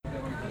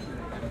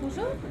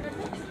Bonjour.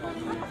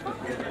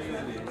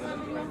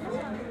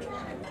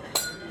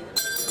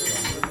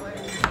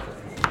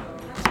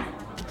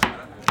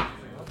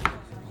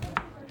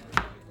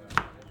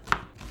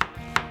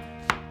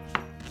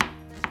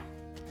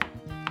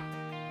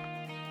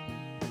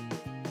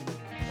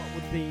 What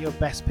would be your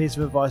best piece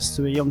of advice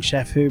to a young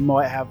chef who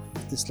might have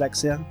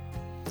dyslexia?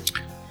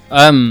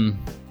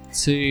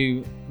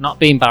 To not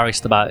be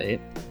embarrassed about it,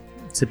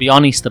 to be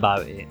honest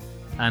about it,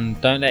 and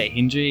don't let it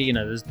hinder you. You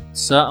know, there's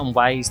certain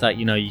ways that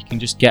you can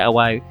just get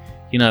away.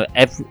 You know,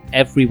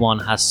 everyone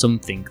has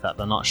something that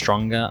they're not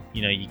strong at.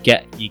 You know, you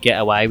get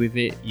away with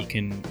it. You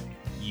can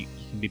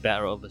be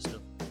better at other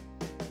stuff.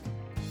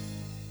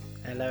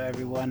 Hello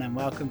everyone and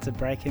welcome to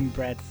Breaking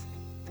Bread.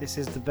 This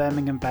is the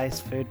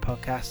Birmingham-based food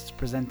podcast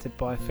presented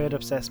by Food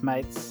Obsessed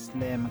mates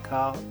Liam and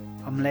Carl.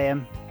 I'm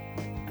Liam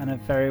and a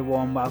very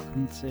warm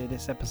welcome to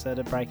this episode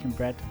of Breaking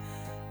Bread.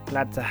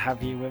 Glad to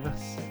have you with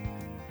us.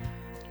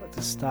 I'd like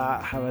to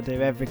start how I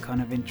do every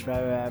kind of intro.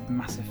 A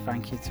massive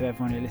thank you to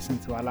everyone who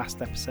listened to our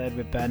last episode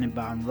with Burning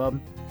Barn Rum.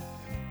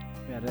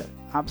 We had an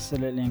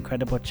absolutely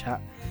incredible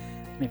chat.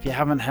 And if you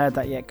haven't heard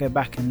that yet, go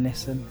back and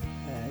listen.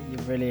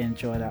 You'll really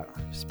enjoy that,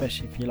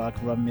 especially if you like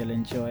rum, you'll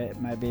enjoy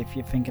it. Maybe if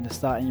you're thinking of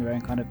starting your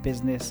own kind of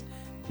business,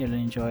 you'll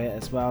enjoy it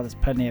as well. There's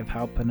plenty of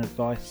help and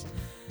advice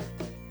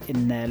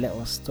in their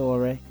little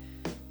story,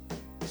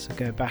 so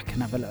go back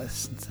and have a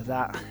listen to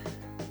that.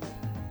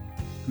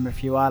 And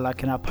if you are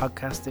liking our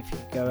podcast, if you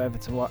could go over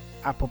to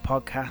Apple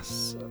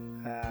Podcasts,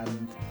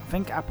 and I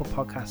think Apple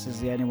Podcasts is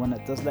the only one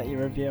that does let you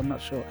review. I'm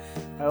not sure.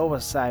 I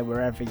always say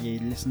wherever you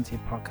listen to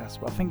your podcast,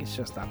 but I think it's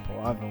just Apple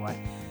either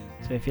way.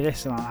 So if you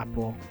listen on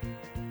Apple,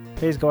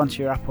 please go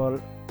onto your Apple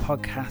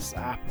Podcasts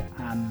app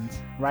and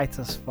rate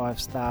us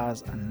 5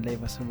 stars and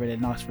leave us a really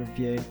nice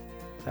review.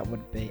 That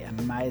would be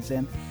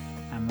amazing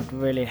and would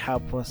really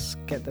help us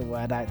get the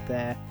word out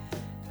there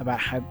about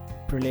how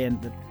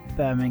brilliant the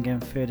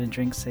Birmingham food and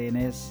drink scene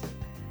is.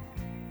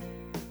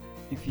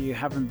 If you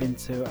haven't been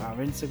to our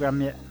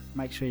Instagram yet,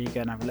 make sure you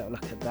go and have a little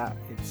look at that.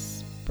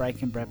 It's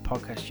Breaking Bread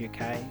Podcast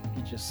UK. If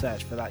you just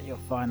search for that, you'll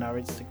find our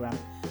Instagram.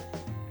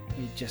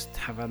 We just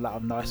have a lot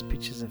of nice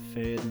pictures of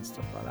food and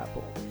stuff like that,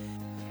 but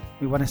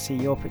we want to see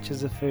your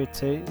pictures of food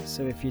too.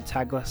 So if you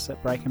tag us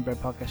at Breaking Bread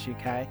Podcast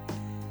UK,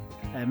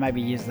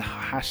 maybe use the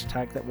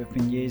hashtag that we've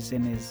been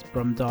using is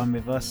Brumdine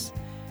with us.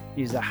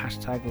 Use that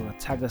hashtag or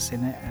tag us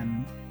in it,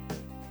 and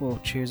we'll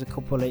choose a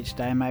couple each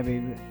day.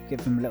 Maybe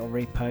give them a little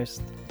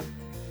repost.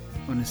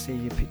 Want to see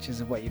your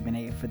pictures of what you've been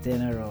eating for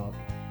dinner, or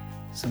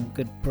some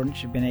good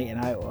brunch you've been eating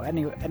out, or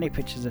any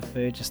pictures of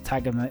food. Just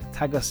tag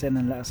us in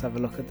and let us have a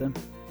look at them.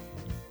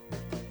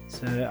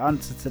 So on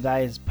to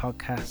today's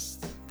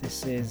podcast.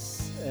 This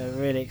is a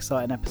really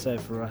exciting episode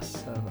for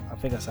us. I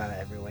think I say that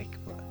every week,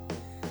 but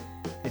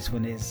this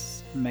one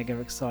is mega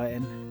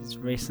exciting. He's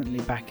recently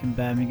back in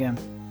Birmingham.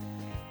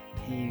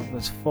 He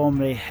was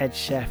formerly head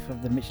chef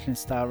of the Michelin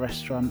star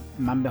restaurant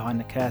Man Behind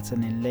the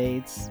Curtain in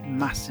Leeds.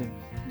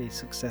 Massively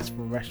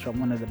successful restaurant,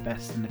 one of the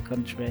best in the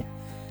country.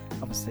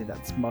 Obviously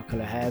that's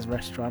Michael O'Hare's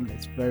restaurant.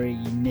 It's very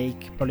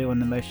unique, probably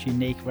one of the most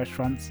unique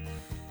restaurants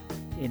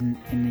in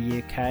the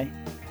UK.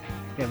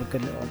 We have a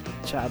good little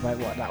chat about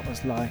what that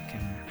was like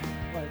and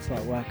what it's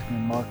like working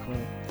with Michael.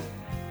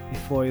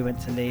 Before he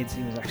went to Leeds,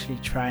 he was actually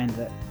trained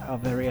at our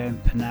very own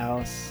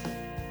Pennell's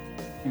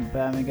in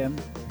Birmingham.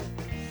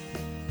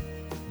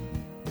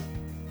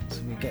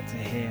 So we get to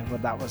hear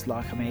what that was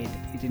like. I mean,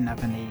 he didn't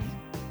have any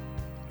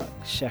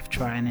chef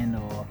training,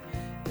 or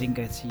he didn't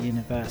go to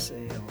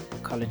university or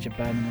College of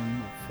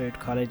Birmingham or Food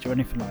College or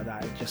anything like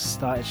that. He just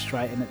started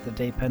straight in at the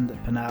deep end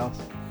at Pennell's.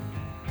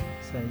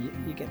 So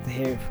you get to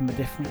hear it from a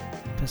different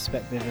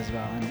perspective as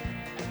well. And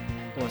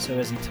also,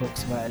 as he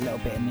talks about a little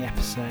bit in the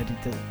episode,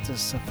 he does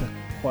suffer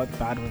quite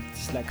bad with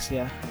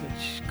dyslexia,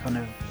 which kind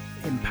of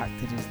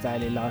impacted his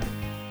daily life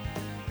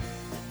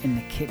in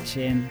the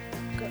kitchen,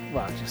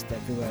 well, just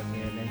everywhere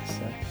really.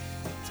 So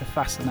it's a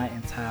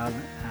fascinating tale,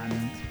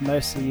 and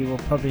most of you will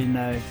probably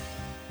know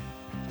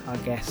our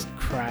guest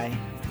Cray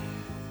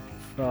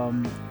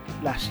from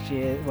this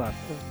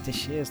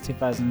year's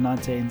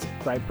 2019's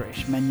Great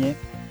British Menu.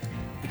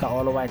 He got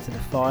all the way to the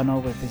final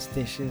with his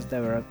dishes.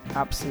 They were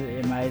absolutely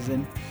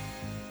amazing.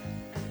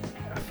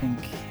 I think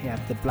he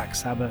had the Black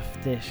Sabbath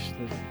dish,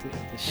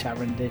 the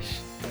Sharon dish,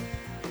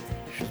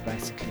 which was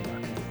basically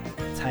like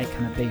a take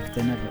on a beef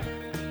dinner, but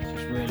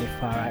just really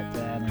far out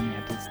there. And then he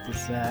had his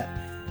dessert.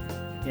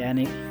 Yeah, and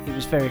he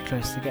was very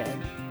close to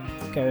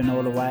going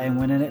all the way and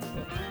winning it,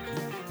 but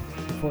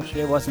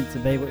unfortunately it wasn't to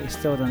be. But he's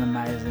still done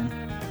amazing.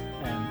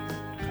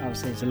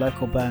 Obviously he's a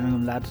local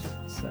Birmingham lad,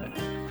 so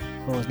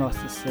always nice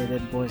to see the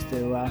boys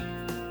do well.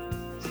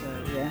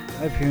 So yeah,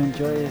 hope you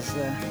enjoy his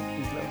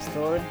little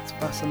story. It's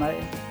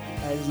fascinating.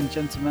 Ladies and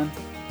gentlemen,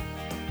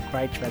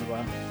 Craig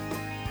Treadwell.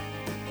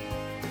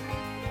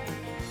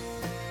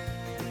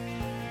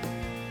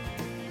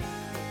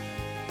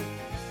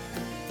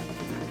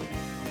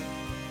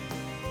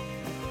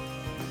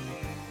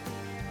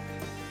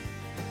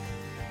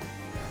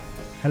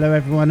 Hello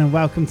everyone and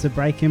welcome to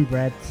Breaking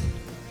Bread.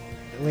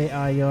 We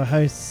are your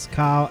hosts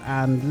Carl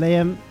and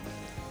Liam.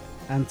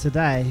 and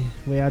today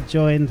we are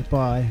joined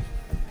by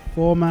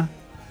former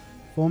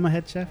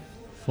head chef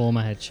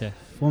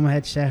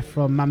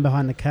from Man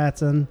Behind the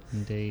Curtain,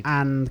 indeed,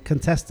 and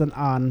contestant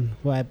on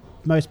where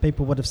most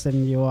people would have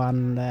seen you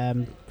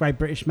on Great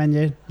British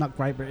Menu, not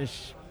Great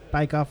British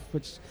Bake Off,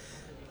 which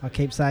I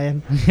keep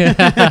saying.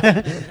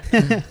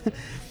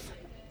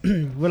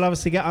 We'll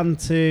obviously get on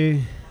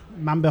to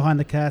Man Behind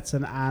the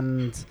Curtain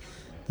and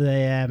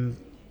the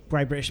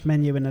Great British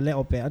Menu in a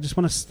little bit. I just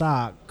want to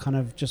start kind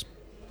of just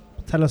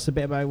tell us a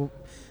bit about,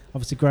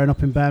 obviously growing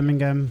up in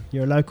Birmingham,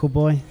 you're a local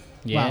boy.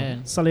 yeah.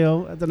 Wow.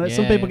 Solihull, I don't know,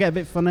 some people get a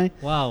bit funny.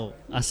 Well,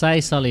 I say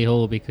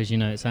Solihull because, you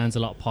know, it sounds a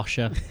lot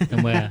posher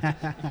than where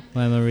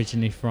I'm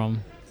originally from.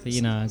 But,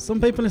 you know,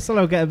 some people in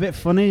Solihull get a bit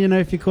funny, you know,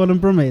 if you call them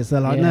Brummies.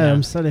 They're like, no,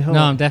 I'm Solihull.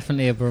 No, I'm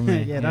definitely a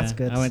Brummie. Yeah, that's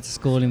good. I went to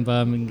school in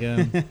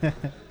Birmingham.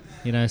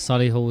 You know,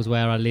 Solihull was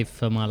where I lived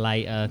for my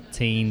later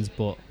teens,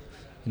 but,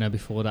 you know,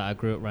 before that I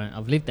grew up around.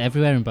 I've lived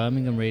everywhere in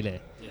Birmingham, really.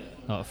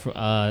 Like,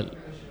 I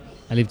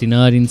lived in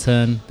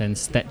Erdington, then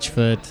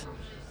Stetchford,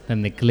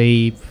 then the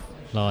Glebe.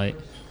 Like,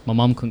 my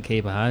mum couldn't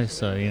keep a house,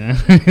 so, you know,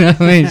 you know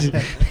what I mean?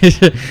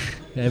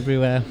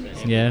 Everywhere,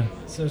 yeah.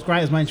 So as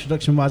great as my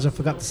introduction was, I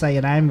forgot to say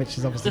your name, which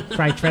is obviously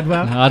Craig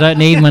Treadwell. No, I don't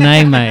need my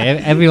name, mate.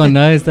 Everyone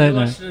knows, don't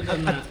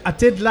they? I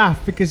did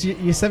laugh because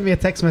you sent me a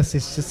text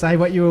message to say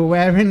what you were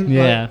wearing,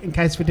 yeah. Like, in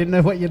case we didn't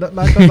know what you looked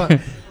like. I was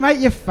like, mate,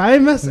 you're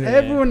famous. Yeah.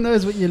 Everyone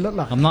knows what you look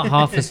like. I'm not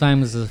half as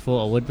famous as I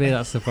thought I would be.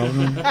 That's the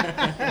problem.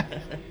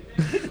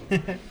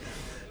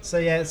 So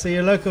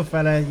you're a local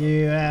fella.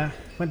 You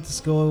went to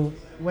school.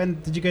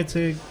 When did you go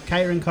to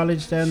catering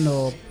college then,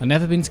 or? I've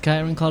never been to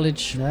catering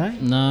college.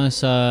 No.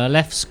 So I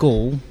left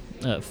school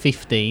at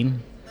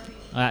 15.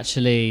 I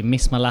actually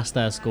missed my last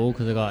day of school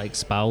because I got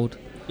expelled,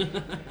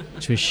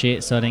 which was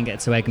shit. So I didn't get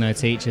to egg no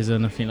teachers or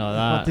nothing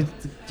like that.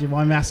 Do you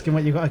mind me asking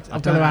what you got? I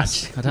don't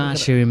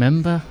actually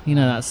remember. You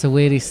know, that's the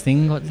weirdest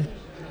thing.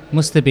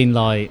 Must have been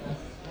like,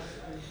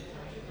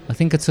 I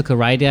think I took a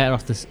radiator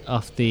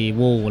off the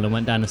wall and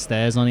went down the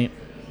stairs on it.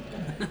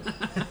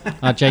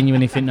 I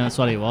genuinely think that's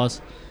what it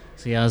was.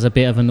 So yeah, I was a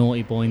bit of a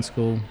naughty boy in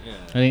school.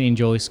 I didn't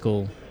enjoy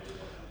school.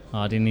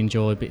 I didn't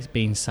enjoy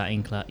being sat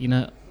in class. You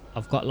know,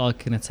 I've got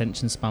like an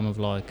attention span of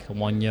like a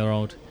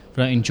 1-year-old. If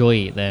I don't enjoy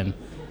it, then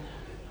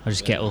I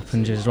just get up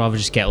and just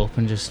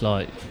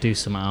like do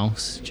something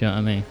else. Do you know what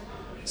I mean?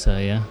 So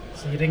yeah.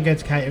 So you didn't go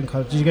to catering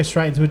college. Did you go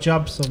straight into a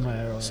job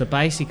somewhere? Or? So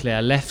basically,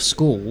 I left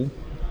school,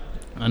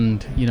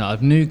 and you know,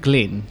 I've knew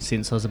Glyn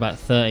since I was about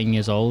 13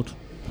 years old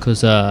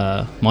because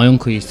my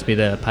uncle used to be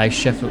the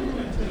pastry chef.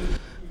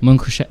 My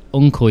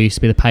uncle used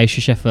to be the pastry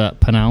chef at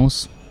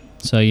Panels,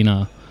 so you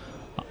know,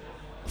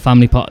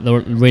 family part. They were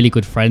really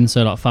good friends.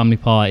 So like family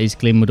parties,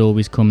 Glyn would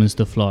always come and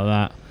stuff like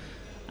that.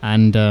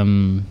 And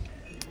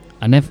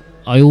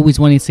I always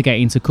wanted to get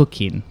into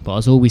cooking, but I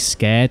was always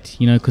scared,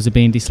 you know, because of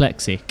being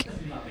dyslexic.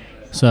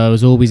 So I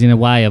was always in a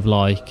way of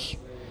like,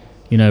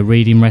 you know,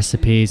 reading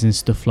recipes and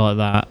stuff like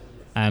that.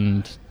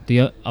 And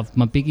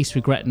my biggest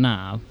regret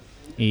now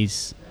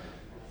is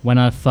when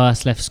I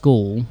first left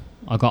school.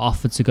 I got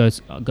offered to go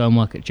and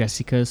work at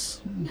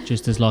Jessica's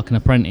just as like an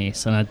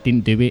apprentice, and I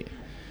didn't do it.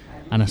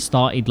 And I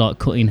started like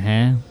cutting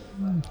hair,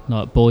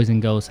 like boys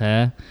and girls'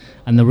 hair.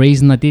 And the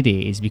reason I did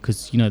it is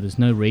because, you know, there's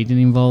no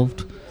reading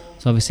involved.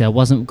 So obviously I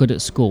wasn't good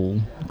at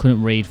school,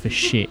 couldn't read for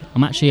shit.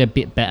 I'm actually a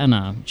bit better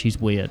now, which is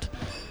weird.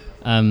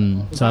 So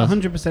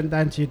 100%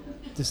 down to your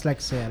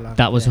dyslexia. Like,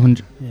 that was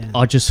 100. Yeah.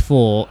 I just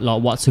thought,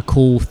 like, what's a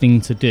cool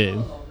thing to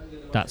do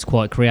that's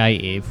quite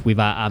creative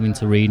without having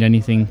to read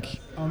anything.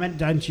 I meant,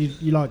 don't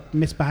you like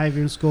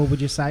misbehaviour in school?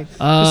 Would you say?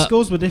 Because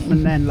schools were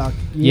different then, like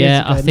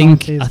years ago, I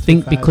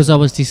think because I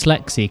was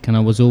dyslexic and I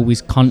was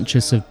always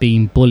conscious of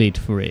being bullied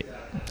for it,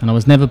 and I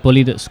was never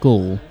bullied at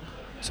school,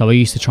 so I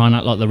used to try and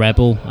act like the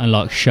rebel and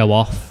like show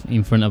off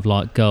in front of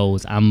like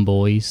girls and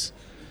boys.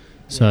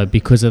 So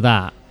because of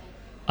that,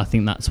 I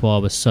think that's why I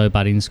was so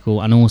bad in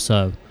school. And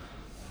also,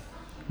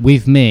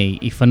 with me,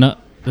 if I know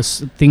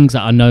there's things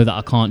that I know that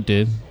I can't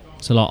do,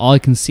 so like I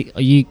can see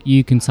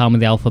you can tell me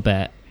the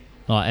alphabet.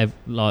 Do you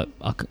know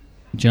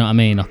what I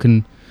mean?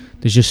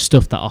 There's just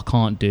stuff that I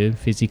can't do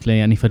physically,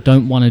 and if I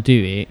don't want to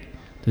do it,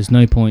 there's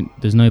no point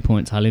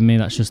telling me.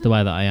 That's just the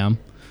way that I am.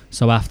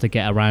 So I have to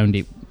get around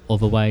it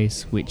other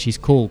ways, which is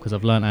cool because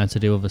I've learned how to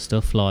do other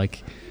stuff,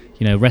 like,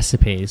 you know,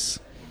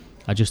 recipes.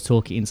 I just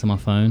talk it into my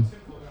phone,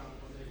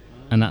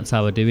 and that's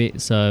how I do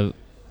it. So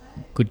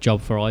good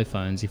job for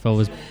iPhones. If I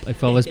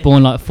was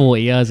born like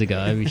 40 years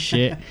ago, it'd be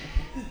shit.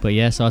 But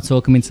yeah, so I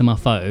talk them into my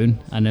phone,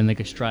 and then they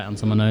go straight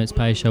onto my notes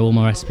page. So all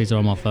my recipes are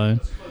on my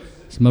phone.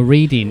 So my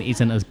reading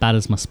isn't as bad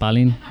as my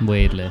spelling,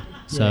 weirdly.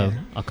 So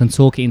I can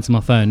talk it into my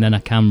phone, then I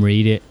can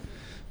read it.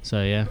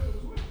 So yeah.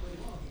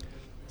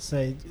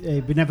 So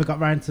we never got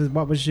round to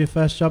what was your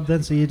first job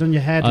then? So you done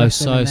your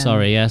hairdressing? Oh,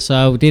 sorry. Yeah.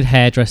 So I did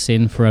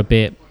hairdressing for a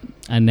bit,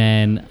 and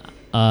then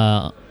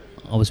I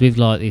was with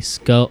like this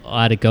girl.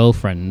 I had a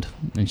girlfriend,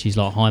 and she's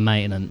like high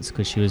maintenance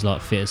because she was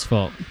like fit as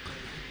fuck.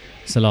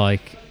 So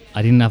like,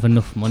 I didn't have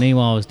enough money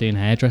while I was doing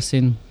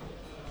hairdressing.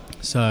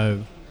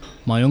 So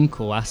my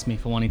uncle asked me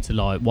if I wanted to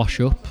like wash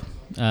up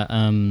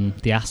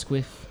at the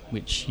Asquith,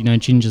 which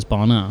Ginger's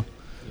bar now.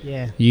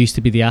 Yeah. It used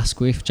to be the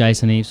Asquith.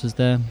 Jason Eves was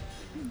there,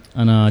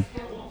 and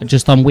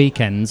just on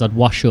weekends I'd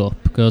wash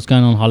up because I was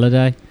going on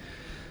holiday,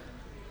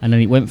 and then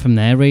it went from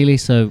there really.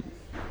 So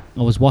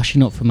I was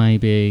washing up for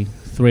maybe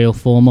 3 or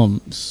 4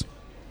 months,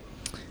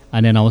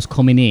 and then I was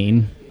coming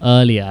in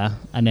earlier,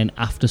 and then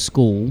after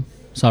work,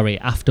 so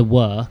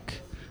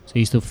I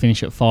used to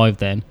finish at 5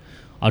 then,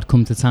 I'd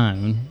come to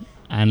town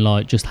and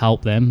like just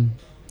help them,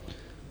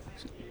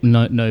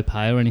 no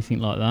pay or anything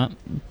like that.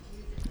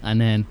 And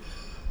then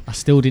I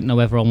still didn't know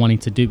whether I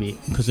wanted to do it,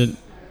 because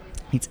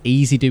it's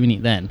easy doing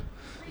it then.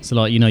 So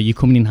like, you're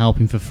coming in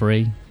helping for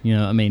free, you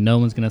know what I mean? No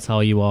one's going to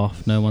tell you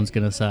off, no one's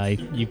going to say,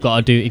 you've got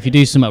to do, if you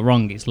do something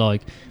wrong, it's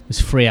like,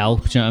 it's free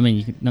help, do you know what I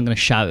mean? You're not going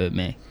to shout at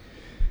me.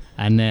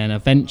 And then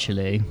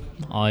eventually,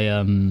 I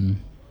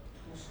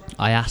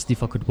asked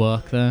if I could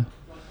work there.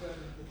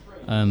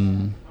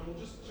 And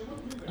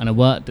I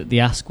worked at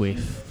the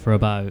Asquith for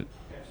about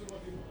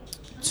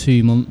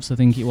 2 months, I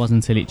think it was,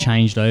 until it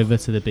changed over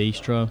to the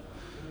bistro.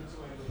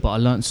 But I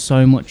learnt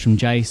so much from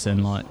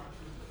Jason. Like,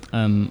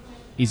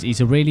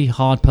 he's a really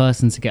hard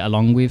person to get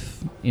along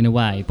with in a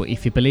way, but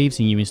if he believes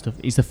in you and stuff,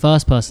 he's the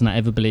first person that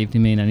ever believed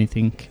in me in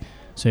anything.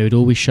 So he would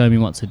always show me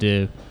what to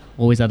do,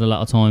 always had a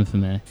lot of time for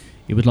me.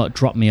 He would like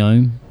drop me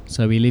home.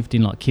 So he lived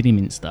in like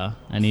Kidderminster,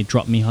 and he'd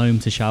drop me home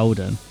to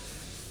Sheldon,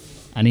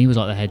 and he was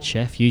like the head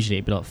chef. Usually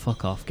he'd be like,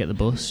 fuck off, get the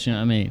bus, you know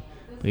what I mean?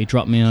 But he'd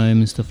drop me home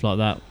and stuff like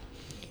that.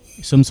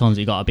 Sometimes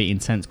it got a bit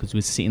intense because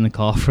we'd sit in the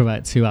car for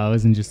about 2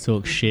 hours and just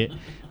talk shit.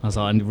 I was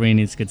like, I really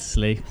need to go to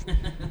sleep.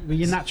 Were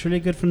you naturally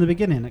good from the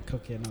beginning at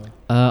cooking? Or?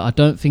 I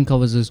don't think I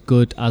was as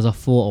good as I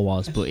thought I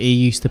was, but he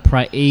used to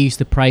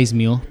praise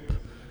me up,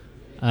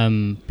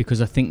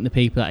 because I think the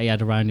people that he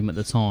had around him at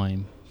the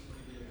time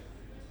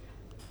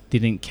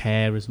didn't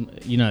care as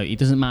it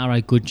doesn't matter how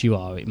good you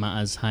are, it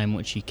matters how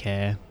much you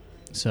care.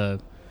 So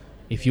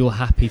if you're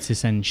happy to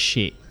send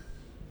shit,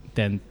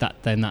 then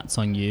that's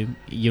on you.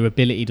 Your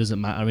ability doesn't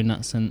matter in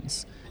that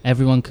sense.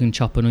 Everyone can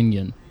chop an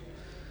onion,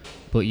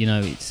 but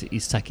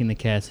it's taking the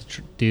care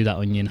to do that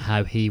onion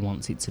how he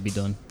wants it to be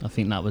done. I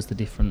think that was the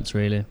difference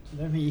really. I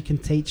don't think you can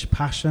teach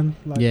passion.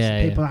 Like,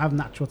 people have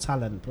natural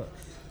talent, but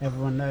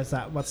everyone knows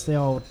that. What's the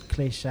old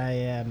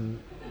cliche?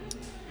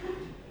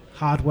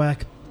 Hard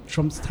work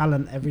trumps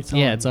talent every time.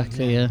 Yeah,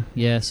 exactly.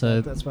 Yeah.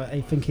 So that's what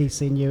I think he's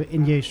seen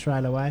in you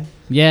straight away.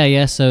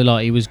 Yeah. So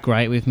like, he was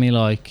great with me.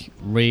 Like,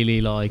 really,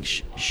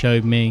 like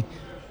showed me,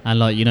 and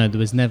like there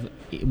was never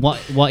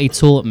what he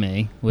taught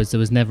me was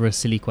there was never a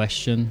silly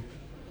question.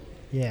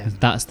 Yeah.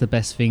 That's the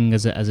best thing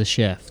as a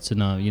chef to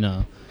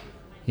know.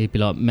 He'd be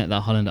like, met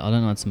that hollandaise. I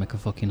don't know how to make a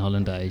fucking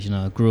hollandaise.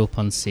 I grew up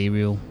on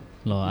cereal.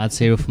 Like, I had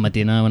cereal for my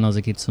dinner when I was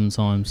a kid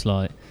sometimes.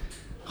 Like,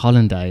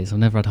 hollandaise. I've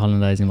never had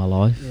hollandaise in my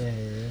life. Yeah.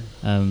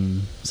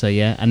 So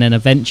yeah, and then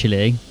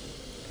eventually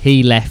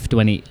he left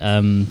when he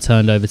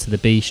turned over to the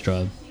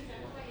bistro,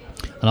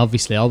 and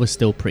obviously I was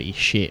still pretty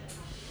shit,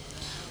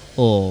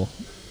 or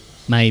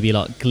maybe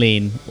like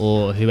Glyn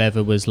or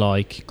whoever was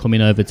like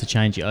coming over to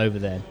change it over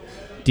there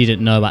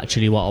didn't know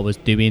actually what I was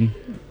doing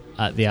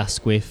at the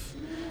Asquith,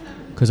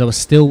 because I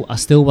still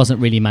wasn't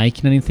really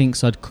making anything.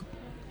 So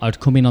I'd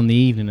come in on the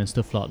evening and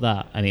stuff like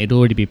that, and it'd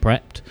already be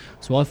prepped.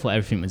 So I thought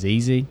everything was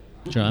easy.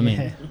 Do you know what I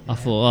mean? I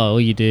thought, all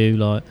you do,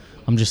 like,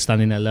 I'm just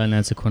standing there learning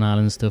how to quenelle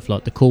and stuff,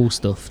 like the cool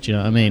stuff. Do you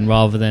know what I mean?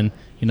 Rather than,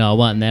 I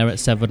weren't there at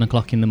 7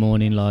 o'clock in the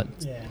morning, like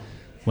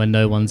when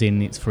no one's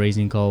in, it's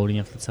freezing cold and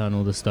you have to turn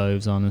all the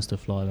stoves on and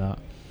stuff like that.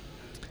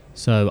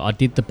 So I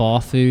did the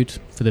bar food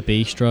for the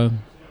bistro,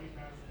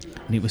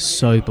 and it was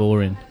so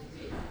boring.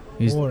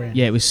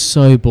 Yeah, it was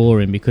so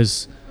boring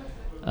because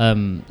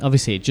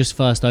obviously it just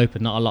first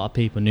opened. Not a lot of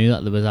people knew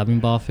that there was having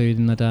bar food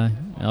in the day.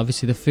 And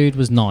obviously the food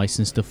was nice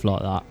and stuff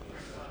like that.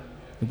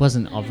 It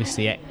wasn't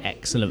obviously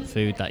excellent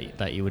food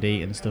that you would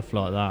eat and stuff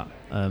like that.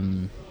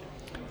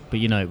 But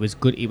it was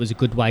good. It was a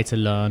good way to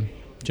learn.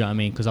 Do you know what I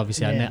mean? Because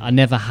obviously I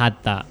never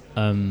had that.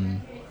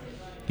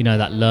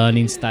 That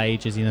learning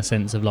stage, as in a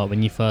sense of like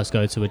when you first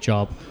go to a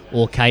job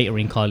or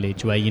catering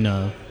college, where you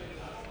learn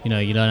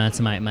how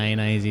to make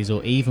mayonnaises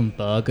or even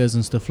burgers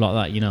and stuff like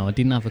that. I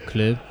didn't have a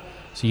clue.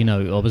 So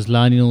I was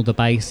learning all the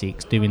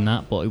basics doing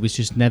that, but it was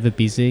just never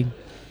busy.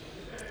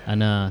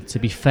 And to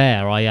be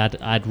fair, I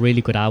had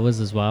really good hours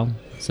as well.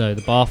 So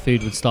the bar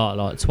food would start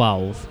at like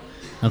 12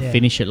 and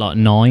finish at like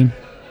 9.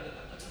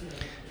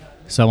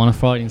 So on a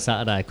Friday and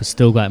Saturday, I could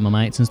still go out with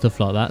my mates and stuff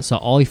like that. So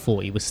I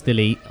thought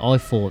I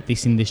thought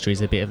this industry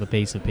is a bit of a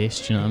piece of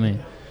piss. Do you know what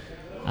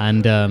I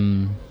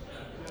mean?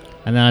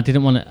 And then I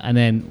didn't want to. And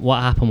then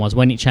what happened was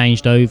when it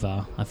changed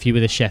over, a few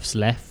of the chefs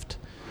left.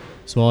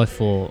 So I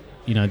thought,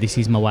 this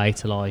is my way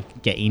to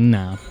like get in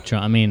now. Do you know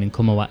what I mean? And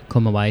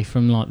come away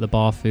from like the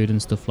bar food and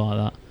stuff like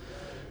that.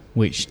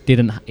 Which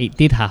it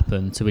did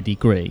happen to a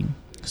degree.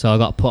 So I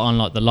got put on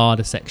like the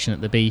larder section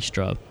at the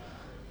bistro,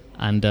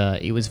 and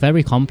it was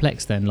very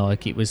complex then.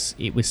 Like it was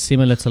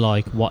similar to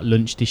like what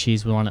lunch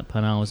dishes were on at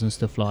Pernell's and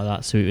stuff like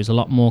that. So it was a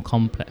lot more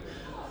complex.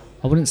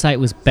 I wouldn't say it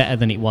was better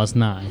than it was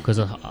now, because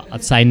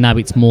I'd say now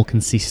it's more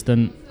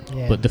consistent.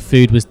 Yeah. But the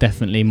food was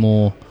definitely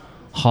more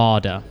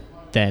harder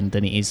then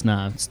than it is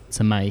now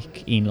to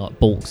make in like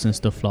bulks and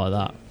stuff like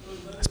that.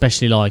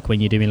 Especially like when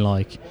you're doing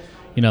like,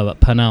 you know, at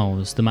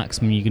Pernell's, the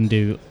maximum you can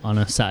do on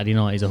a Saturday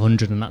night is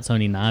 100, and that's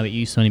only now. It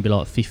used to only be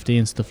like 50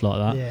 and stuff like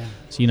that. Yeah.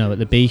 So, you know, at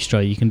the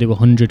bistro you can do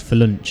 100 for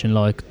lunch and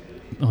like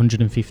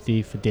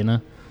 150 for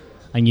dinner,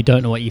 and you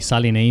don't know what you're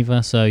selling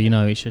either. So, you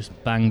know, it's just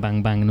bang,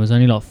 bang, bang. And there was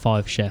only like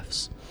 5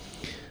 chefs.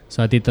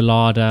 So I did the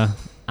larder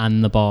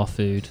and the bar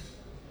food,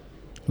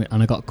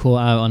 and I got caught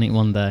out on it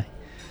one day.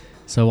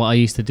 So what I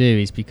used to do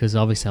is, because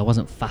obviously I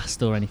wasn't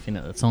fast or anything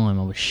at the time,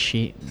 I was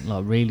shit,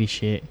 like really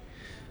shit.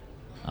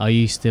 I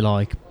used to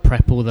like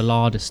prep all the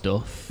larder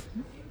stuff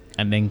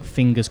and then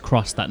fingers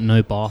crossed that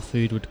no bar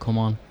food would come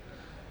on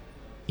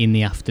in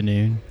the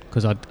afternoon,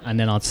 and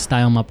then I'd stay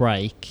on my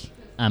break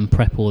and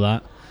prep all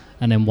that,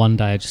 and then one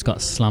day I just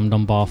got slammed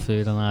on bar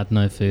food and I had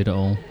no food at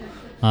all.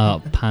 I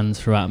got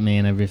pans throughout me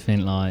and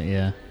everything, like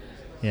yeah,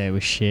 it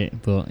was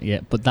shit.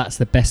 But that's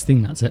the best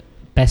thing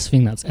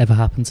that's ever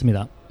happened to me,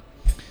 that.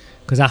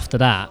 Because after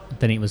that,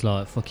 then it was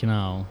like, fucking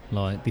hell,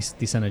 like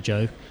this ain't a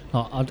joke.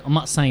 Like, I'm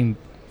not saying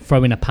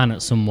throwing a pan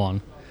at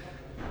someone,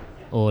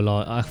 or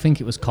like, I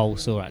think it was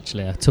coleslaw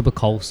actually, a tub of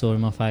coleslaw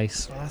in my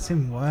face. Oh, that's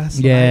even worse.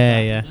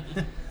 Yeah.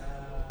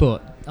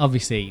 But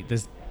obviously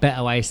there's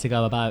better ways to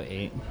go about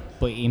it,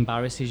 but it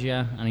embarrasses you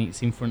and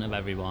it's in front of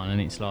everyone, and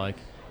it's like,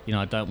 you know,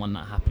 I don't want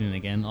that happening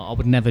again. I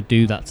would never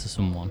do that to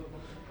someone,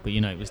 but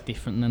you know, it was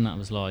different then. That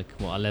was like,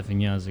 what,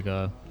 11 years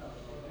ago.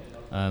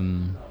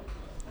 And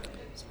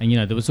you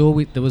know, there was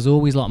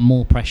always like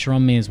more pressure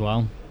on me as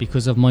well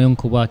because of my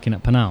uncle working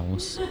at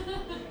Pernell's.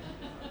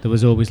 There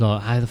was always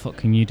like, how the fuck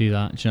can you do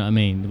that? Do you know what I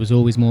mean? There was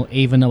always more,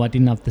 even though I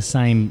didn't have the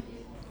same,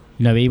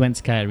 you know, he went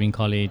to catering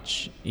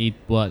college, he'd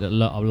worked at a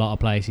lot of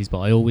places, but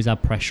I always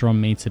had pressure on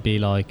me to be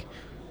like,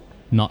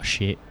 not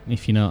shit,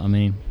 if you know what I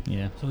mean.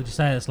 Yeah. So would you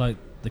say it's like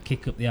the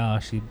kick up the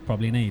arse you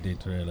probably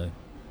needed, really?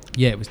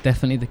 Yeah, it was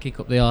definitely the kick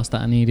up the arse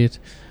that I needed.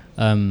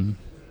 And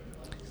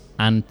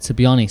to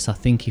be honest, I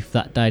think if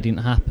that day didn't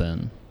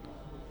happen,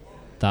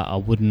 that I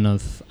would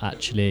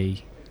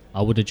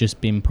have just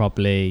been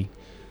probably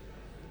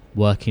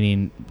working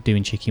in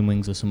doing chicken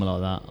wings or something like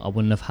that. I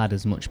wouldn't have had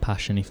as much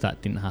passion if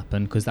that didn't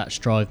happen, because that's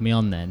drove me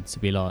on then to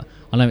be like,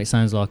 I know it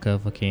sounds like a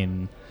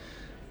fucking,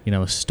 you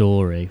know, a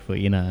story, but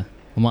you know,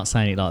 I'm not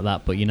saying it like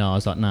that, but you know, I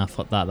was like, nah,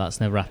 fuck that,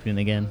 that's never happening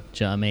again.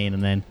 Do you know what I mean?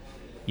 And then,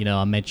 you know,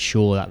 I made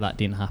sure that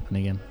didn't happen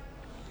again.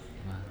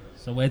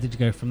 So where did you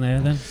go from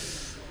there then?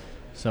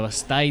 So I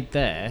stayed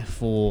there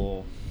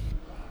for,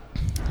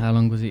 how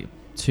long was it?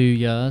 2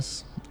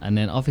 years. And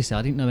then obviously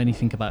I didn't know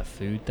anything about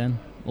food then.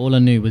 All I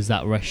knew was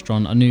that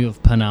restaurant. I knew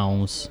of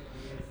Pernell's,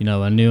 you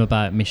know, I knew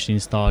about Michelin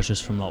stars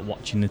just from like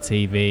watching the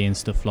TV and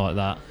stuff like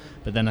that.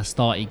 But then I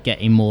started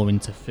getting more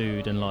into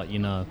food and like, you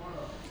know,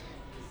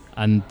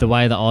 and the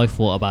way that I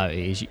thought about it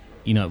is,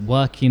 you know,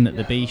 working at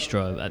the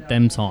bistro at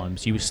them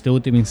times, you were still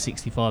doing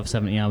 65,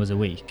 70 hours a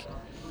week.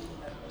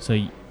 So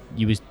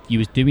you was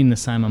doing the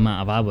same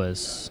amount of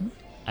hours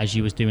as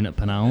you was doing at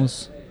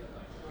Pernell's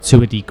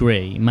to a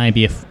degree.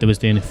 Maybe if there was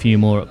doing a few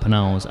more at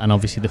Pernell's, and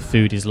obviously the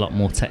food is a lot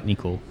more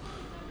technical.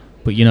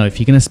 But you know, if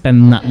you're going to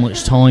spend that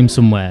much time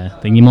somewhere,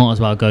 then you might as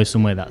well go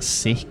somewhere that's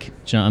sick. Do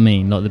you know what I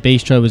mean? Like the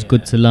bistro was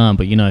good to learn,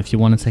 but you know, if you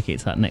want to take it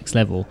to that next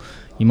level,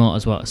 you might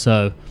as well.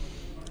 So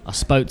I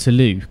spoke to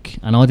Luke,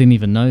 and I didn't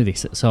even know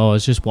this. So I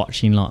was just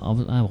watching, like,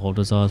 how old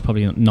was I? I was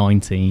probably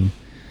 19.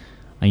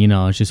 And you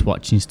know, I was just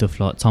watching stuff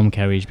like Tom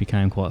Kerridge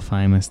became quite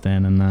famous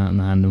then, and that, and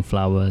the Hand and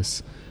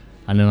Flowers.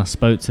 And then I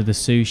spoke to the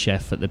sous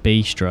chef at the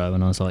bistro,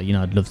 and I was like, you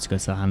know, I'd love to go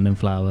to the Hand and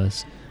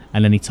Flowers.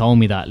 And then he told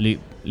me that Luke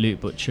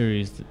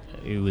Butcher,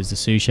 who was the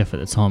sous chef at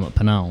the time at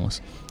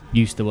Pernell's,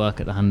 used to work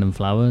at the Hand and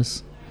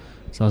Flowers.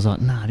 So I was like,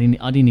 nah, I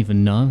didn't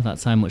even know.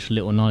 That's how much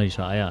little knowledge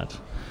that I had.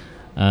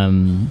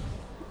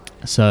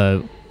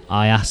 So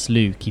I asked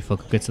Luke if I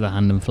could go to the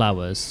Hand and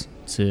Flowers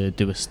to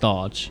do a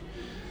stage,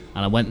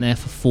 and I went there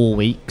for 4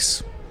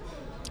 weeks.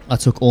 I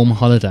took all my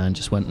holiday and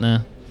just went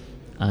there.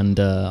 And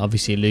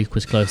obviously Luke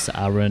was close to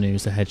Aaron, who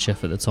was the head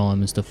chef at the time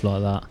and stuff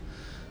like that.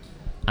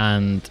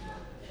 And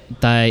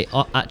they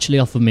actually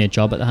offered me a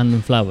job at the Hand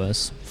and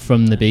Flowers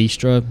from the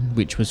bistro,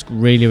 which was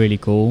really, really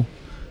cool.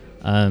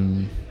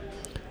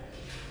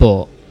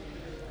 But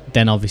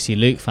then obviously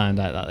Luke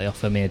found out that they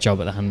offered me a job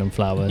at the Hand and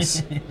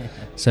Flowers.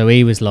 So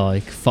he was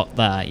like, fuck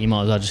that, you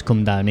might as well just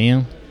come down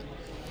here.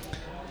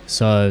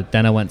 So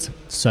then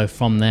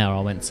from there I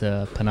went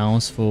to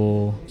Pernell's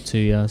for 2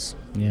 years.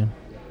 Yeah.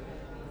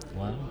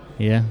 Wow.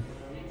 Yeah.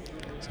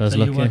 So I was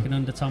lucky. You were working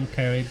under Tom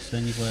Kerridge,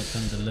 then you worked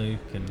under Luke,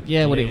 and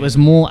yeah, well, it was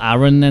more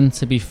Aaron then,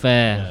 to be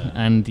fair. Yeah.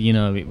 And you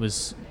know, it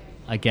was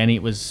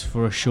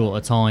for a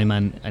shorter time,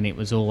 and it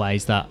was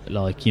always that,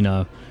 like, you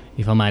know,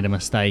 if I made a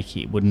mistake,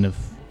 it wouldn't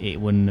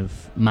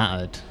have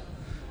mattered.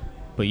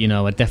 But you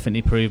know, I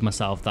definitely proved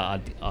myself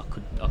that I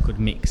could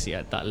mix it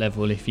at that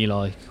level, if you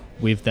like,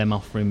 with them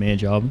offering me a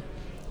job.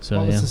 So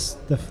what was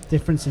the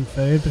difference in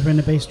food between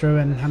the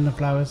bistro and Hand and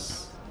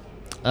Flowers?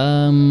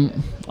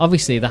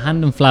 Obviously the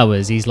Hand and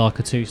Flowers is like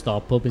a 2-star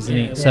pub, isn't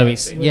it? So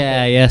it's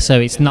so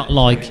it's not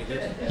like,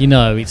 you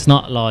know, it's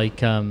not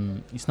like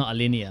it's not a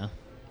linear.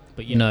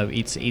 but you know,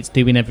 it's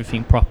doing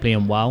everything properly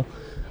and well.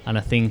 And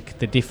I think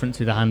the difference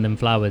with the Hand and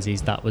Flowers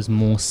is that was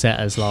more set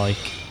as like,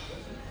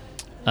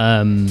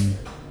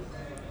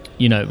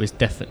 you know, it was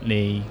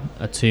definitely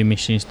a 2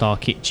 Michelin star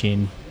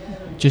kitchen.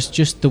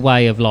 Just the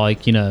way of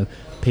like, you know,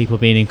 people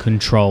being in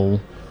control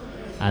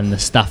and the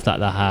staff that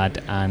they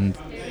had, and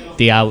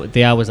the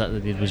hours that they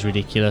did was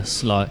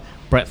ridiculous. Like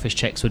breakfast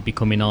checks would be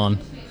coming on,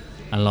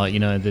 and like, you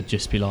know, they'd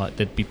just be like,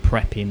 they'd be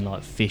prepping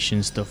like fish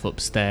and stuff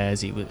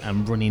upstairs.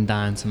 And running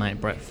down to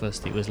make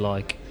breakfast. It was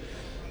like,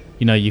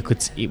 you know,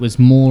 it was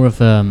more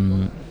of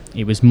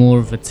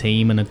a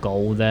team and a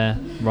goal there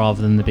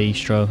rather than the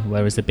bistro.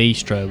 Whereas the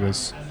bistro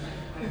was,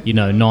 you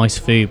know, nice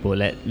food, but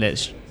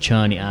let's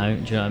churn it out.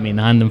 Do you know what I mean?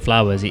 The Hand and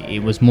Flowers, it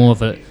was more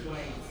of a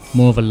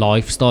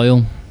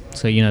lifestyle.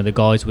 So, you know, the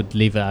guys would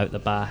live out the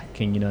back,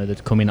 and, you know,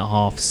 they'd come in at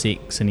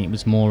 6:30, and it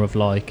was more of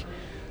like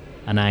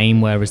an aim.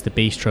 Whereas the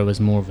bistro was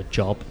more of a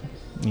job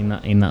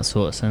in that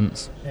sort of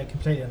sense. Yeah, I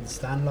completely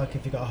understand. Like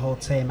if you've got a whole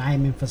team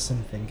aiming for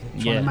something,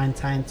 trying to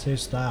maintain 2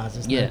 stars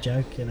is no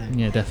joke, you know.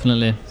 Yeah,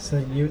 definitely.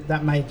 So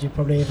that made you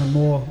probably even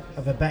more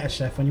of a better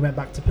chef when you went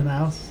back to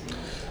Penals.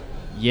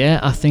 Yeah,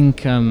 I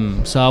think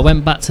so. I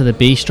went back to the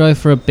bistro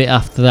for a bit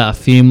after that, a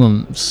few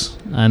months,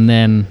 and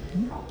then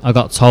I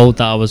got told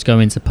that I was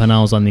going to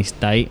Penals on this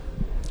date,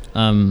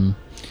 and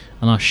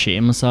I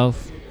shitting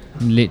myself,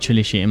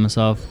 literally shitting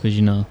myself, because,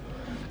 you know,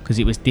 because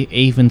it was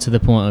even to the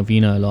point of,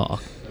 you know, like,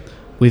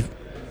 with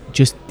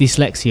just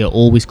dyslexia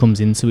always comes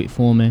into it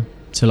for me.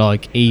 So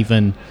like,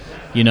 even,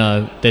 you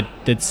know,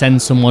 they'd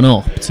send someone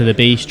up to the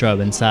bistro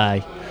and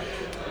say,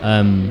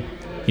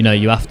 you know,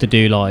 you have to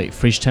do like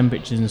fridge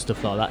temperatures and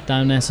stuff like that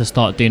down there, so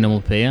start doing them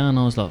up here. And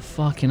I was like,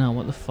 fucking hell,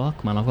 what the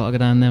fuck, man, I've got to go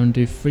down there and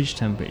do fridge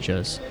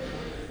temperatures.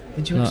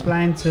 Did you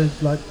explain to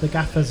like the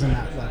gaffers and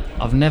that? Like,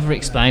 I've never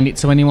explained it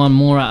to anyone,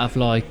 more out of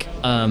like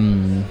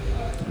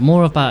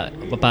more about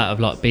of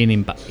like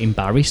being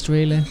embarrassed,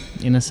 really,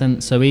 in a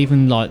sense. So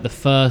even like the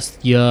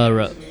first year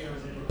at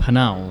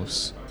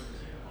Penals,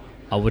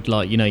 I would,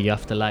 like, you know, you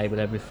have to label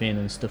everything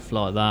and stuff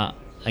like that,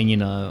 and, you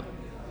know,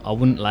 I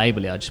wouldn't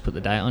label it, I'd just put the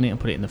date on it and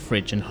put it in the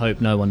fridge and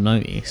hope no one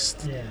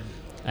noticed. Yeah.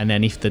 And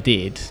then if they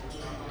did,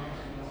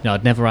 you know,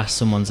 I'd never ask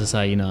someone to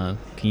say, you know,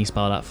 can you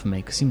spell that for me,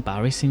 because it's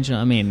embarrassing, do you know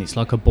what I mean? It's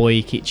like a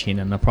boy kitchen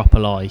and a proper,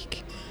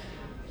 like,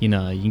 you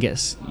know, you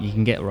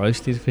can get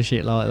roasted for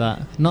shit like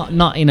that.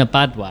 Not in a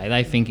bad way.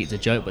 They think it's a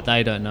joke, but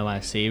they don't know how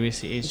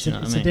serious it is. It's, do you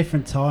know what I mean? It's a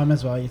different time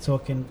as well. You're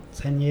talking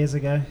 10 years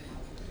ago.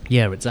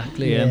 Yeah,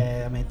 exactly.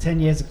 Yeah, I mean, 10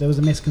 years ago there was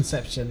a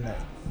misconception that,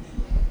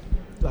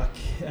 like,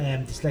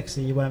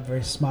 dyslexia, you weren't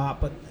very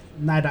smart, but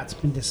now that's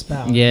been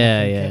dispelled.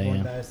 Yeah,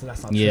 everyone knows that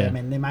that's not true. I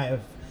mean, the amount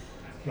of,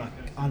 like,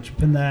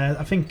 entrepreneurs,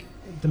 I think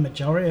the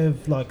majority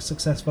of, like,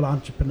 successful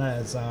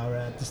entrepreneurs are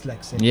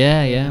dyslexic.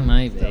 Yeah,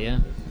 maybe.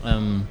 Yeah.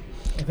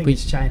 I think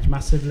it's changed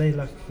massively.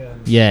 Like,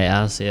 yeah, it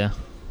has. Yeah.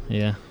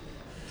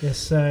 Yes.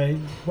 So,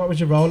 what was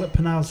your role at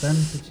Penals then?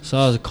 So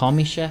I was a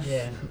commie chef.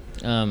 Yeah.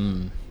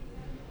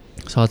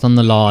 So I was on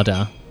the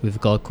larder with a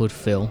guy called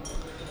Phil.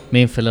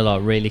 Me and Phil are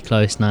like really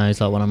close now.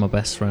 He's like one of my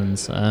best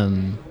friends.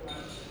 And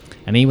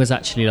he was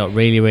actually like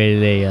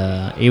really,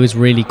 he was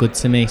really good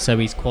to me. So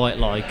he's quite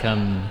like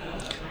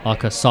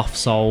a soft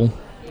soul,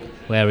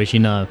 whereas, you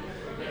know,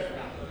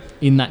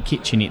 in that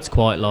kitchen it's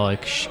quite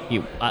like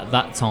at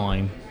that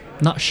time,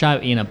 not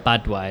shouty in a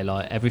bad way,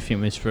 like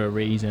everything was for a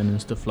reason and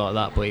stuff like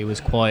that, but it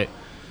was quite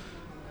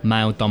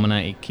male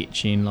dominated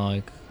kitchen,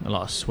 like a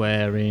lot of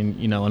swearing,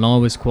 you know, and I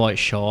was quite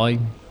shy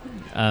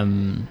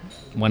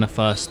when I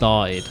first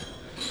started,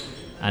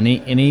 and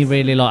he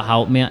really like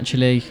helped me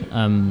actually.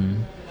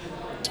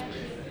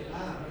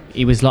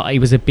 He was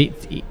a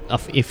bit,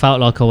 it felt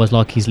like I was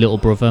like his little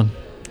brother,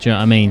 do you know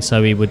what I mean?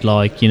 So he would,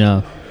 like, you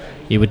know,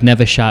 he would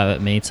never shout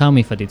at me, tell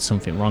me if I did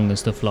something wrong and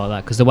stuff like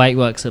that, because the way it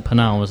works at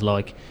Penal was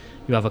like,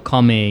 you have a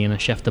commie and a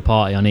chef de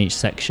partie on each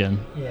section.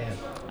 Yeah.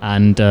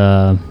 And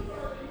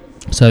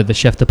so the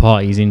chef de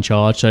partie is in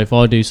charge. So if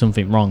I do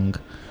something wrong,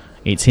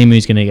 it's him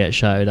who's going to get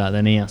shouted at.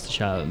 Then he has to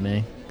shout at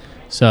me.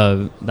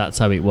 So that's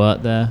how it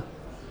worked there.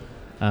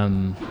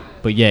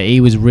 But yeah,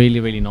 he was really,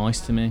 really nice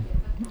to me.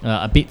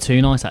 A bit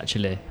too nice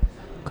actually,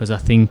 because I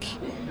think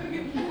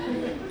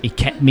he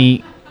kept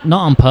me,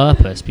 not on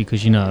purpose,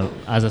 because, you know,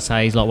 as I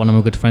say, he's like one of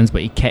my good friends,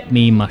 but he kept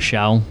me in my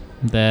shell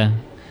there.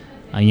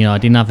 And, you know, I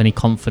didn't have any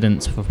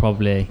confidence for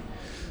probably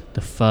the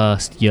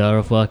first year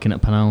of working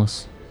at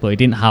Penals. But it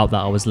didn't help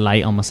that I was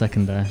late on my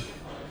second day.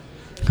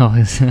 How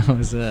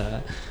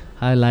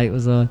late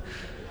was I?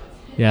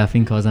 Yeah, I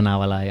think I was an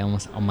hour late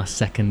on my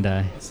second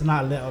day. It's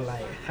not a little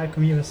late. How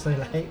come you were so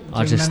late?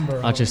 I just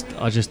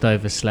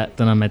overslept,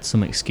 and I made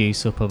some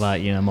excuse up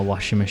about, you know, my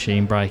washing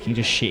machine breaking,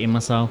 just shitting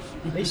myself.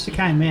 At least you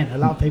came in. A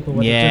lot of people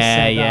would have just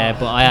said, yeah,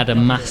 but I had a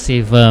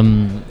massive.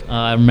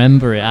 I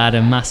remember it. I had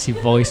a massive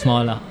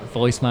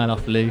voicemail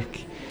off Luke,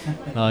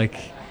 like,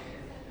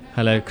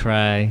 "Hello,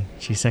 Cray.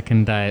 It's your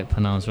second day at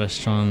Penal's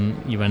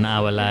restaurant. You're an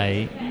hour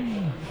late."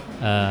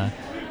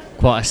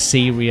 Quite a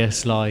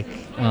serious, like,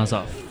 and I was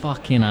like,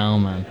 fucking hell,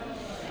 man.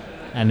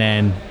 And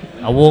then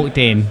I walked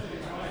in,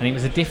 and it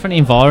was a different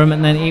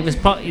environment. Then it was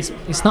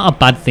it's not a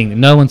bad thing.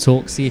 No one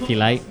talks to you if you're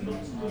late.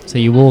 So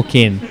you walk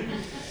in.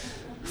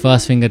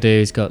 First thing I do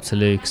is go up to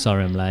Luke.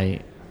 Sorry, I'm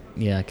late.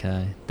 Yeah,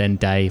 okay. Then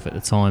Dave at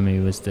the time,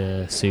 who was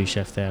the sous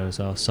chef there as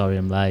well. Sorry,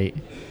 I'm late.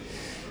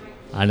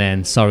 And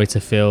then sorry to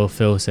Phil.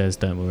 Phil says,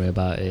 don't worry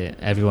about it.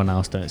 Everyone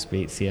else don't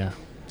speak to you.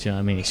 Do you know what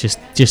I mean? It's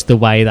just the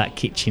way that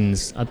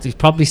kitchen's... It's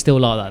probably still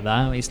like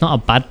that. It's not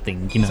a bad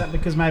thing, you know. Is that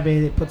because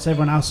maybe it puts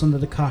everyone else under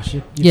the cosh?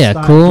 Yeah,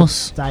 of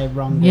course. Day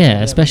wrong.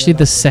 Yeah, especially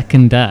the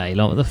second day.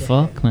 Like, what the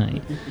fuck,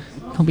 mate?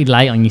 You can't be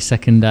late on your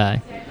second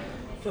day.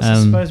 Plus,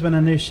 I suppose when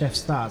a new chef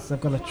starts, they've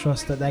got to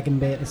trust that they're going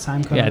to be at the same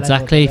kind of level. Yeah,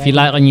 exactly. If you're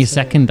late on your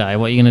second day,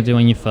 what are you going to do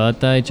on your third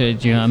day? Do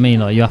you know what I mean?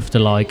 Like, you have to,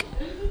 like,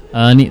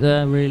 earn it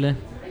there, really.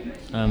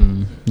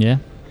 Yeah.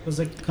 Was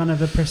it kind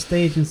of a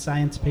prestige in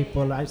saying to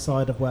people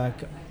outside of work,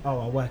 oh,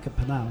 I work at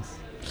Pernell's?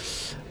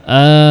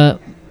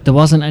 There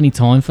wasn't any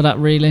time for that,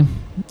 really.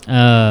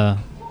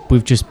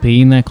 We've just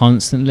been there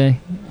constantly.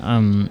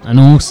 And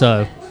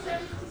also,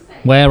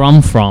 where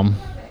I'm from,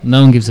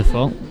 no one gives a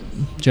fuck.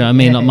 Do you know what I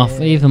mean?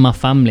 Like even my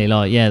family,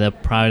 like, yeah, they're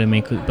proud of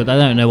me, but they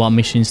don't know what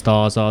Michelin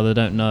stars are. They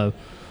don't know.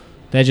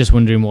 They're just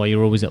wondering why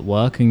you're always at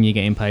work and you're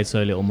getting paid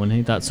so little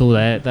money. That's all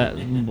there.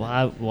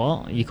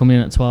 What? You come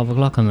in at 12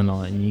 o'clock on the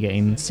night and you're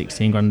getting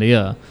 16 grand a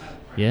year?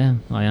 Yeah,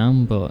 I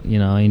am, but, you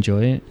know, I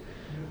enjoy it.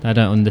 They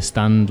don't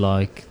understand,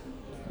 like,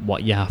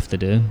 what you have to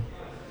do.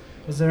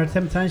 Was there a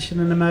temptation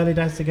in the early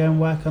days to go and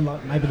work on,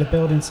 like, maybe the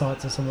building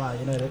sites or something like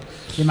that? You know,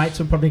 your mates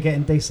were probably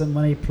getting decent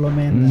money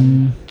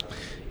plumbing.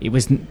 It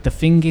was... The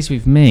thing is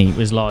with me, it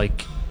was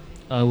like...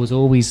 I was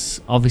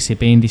always, obviously,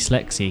 being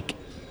dyslexic.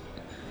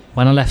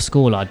 When I left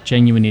school, I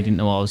genuinely didn't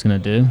know what I was going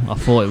to do. I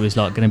thought it was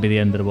like going to be the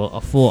end of the world. I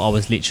thought I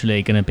was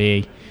literally going to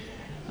be...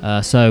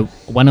 so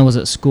when I was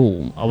at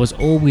school, I was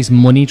always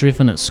money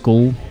driven at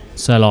school.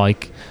 So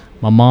like,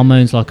 my mum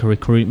owns like a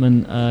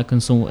recruitment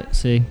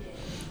consultancy.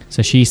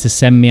 So she used to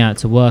send me out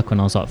to work when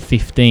I was like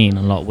 15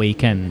 on like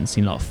weekends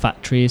in like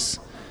factories.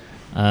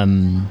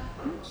 And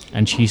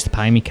she used to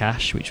pay me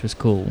cash, which was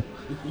cool.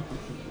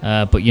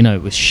 But you know,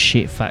 it was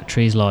shit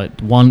factories. Like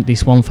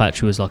this one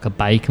factory was like a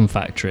bacon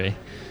factory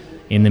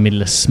in the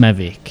middle of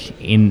Smethwick.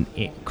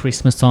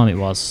 Christmas time it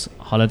was,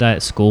 holiday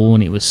at school,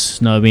 and it was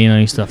snowing.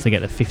 I used to have to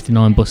get the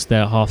 59 bus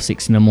there at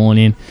 6:30 in the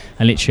morning.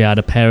 I literally had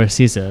a pair of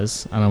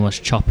scissors and I was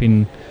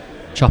chopping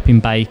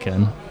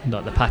bacon,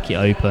 like the packet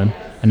open,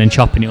 and then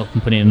chopping it up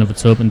and putting it in another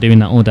tub and doing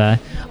that all day.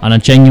 And I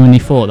genuinely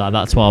thought that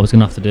that's what I was going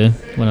to have to do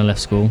when I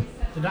left school.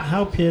 Did that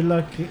help you,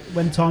 like,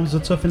 when times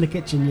were tough in the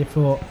kitchen, you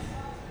thought,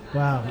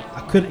 wow,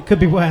 it could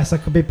be worse, I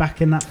could be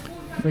back in that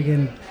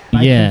friggin'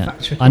 bacon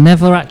factory? I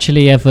never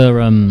actually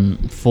ever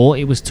thought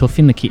it was tough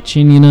in the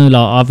kitchen, you know. Like,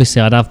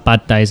 obviously I'd have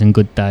bad days and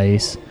good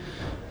days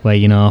where,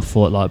 you know, I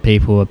thought like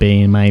people were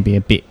being maybe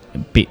a bit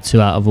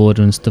too out of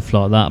order and stuff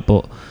like that,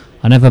 but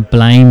I never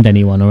blamed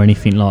anyone or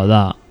anything like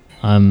that.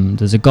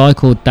 There's a guy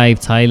called Dave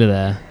Taylor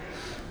there,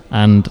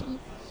 and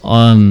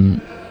I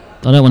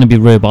don't want to be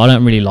rude, but I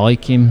don't really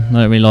like him. I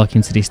don't really like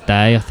him to this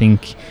day. I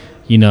think,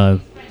 you know,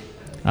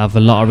 I have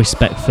a lot of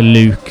respect for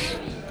Luke,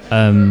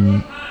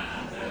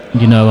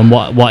 you know, and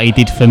what he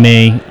did for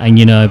me, and,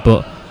 you know,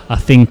 but I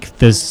think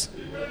there's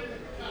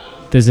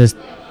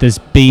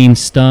being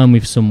stern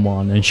with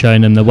someone and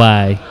showing them the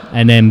way,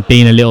 and then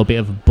being a little bit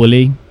of a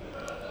bully,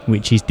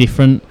 which is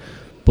different.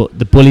 But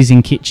the bullies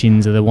in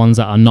kitchens are the ones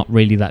that are not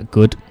really that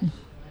good,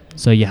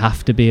 so you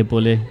have to be a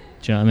bully. Do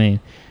you know what I mean?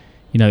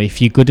 You know,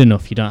 if you're good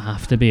enough, you don't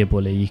have to be a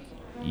bully.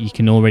 You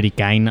can already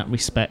gain that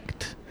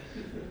respect.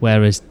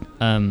 Whereas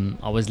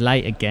I was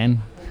late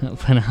again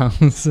when I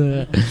was,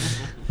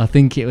 I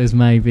think it was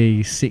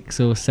maybe 6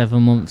 or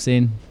 7 months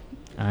in,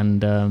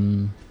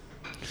 and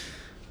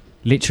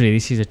literally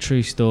this is a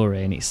true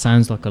story, and it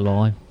sounds like a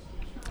lie.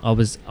 I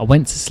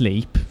went to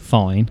sleep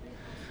fine,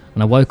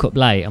 and I woke up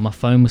late, and my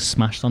phone was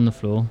smashed on the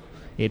floor.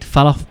 It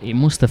fell off. It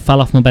must have fell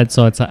off my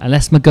bedside, so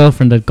unless my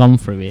girlfriend had gone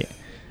through it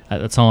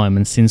at the time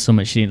and seen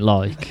something she didn't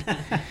like.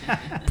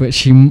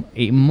 But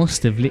it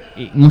must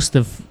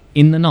have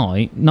in the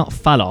night not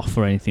fell off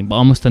or anything, but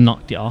I must have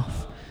knocked it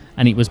off,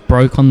 and it was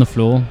broke on the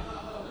floor.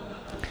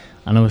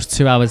 And I was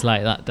 2 hours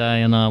late that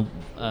day, and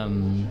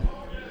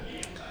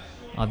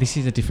this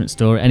is a different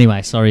story.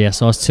 Anyway, sorry,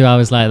 so I was 2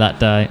 hours late that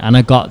day, and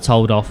I got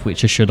told off,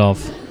 which I should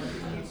have,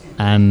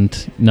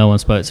 and no one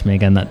spoke to me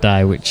again that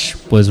day, which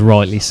was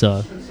rightly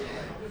so.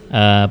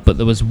 But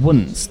there was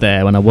once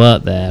there when I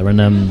worked there,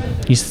 and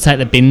used to take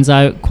the bins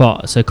out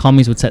so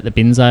commies would take the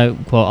bins out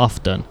quite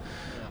often,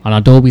 and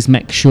I'd always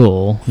make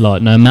sure,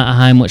 like, no matter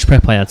how much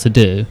prep I had to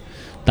do,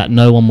 that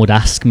no one would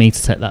ask me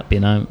to take that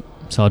bin out.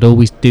 So I'd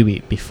always do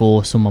it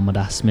before someone would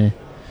ask me.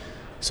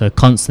 So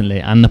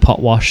constantly, and the pot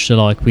wash. So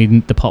like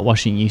the pot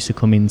washing used to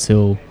come in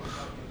till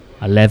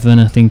 11,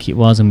 I think it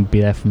was, and we'd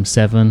be there from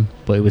 7.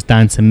 But it was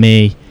down to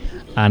me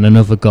and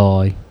another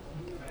guy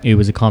who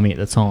was a commie at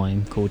the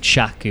time called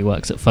Shaq, who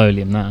works at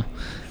Folium now,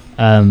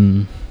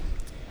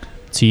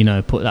 to, you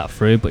know, put that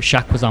through. But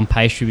Shaq was on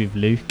pastry with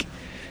Luke.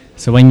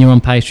 So when you're on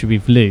pastry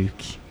with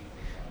Luke,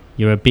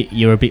 you're a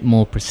bit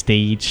more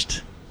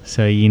prestiged.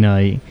 So, you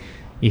know,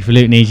 if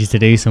Luke needs you to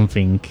do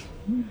something,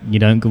 you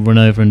don't go run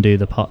over and do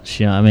the pots.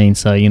 You know what I mean?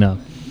 So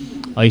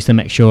I used to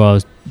make sure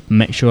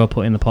I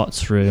put in the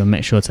pots through and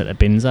make sure I took the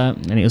bins out.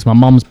 And it was my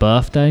mum's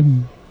birthday,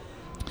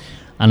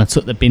 and I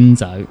took the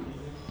bins out,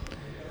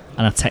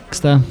 and I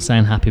texted her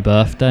saying happy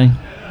birthday,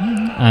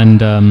 and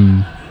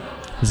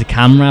there's a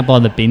camera by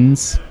the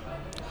bins,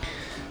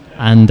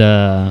 and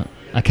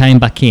I came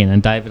back in,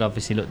 and David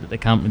obviously looked at the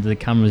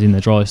cameras in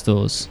the dry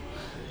stores,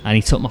 and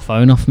he took my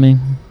phone off me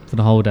for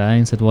the whole day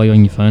and said, "Why are you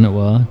on your phone at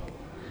work?"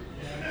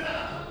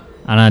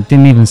 And I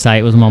didn't even say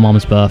it was my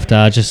mum's birthday.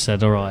 I just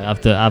said, "Alright,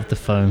 have the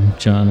phone,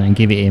 do you know what I mean?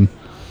 Give it him."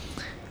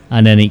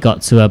 And then it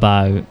got to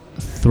about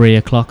 3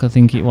 o'clock, I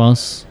think it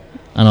was,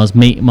 and I was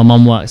meeting my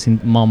mum.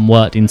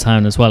 Worked in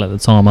town as well at the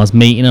time. I was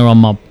meeting her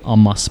on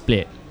my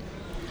split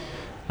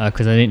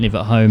because I didn't live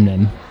at home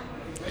then.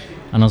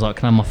 And I was like,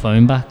 "Can I have my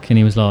phone back?" And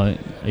he was like,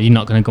 "Are you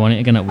not going to go on it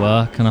again at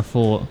work?" And I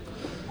thought,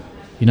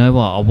 you know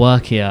what? I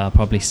work here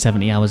probably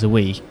 70 hours a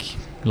week,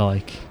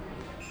 like.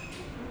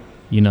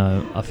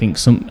 I think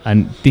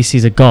and this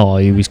is a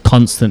guy who is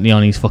constantly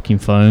on his fucking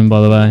phone,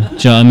 by the way. Do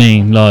you know what I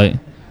mean? Like,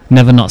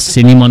 never not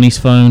seen him on his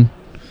phone.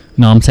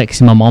 No, I'm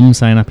texting my mum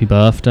saying happy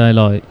birthday,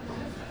 like,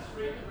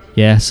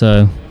 yeah,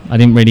 so I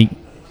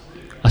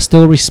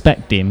still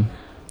respect him,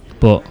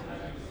 but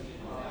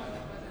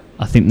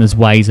I think there's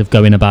ways of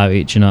going about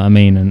it, do you know what I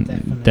mean?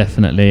 And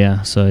definitely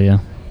yeah, so yeah.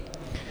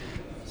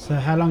 So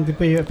how long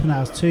were you at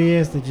Penals? 2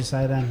 years, did you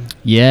say then?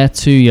 Yeah,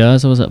 2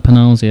 years I was at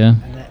Penals, yeah.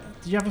 And,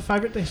 did you have a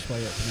favourite dish while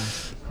you were at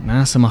Penals?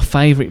 Nah, so my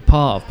favourite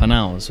part of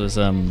Penals was,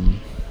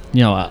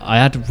 I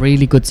had a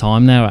really good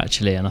time there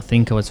actually, and I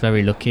think I was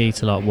very lucky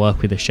to like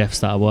work with the chefs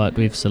that I worked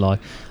with. So like,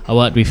 I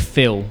worked with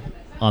Phil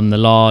on the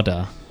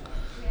larder,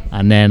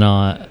 and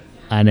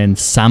then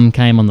Sam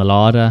came on the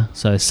larder.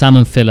 So Sam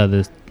and Phil are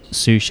the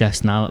sous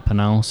chefs now at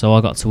Penals, so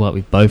I got to work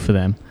with both of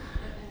them,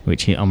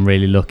 which I'm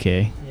really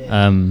lucky.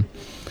 Yeah.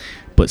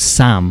 But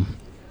Sam,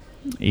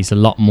 he's a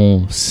lot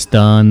more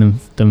stern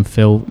than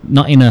Phil.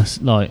 Not in a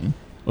like,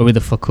 or with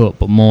the fuck up,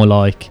 but more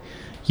like,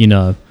 you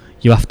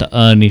have to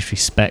earn his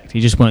respect.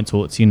 He just won't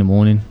talk to you in the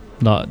morning.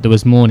 Like, there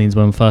was mornings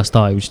when we first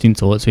started, we just didn't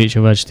talk to each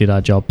other, just did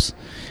our jobs.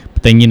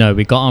 But then,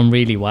 we got on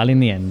really well in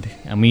the end,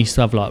 and we used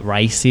to have like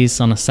races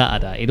on a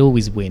Saturday. He'd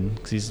always win,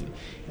 because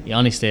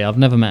honestly, I've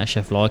never met a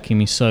chef like him.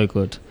 He's so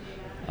good.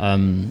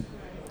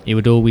 He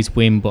would always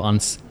win,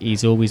 but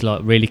he's always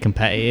like really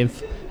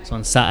competitive. So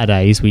on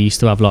Saturdays, we used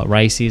to have like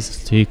races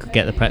so who could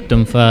get the prep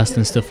done first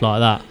and stuff like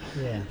that.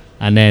 Yeah.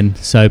 And then,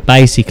 so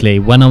basically,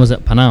 when I was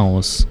at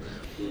Penals,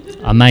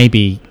 I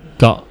maybe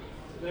got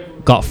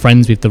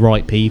friends with the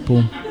right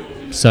people.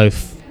 So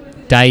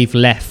Dave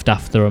left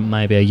after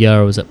maybe a year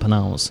I was at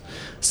Penals.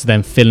 So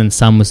then Phil and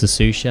Sam was the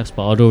sous chefs,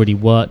 but I'd already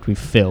worked with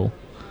Phil.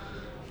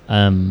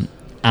 And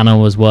I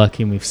was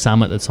working with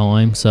Sam at the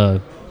time.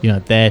 So,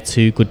 they're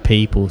two good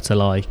people to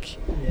like,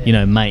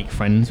 make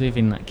friends with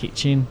in that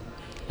kitchen.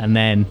 And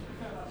then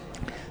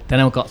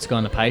I got to go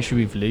on a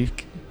pastry with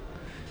Luke.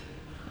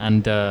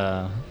 And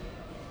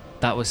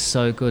that was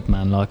so good,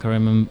 man. Like, I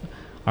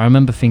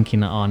remember thinking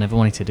that, I never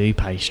wanted to do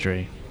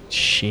pastry.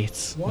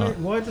 Shit.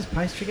 Why does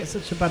pastry get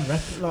such a bad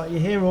rep? Like, you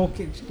hear all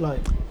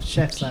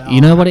chefs say,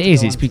 you know what it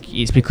is? It's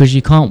because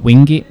you can't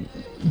wing it.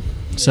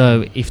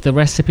 So if the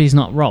recipe's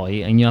not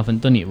right and you haven't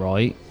done it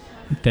right,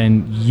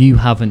 then you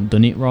haven't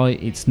done it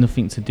right. It's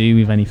nothing to do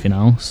with anything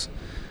else.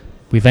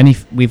 With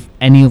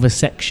any other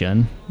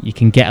section, you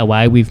can get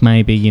away with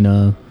maybe,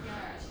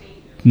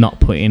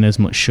 not putting as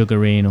much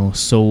sugar in or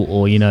salt,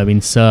 or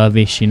in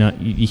service,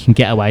 you can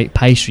get away.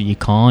 Pastry, you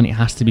can't. It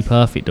has to be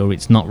perfect or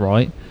it's not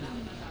right.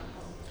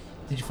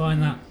 Did you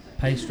find that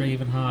pastry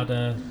even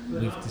harder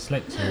with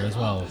dyslexia as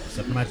well?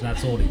 So I can imagine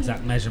that's all the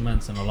exact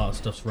measurements and a lot of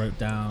stuff's wrote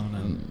down,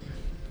 and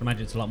I can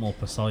imagine it's a lot more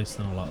precise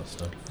than a lot of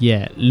stuff.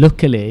 Yeah,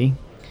 luckily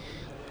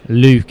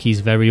Luke is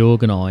very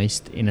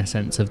organised in a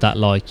sense of that,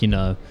 like, he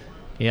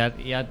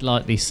had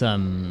like this I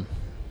don't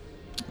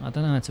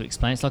know how to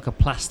explain. It's like a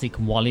plastic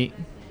wallet,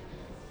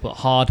 but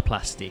hard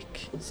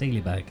plastic. Sealy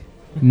bag.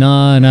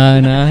 No,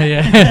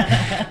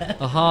 yeah.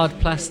 A hard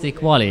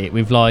plastic wallet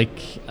with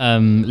like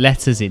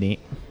letters in it,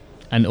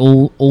 and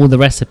all the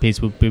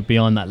recipes would be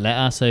behind that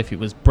letter. So if it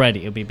was bread,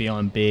 it would be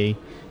behind B.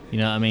 You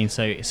know what I mean?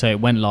 So it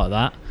went like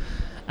that,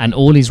 and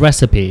all his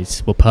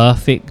recipes were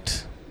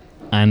perfect,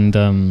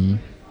 and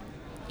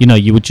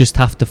you would just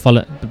have to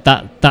follow.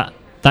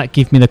 That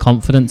gave me the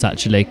confidence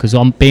actually, because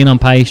I'm being on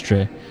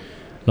pastry.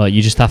 Like,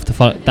 you just have to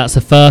follow. That's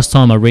the first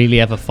time I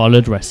really ever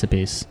followed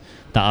recipes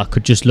that I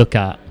could just look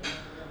at,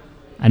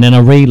 and then I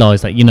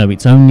realised that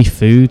it's only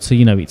food. So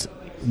it's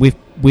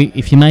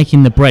if you're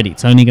making the bread,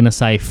 it's only going to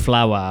say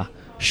flour,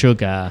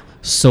 sugar,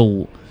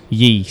 salt,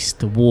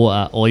 yeast,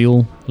 water,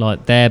 oil.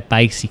 Like, they're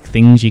basic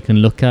things you can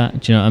look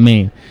at. Do you know what I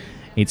mean?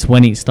 It's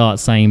when it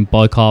starts saying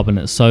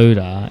bicarbonate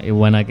soda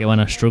when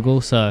I struggle.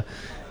 So,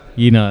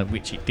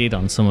 which it did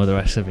on some of the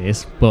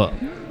recipes, but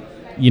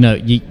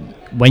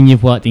when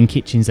you've worked in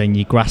kitchens, then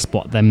you grasp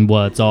what them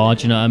words are.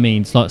 Do you know what I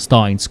mean? It's like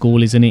starting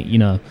school, isn't it? You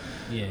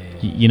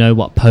know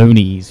what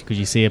pony is, because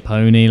you see a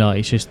pony, like,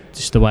 it's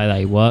just the way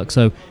they work.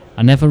 So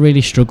I never really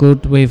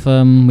struggled with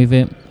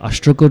it. I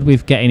struggled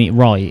with getting it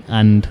right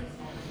and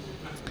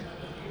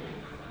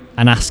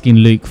asking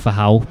Luke for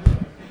help,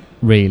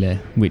 really,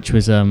 which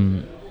was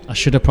I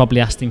should have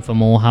probably asked him for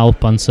more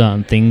help on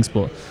certain things,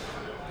 but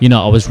you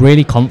know, I was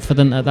really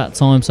confident at that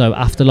time. So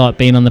after like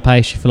being on the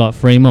pastry for like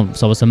 3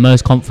 months, I was the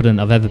most confident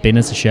I've ever been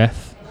as a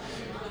chef.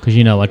 Because,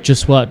 you know, I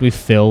just worked with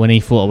Phil and he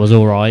thought I was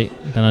alright.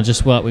 Then I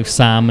just worked with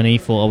Sam and he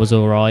thought I was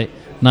alright.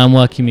 Now I'm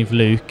working with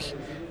Luke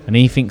and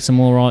he thinks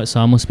I'm alright, so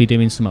I must be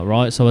doing something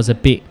right. So I was a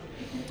bit,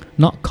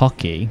 not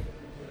cocky,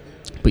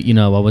 but, you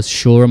know, I was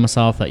sure of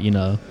myself that, you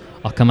know,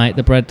 I can make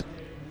the bread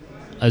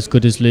as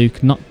good as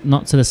Luke. Not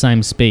to the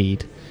same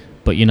speed,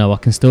 but, you know, I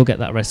can still get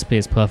that recipe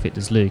as perfect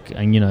as Luke.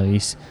 And, you know,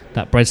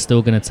 that bread's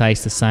still going to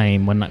taste the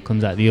same when that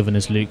comes out of the oven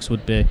as Luke's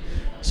would be.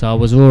 So I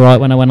was alright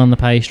when I went on the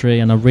pastry,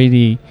 and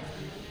I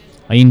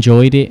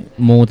enjoyed it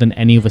more than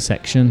any other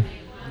section,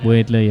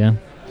 weirdly, yeah.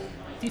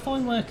 Do you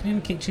find working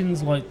in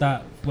kitchens like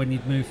that, when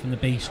you've moved from the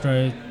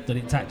bistro, that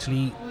it's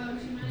actually,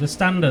 the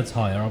standard's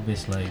higher,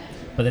 obviously,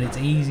 but that it's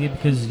easier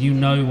because you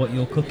know what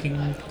you're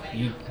cooking?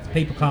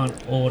 People can't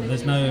order,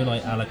 there's no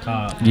like a la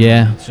carte.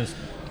 Yeah. It's just,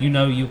 you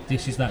know your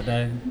dishes that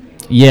day.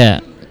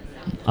 Yeah,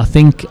 I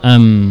think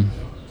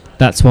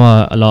that's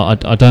why a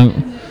lot. I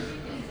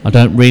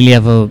don't really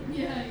ever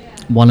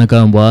want to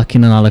go and work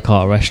in an a la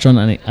carte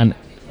restaurant, and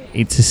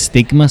it's a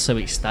stigma, so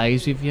it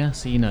stays with you.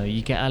 So, you know,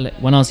 you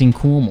get when I was in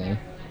Cornwall,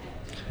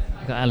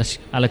 you got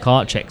a la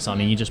carte checks on,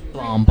 and you just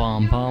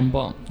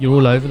bomb. You're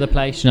all over the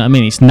place. You know what I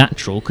mean? It's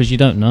natural because you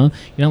don't know.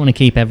 You don't want to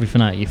keep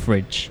everything out of your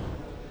fridge.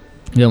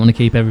 You don't want to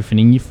keep everything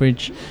in your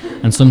fridge,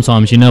 and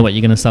sometimes you know what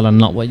you're going to sell and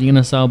not what you're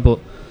going to sell, but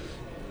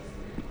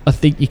I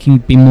think you can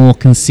be more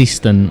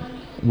consistent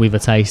with a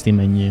tasting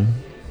menu.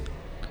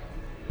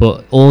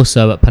 But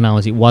also at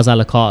Penal's, it was a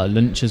la carte at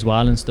lunch as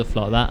well and stuff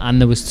like that.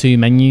 And there was 2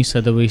 menus,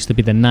 so there used to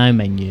be the Now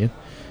menu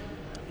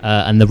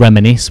and the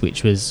Reminisce,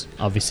 which was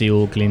obviously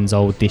all Glyn's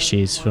old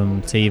dishes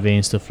from TV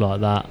and stuff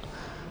like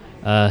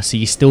that. So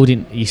you still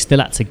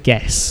had to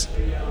guess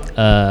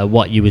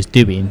what you was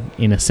doing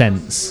in a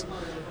sense.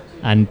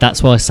 And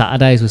that's why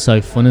Saturdays were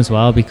so fun as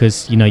well,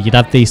 because, you know, you'd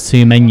have these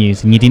 2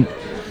 menus and you didn't.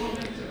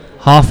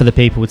 Half of the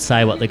people would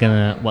say what they're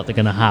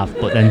gonna have,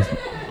 but then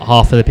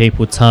half of the people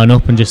would turn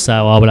up and just say,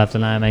 "Oh, we'll have the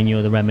Now menu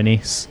or the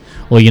Reminisce,"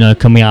 or, you know,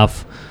 "Can we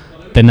have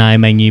the Now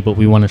menu, but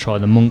we want to try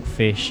the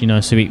monkfish?" You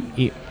know, so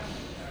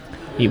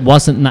it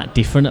wasn't that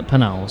different at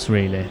Penal's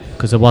really,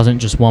 because there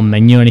wasn't just one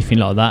menu or anything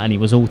like that, and it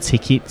was all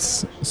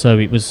tickets. So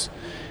it was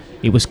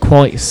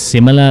quite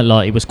similar,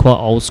 like it was quite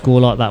old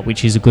school like that,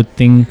 which is a good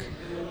thing.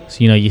 So,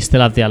 you know, you still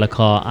have the a la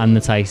carte and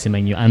the tasting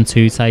menu and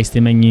 2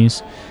 tasting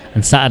menus,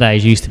 and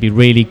Saturdays used to be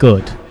really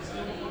good.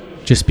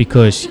 Just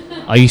because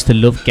I used to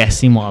love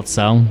guessing what I'd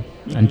sell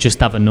and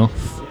just have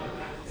enough,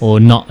 or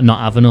not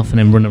have enough, and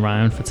then run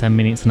around for 10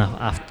 minutes and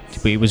after.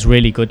 But it was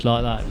really good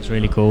like that. It was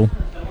really cool.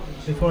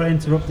 Before I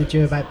interrupted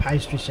you about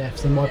pastry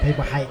chefs and why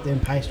people hate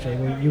doing pastry,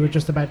 you were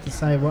just about to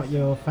say what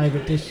your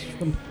favourite dish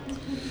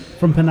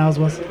from Penal's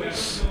was.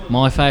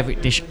 My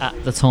favourite dish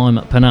at the time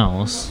at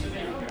Penal's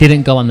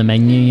didn't go on the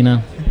menu, you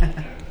know.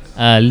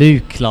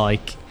 Luke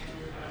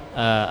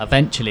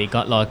eventually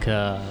got like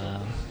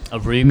a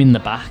room in the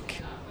back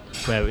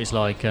where it was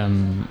like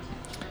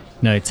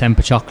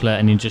temper chocolate,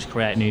 and he just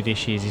create new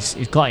dishes.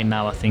 He's got it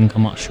now, I think,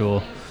 I'm not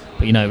sure,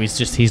 but, you know, it's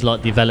just his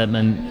like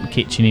development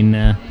kitchen in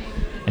there,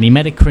 and he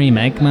made a cream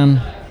egg, man,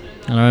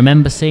 and I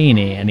remember seeing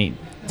it, and it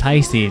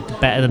tasted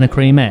better than a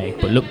cream egg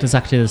but looked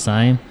exactly the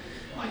same,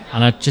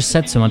 and I just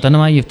said to him, "I don't know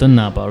how you've done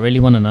that, but I really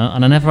want to know,"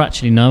 and I never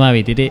actually know how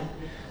he did it.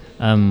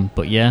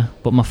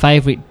 But my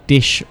favourite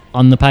dish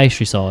on the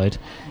pastry side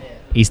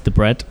is the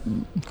bread,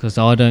 because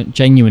I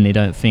genuinely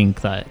don't think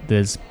that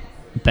there's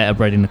better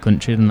bread in the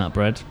country than that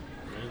bread.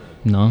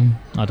 No,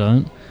 I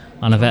don't.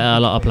 And I've had it at a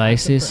lot of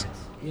places.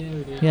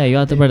 Yeah, you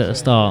had the bread at the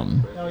start.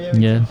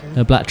 Yeah,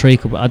 the black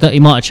treacle. But it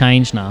might have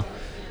changed now.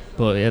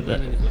 But yeah,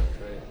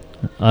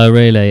 oh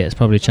really? It's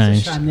probably changed.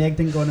 It's a shame the egg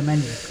didn't go on the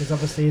menu, because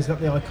obviously he's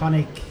got the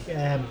iconic.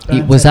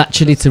 It was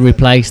actually to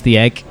replace the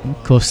egg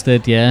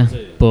custard, yeah.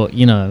 But,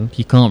 you know,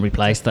 you can't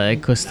replace that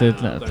egg custard.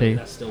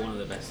 That's still one of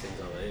the best things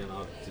I've eaten.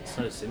 It's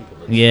so simple.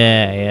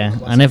 Yeah,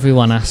 and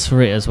everyone asks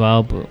for it as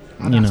well. But,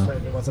 you know.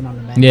 It wasn't on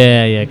the menu.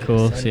 Yeah, of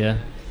course, yeah.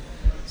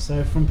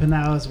 So from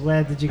Penal's,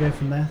 where did you go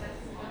from there?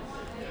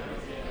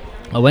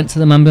 I went to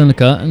the Man Behind the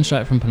Curtain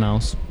straight from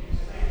Penal's.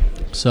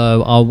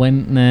 So I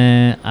went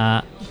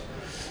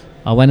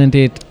and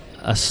did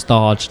a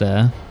stage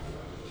there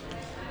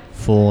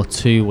for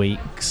 2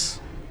 weeks,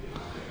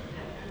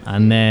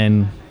 and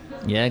then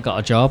got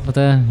a job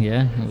there.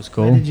 Yeah, it was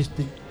cool. You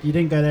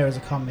didn't go there as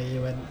a commie.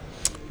 You went.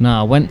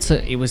 No, I went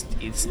to. It was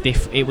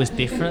different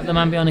at the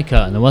Man Behind the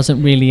Curtain. There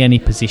wasn't really any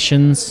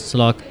positions. So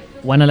like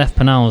when I left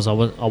Penal's, I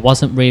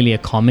wasn't really a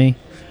commie.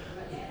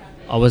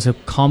 I was a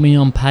commie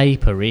on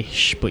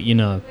paper-ish, but, you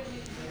know,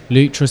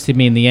 Luke trusted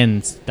me in the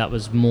end. That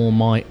was more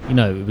my, you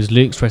know, it was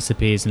Luke's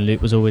recipes, and Luke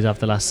was always have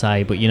the last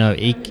say. But, you know,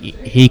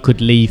 he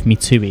could leave me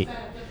to it,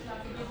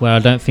 where I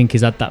don't think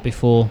he's had that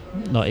before.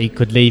 Like, he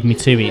could leave me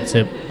to it,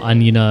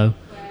 and, you know,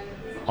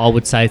 I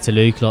would say to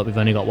Luke, like, we've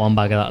only got one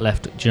bag of that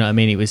left. Do you know what I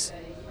mean? It was.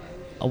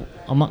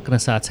 I'm not gonna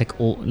say I take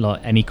all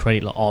like any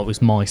credit. Like, oh, it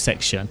was my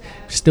section.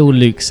 Still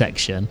Luke's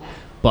section,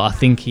 but I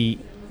think he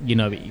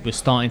was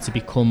starting to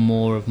become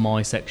more of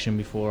my section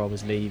before I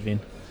was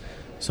leaving.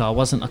 So I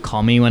wasn't a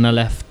commie when I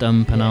left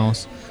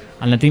Penals,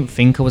 and I didn't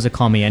think I was a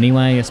commie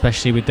anyway,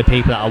 especially with the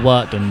people that I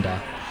worked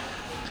under.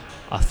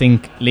 I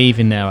think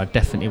leaving there, I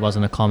definitely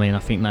wasn't a commie, and I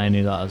think they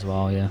knew that as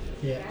well. Yeah.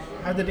 Yeah.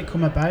 How did it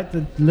come about?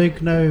 Did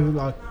Luke know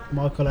like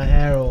Michael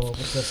O'Hare, or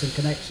was there some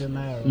connection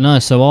there? No,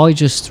 so I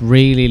just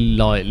really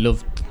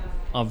loved.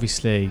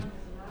 Obviously,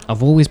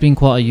 I've always been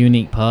quite a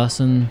unique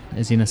person,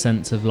 as in a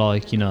sense of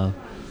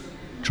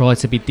try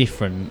to be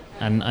different,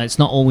 and it's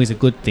not always a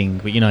good thing.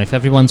 But if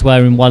everyone's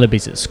wearing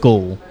Wallabies at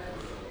school,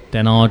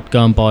 then I'd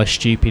go and buy a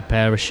stupid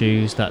pair of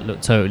shoes that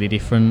look totally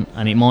different,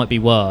 and it might be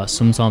worse.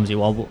 Sometimes it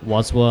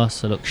was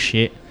worse. It looked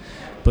shit.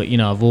 But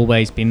I've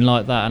always been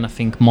like that, and I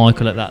think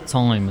Michael at that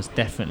time was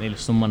definitely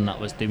someone that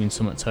was doing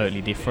something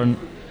totally different.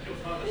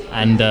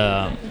 And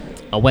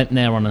I went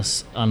there on a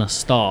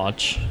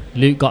stage.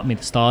 Luke got me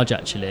the stage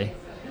actually.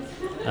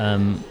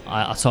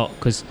 I thought,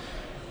 because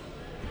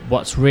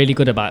what's really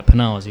good about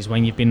Penals is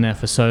when you've been there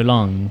for so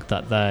long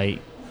that they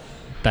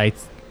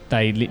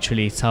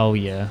literally tell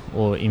you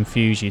or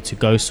infuse you to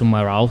go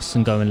somewhere else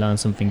and go and learn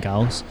something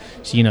else.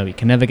 So it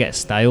can never get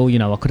stale.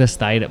 I could have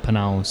stayed at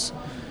Penals.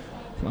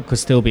 I could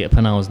still be at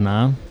Penals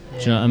now. Yeah.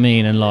 Do you know what I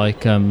mean?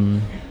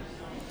 And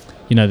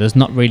there's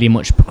not really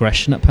much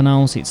progression at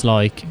Penals. It's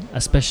like,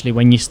 especially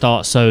when you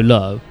start so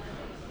low,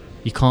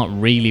 you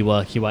can't really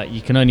work your way. You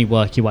can only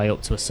work your way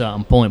up to a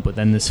certain point, but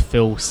then there's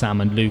Phil,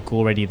 Sam and Luke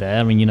already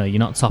there, and you're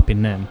not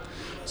topping them.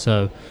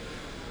 So,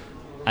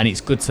 and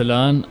it's good to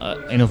learn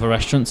in other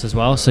restaurants as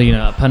well. So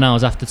at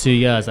Penals, after 2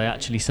 years, they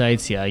actually say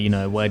to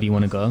you, where do you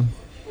want to go?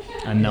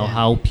 And they'll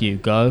help you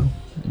go,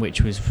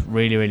 which was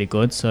really, really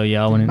good. So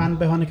I went. Did Man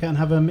Behind the Curtain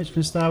have a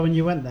Michelin star when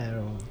you went there?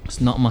 Or? It's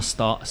not my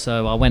start.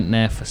 So I went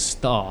there for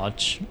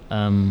stage.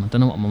 I don't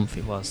know what month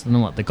it was. I don't know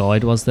what the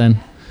guide was then.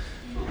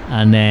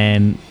 And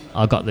then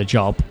I got the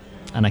job,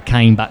 and I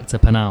came back to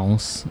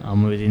Penals,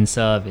 and we was in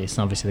service.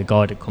 And obviously the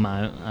guide had come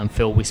out, and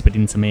Phil whispered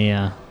into me,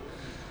 Man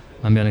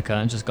Behind the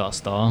Curtain just got a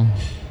star.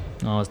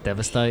 I was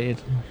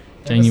devastated.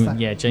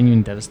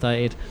 Genuinely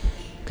devastated.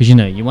 Because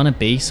you want to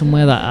be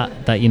somewhere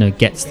that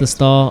gets the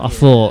star. I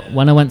thought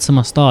when I went to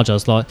my stage, I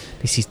was like,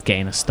 this is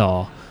getting a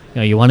star.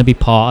 You want to be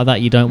part of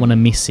that. You don't want to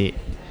miss it.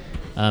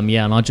 And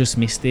I just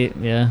missed it.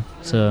 Yeah.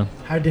 So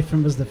how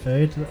different was the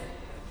food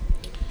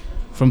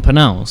from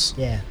Penals?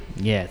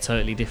 Yeah,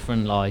 totally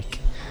different. Like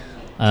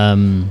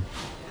when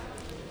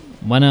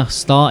I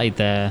started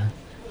there,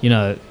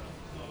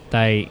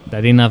 they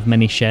didn't have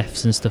many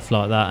chefs and stuff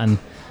like that, and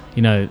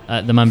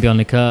at the Man Behind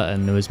the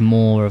Curtain there was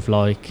more of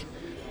like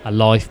a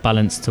life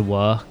balance to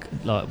work,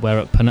 like where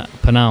at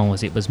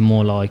Penals it was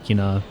more like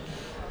you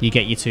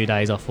get your 2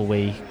 days off a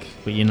week,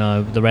 but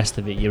the rest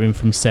of it you're in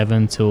from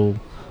 7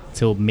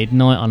 till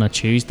midnight on a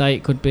Tuesday.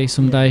 It could be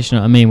some days, you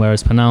know what I mean?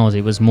 Whereas Penals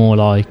it was more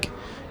like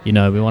we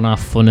want to have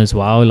fun as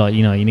well, like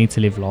you need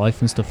to live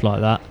life and stuff like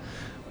that.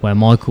 Where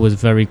Michael was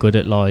very good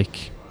at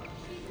like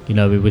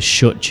we were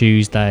shut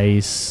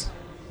Tuesdays.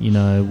 We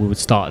would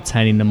start at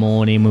 10 in the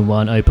morning. We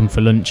weren't open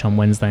for lunch on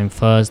Wednesday and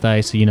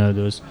Thursday, so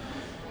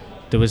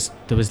there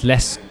was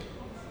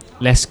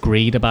less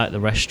greed about the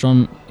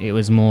restaurant. It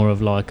was more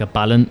of like a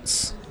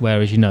balance,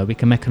 whereas we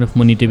can make enough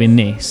money doing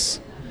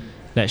this,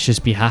 let's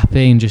just be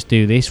happy and just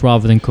do this,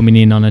 rather than coming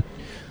in on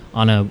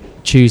a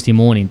Tuesday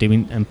morning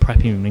doing and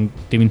prepping and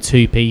doing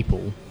 2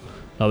 people.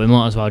 Like we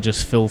might as well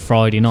just fill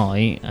Friday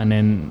night and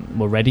then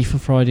we're ready for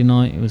Friday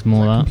night. It was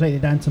more that completely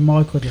down to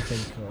Michael, do you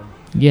think? Or?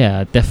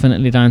 Yeah,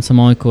 definitely down to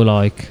Michael.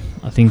 Like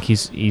I think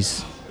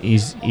he's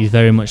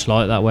very much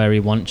like that, where he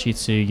wants you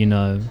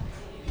to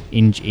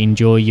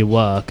enjoy your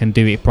work and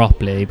do it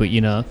properly, but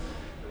you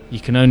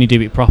can only do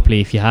it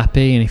properly if you're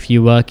happy. And if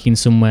you're working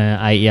somewhere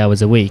 80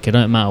 hours a week, it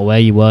don't matter where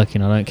you're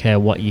working, I don't care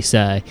what you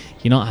say,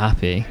 you're not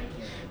happy,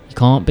 you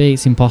can't be.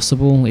 It's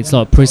impossible. It's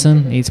like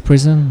prison. It's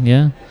prison.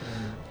 Yeah.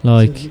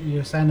 Like so you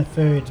were saying the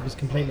food was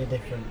completely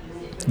different.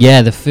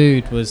 Yeah, the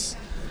food was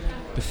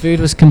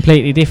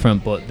completely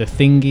different, but the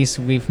thing is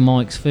with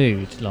Mike's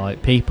food,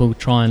 like people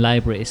try and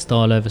labour it as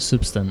style over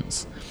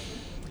substance.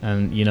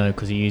 And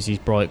because he uses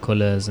bright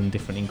colours and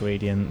different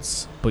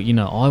ingredients, but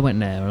I went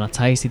there and I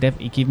tasted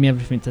he gave me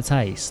everything to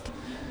taste,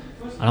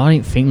 and I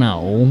didn't think that at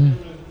all.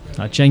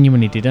 I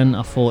genuinely didn't.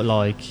 I thought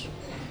like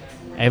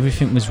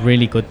everything was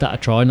really good that I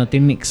tried, and I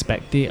didn't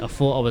expect it. I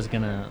thought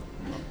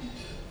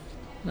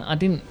I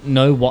didn't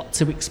know what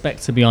to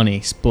expect, to be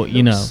honest, but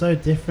it's so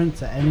different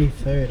to any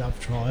food I've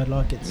tried.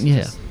 Like it's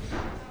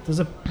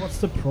what's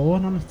the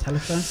prawn on the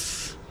telephone?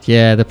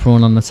 Yeah, the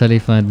prawn on the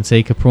telephone, the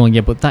tikka prawn.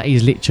 Yeah, but that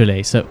is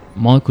literally... So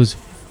Michael's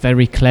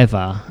very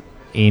clever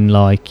in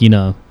like, he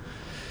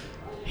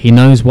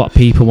knows what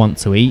people want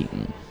to eat.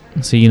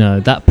 So,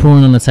 that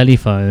prawn on the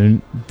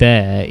telephone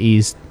there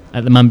is,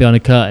 at the Man Behind the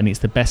Curtain, it's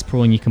the best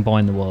prawn you can buy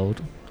in the world.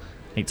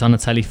 It's on a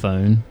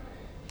telephone,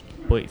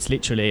 but it's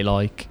literally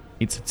like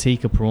it's a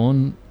tikka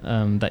prawn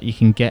that you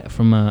can get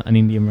from an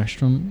Indian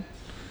restaurant.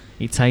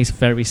 It tastes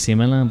very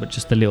similar, but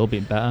just a little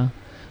bit better.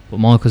 But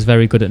Michael's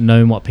very good at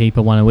knowing what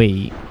people want to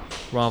eat,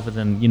 rather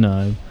than, you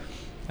know,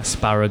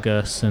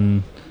 asparagus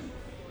and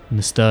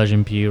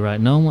nasturtium puree.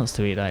 No one wants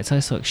to eat that. It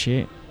tastes like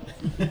shit.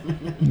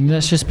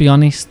 Let's just be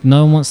honest.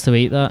 No one wants to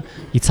eat that.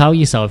 You tell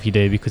yourself you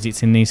do because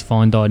it's in these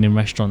fine dining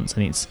restaurants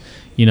and it's,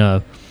 you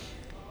know,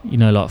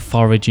 like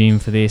foraging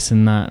for this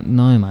and that.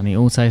 No, man, it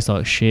all tastes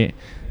like shit.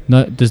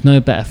 No, there's no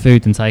better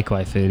food than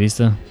takeaway food, is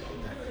there?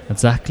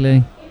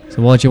 Exactly.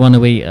 So why do you want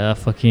to eat a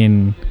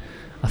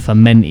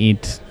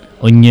fermented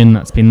onion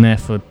that's been there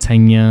for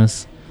 10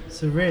 years?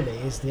 So really,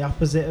 it's the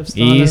opposite of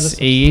style over substance.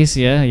 He is,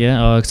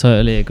 yeah. I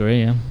totally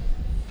agree, yeah.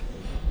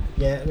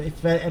 Yeah,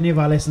 if any of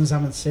our listeners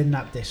haven't seen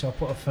that dish, I'll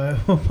put a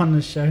photo up on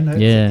the show notes.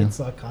 Yeah. It's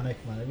iconic,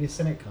 man. Have you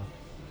seen it, Carl?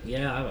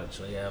 Yeah, I've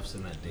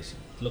seen that dish.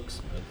 It looks,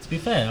 to be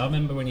fair, I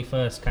remember when he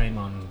first came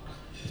on,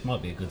 this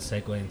might be a good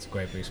segue into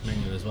Great British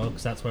Menu as well,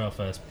 because that's where I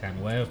first became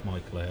aware of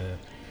Michael O'Hare,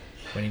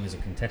 when he was a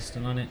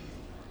contestant on it.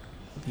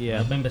 Yeah.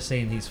 I remember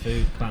seeing his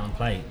food come out on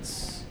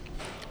plates,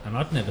 and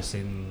I'd never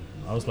seen,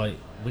 I was like,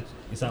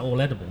 is that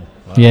all edible?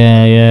 Like,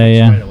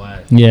 yeah. Straight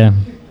away. Yeah.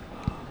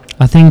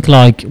 I think,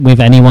 like, with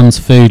anyone's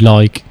food,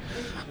 like,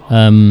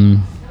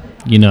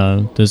 you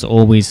know, there's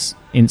always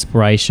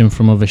inspiration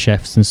from other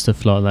chefs and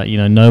stuff like that. You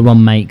know, no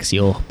one makes it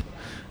up.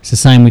 It's the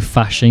same with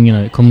fashion. You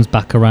know, it comes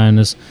back around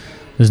as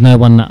there's no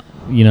one that,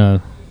 you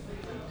know,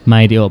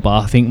 made it up.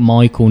 But I think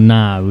Michael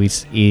now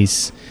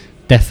is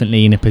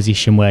definitely in a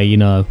position where, you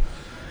know,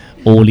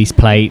 all his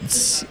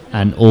plates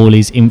and all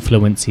his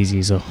influences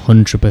is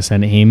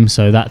 100% him.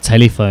 So that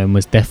telephone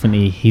was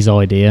definitely his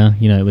idea.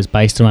 You know, it was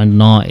based around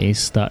an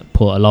artist that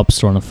put a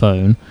lobster on a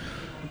phone.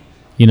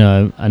 You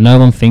know, and no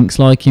one thinks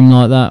like him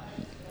like that.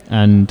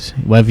 And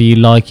whether you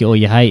like it or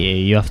you hate it,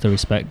 you have to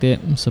respect it,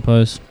 I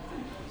suppose.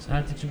 So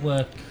how did you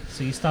work?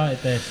 So you started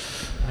there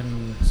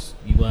and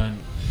you weren't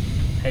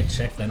head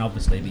chef then,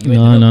 obviously, but you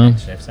ended up head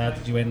chef. So how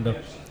did you end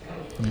up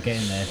from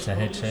getting there to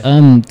head chef?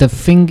 The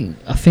thing,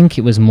 I think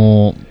it was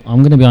more, I'm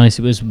going to be honest,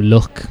 it was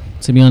luck,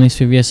 to be honest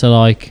with you. So,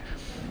 like,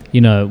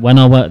 you know, when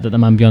I worked at the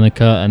Man Beyond the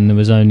Curtain, there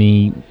was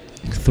only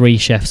 3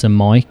 chefs and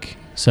Mike.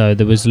 So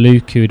there was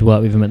Luke, who'd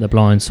worked with him at the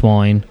Blind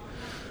Swine,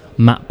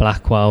 Matt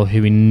Blackwell,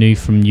 who we knew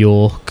from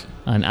York,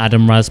 and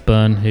Adam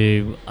Rasburn,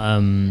 who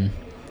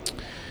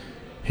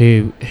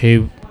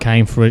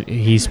came for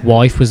his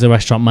wife was the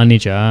restaurant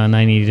manager, and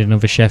they needed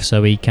another chef,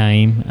 so he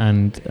came.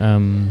 And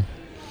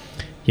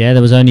yeah,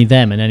 there was only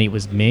them, and then it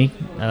was me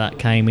that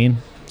came in.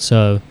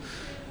 So,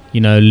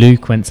 you know,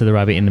 Luke went to the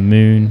Rabbit in the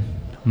Moon,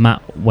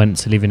 Matt went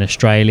to live in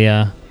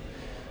Australia,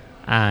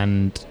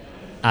 and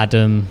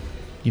Adam,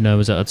 you know,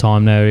 was at a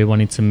time there he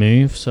wanted to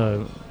move.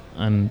 So,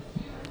 and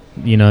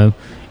you know,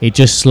 it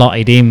just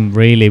slotted in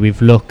really with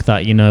luck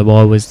that, you know,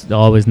 I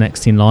was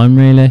next in line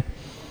really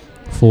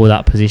for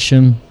that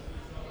position.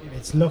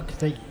 It's luck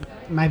that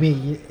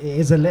maybe it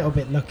is a little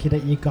bit lucky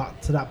that you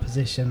got to that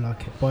position,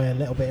 like by a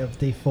little bit of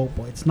default,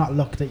 but it's not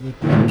luck that you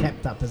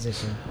kept that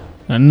position.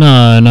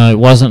 No, it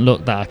wasn't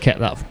luck that I kept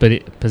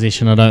that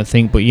position, I don't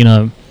think. But, you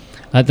know,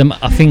 I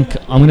think,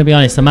 I'm going to be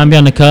honest, the Man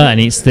Beyond the Curtain,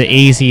 it's the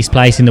easiest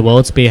place in the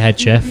world to be a head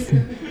chef.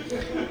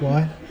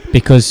 Why?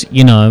 Because,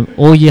 you know,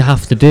 all you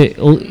have to do,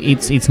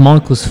 it's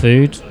Michael's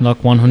food, like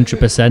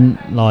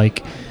 100%.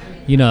 Like,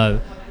 you know,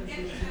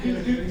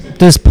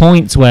 there's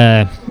points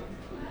where,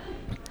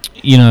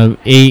 you know,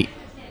 he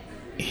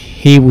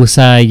will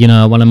say, you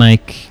know, I want to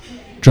make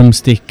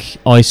drumstick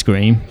ice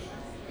cream.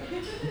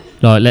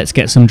 Like, let's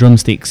get some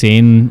drumsticks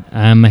in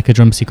and make a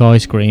drumstick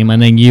ice cream,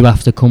 and then you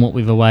have to come up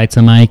with a way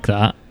to make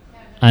that,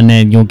 and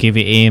then you'll give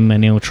it him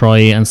and he'll try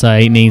it and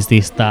say it needs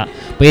this, that.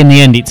 But in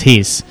the end, it's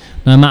his.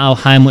 No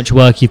matter how much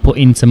work you put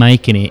into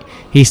making it,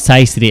 he's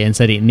tasted it and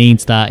said it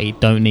needs that, it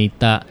don't need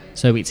that.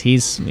 So it's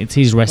his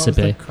recipe. What was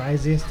the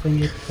craziest thing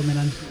you've come in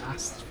and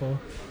asked for?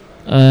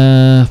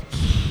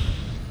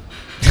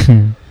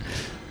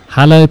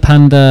 Hello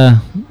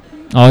Panda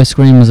ice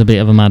cream was a bit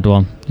of a mad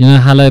one. You know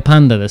Hello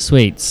Panda, the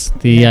sweets,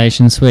 the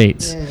Asian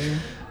sweets.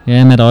 Yeah,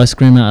 I made ice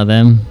cream out of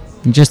them.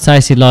 It just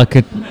tasted like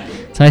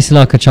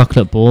a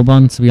chocolate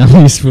bourbon, to be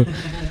honest.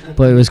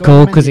 But it was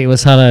cool because it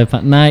was Hello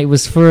Panda. No, it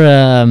was for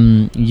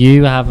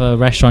you have a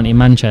restaurant in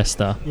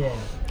Manchester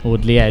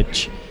called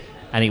Liège,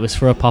 and it was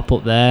for a pop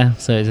up there.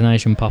 So it's an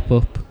Asian pop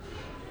up.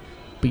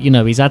 But you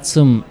know, he's had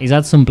some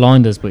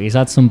blinders, but he's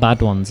had some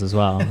bad ones as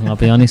well. I'll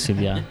be honest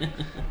with you,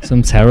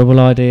 some terrible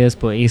ideas,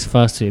 but he's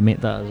first to admit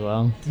that as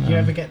well. Did you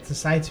ever get to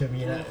say to him,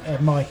 you know,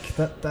 Mike,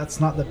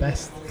 that's not the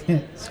best.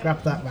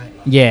 Scrap that, mate.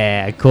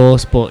 Yeah, of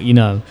course, but you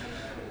know,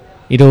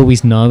 he'd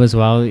always know as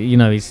well. You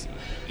know, he's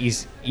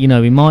you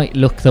know, he might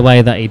look the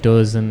way that he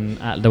does and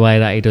act the way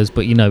that he does,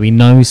 but you know, he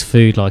knows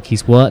food. Like,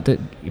 he's worked at,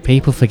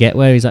 people forget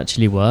where he's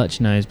actually worked.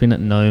 You know, he's been at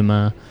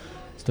Noma,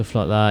 stuff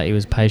like that. He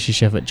was pastry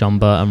chef at John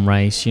Burton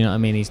Race. You know what I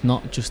mean? He's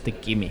not just a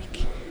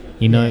gimmick.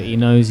 You know, he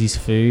knows his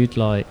food.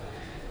 Like,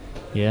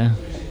 yeah.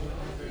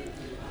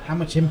 How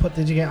much input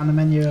did you get on the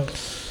menu?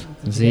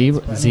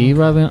 Zero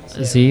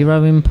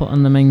input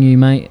on the menu,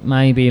 mate.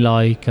 Maybe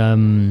like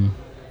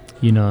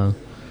you know,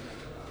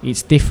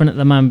 it's different at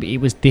the man. It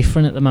was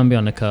different at the Man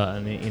Behind the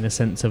Curtain in a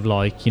sense of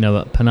like, you know,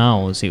 at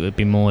Penals it would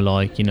be more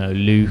like, you know,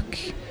 Luke,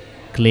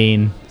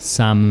 Glyn,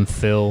 Sam, and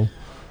Phil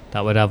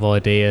that would have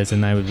ideas,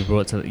 and they would be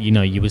brought to. You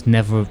know, you was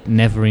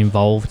never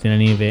involved in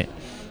any of it.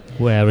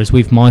 Whereas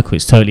with Michael,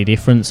 it's totally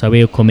different. So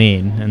he'll come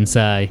in and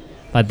say,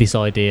 "I had this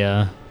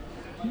idea.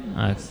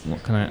 How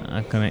can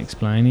I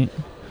explain it?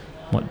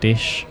 What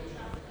dish?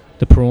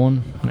 The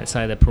prawn. Let's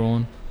say the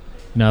prawn.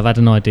 You know, I've had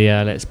an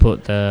idea. Let's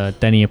put the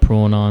denia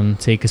prawn on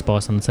tikka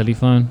spice on the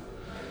telephone.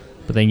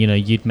 But then, you know,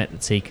 you'd met the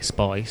tikka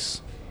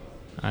spice,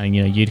 and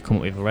you know, you'd come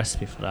up with a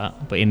recipe for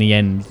that. But in the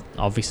end,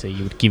 obviously,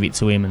 you would give it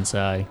to him and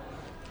say,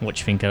 "What do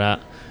you think of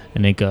that?"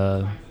 And they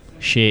go,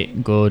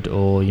 "Shit, good,"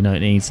 or you know, "It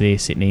needs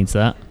this, it needs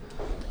that."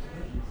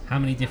 How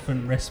many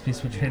different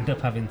recipes would you end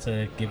up having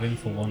to give him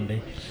for one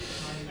day?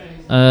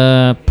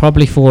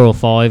 Probably 4 or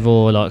 5,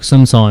 or like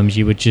sometimes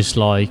you would just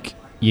like,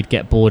 you'd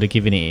get bored of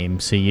giving it him,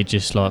 so you'd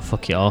just like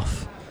fuck it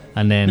off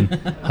and then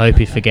hope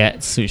he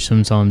forgets, which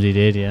sometimes he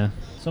did, yeah.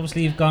 So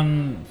obviously you've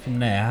gone from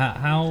there.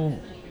 How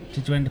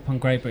did you end up on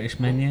Great British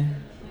Menu?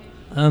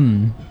 I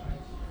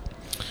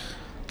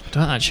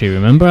don't actually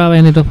remember how I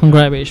ended up on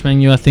Great British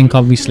Menu. I think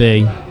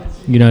obviously,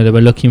 you know, they were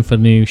looking for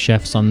new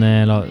chefs on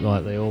there,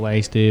 like they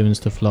always do and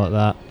stuff like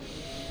that.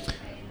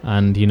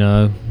 And you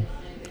know,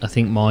 I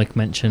think Mike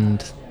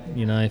mentioned,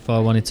 you know, if I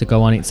wanted to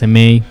go on it to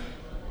me,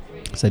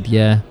 I said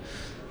yeah.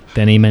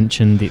 Then he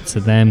mentioned it to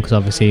them because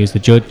obviously he was the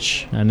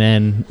judge, and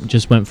then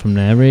just went from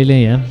there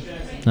really, yeah.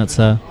 That's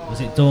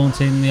Was it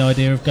daunting, the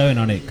idea of going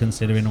on it,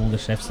 considering all the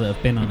chefs that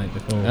have been on it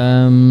before?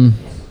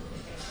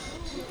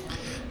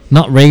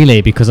 Not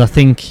really, because I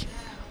think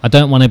I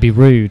don't want to be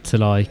rude to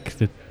like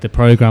the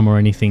programme or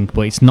anything,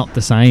 but it's not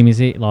the same, is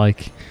it?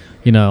 Like,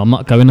 you know, I'm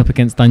not going up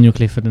against Daniel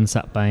Clifford and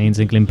Sat Baines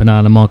and Glyn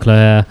Penal and Michael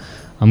O'Hare.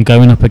 I'm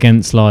going up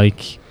against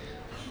like,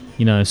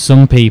 you know,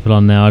 some people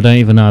on there I don't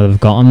even know they've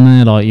got on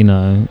there, like, you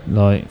know,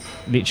 like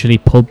literally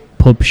pub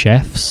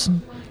chefs,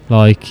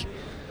 like,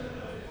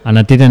 and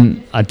I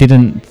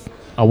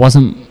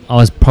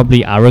was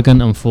probably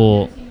arrogant and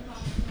thought,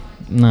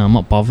 no, I'm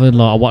not bothered.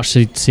 Like, I watched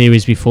the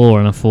series before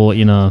and I thought,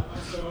 you know,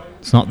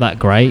 it's not that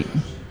great.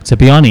 To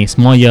be honest,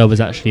 my year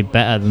was actually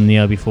better than the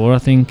year before, I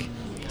think,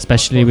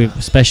 especially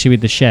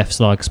with the chefs,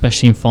 like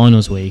especially in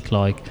finals week,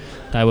 like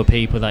they were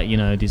people that, you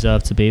know,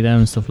 deserved to be there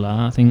and stuff like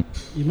that, I think.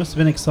 You must have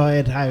been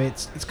excited how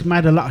it's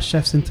made a lot of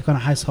chefs into kind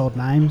of household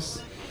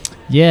names.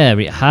 Yeah,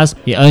 it has.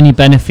 It only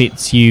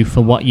benefits you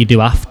for what you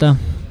do after.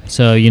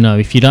 So, you know,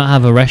 if you don't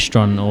have a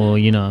restaurant, or,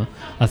 you know,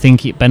 I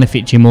think it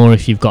benefits you more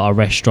if you've got a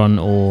restaurant,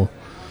 or,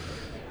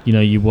 you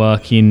know, you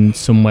work in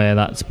somewhere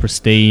that's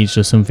prestige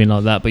or something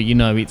like that. But, you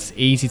know, it's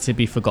easy to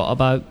be forgot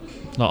about.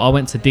 Like, I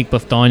went to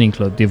Digbuff Dining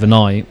Club the other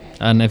night,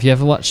 and have you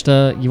ever watched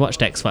you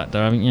watched X Factor,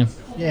 haven't you?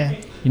 Yeah.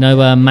 You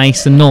know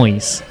Mason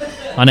Noyes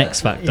on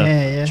X Factor?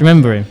 Yeah. Do you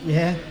remember him?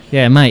 Yeah.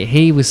 Yeah, mate,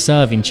 he was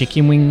serving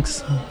chicken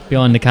wings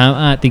behind the counter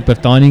at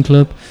Digbuff Dining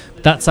Club.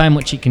 That's how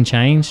much it can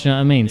change, you know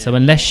what I mean? So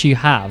unless you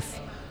have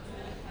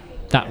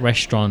that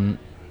restaurant,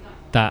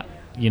 that,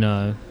 you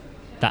know,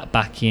 that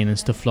backing and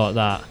stuff like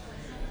that,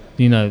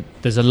 you know,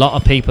 there's a lot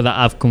of people that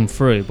have come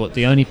through, but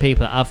the only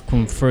people that have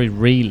come through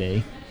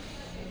really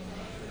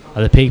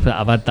are the people that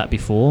have had that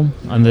before,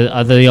 and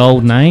are the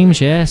old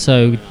names, yeah.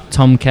 So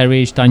Tom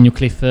Kerridge, Daniel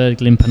Clifford,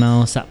 Glyn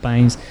Penal, Sat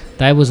Baines,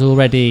 they was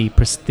already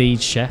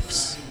prestige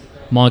chefs.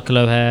 Michael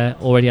O'Hare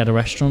already had a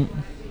restaurant.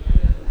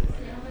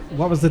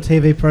 What was the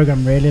TV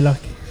programme really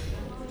like?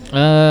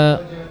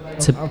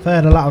 I've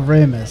heard a lot of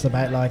rumours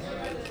about like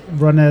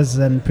runners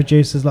and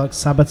producers like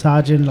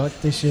sabotaging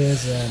like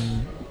dishes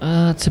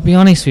and. To be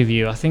honest with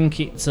you, I think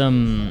it's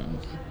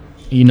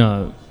you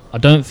know, I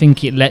don't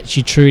think it lets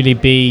you truly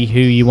be who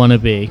you want to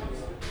be.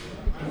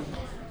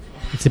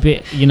 It's a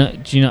bit, you know,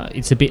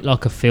 it's a bit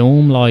like a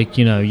film. Like,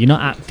 you know, you're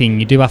not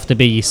acting, you do have to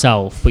be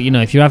yourself. But, you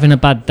know, if you're having a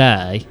bad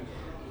day,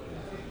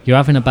 you're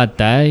having a bad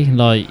day.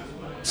 Like,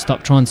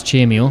 stop trying to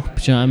cheer me up.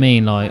 Do you know what I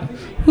mean? Like,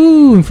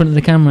 whoo, in front of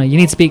the camera. You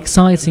need to be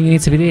exciting. You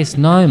need to be this.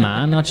 No,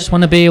 man. I just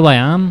want to be who I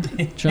am. Do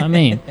you know what I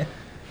mean?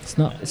 It's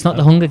not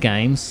the Hunger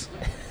Games.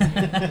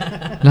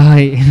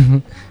 Like,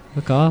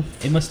 look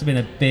off. It must have been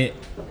a bit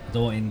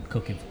daunting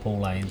cooking for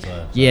Paul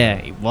Ainsworth. Yeah,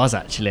 it was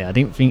actually. I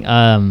didn't think.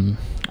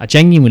 I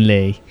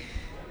genuinely.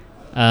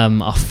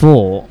 I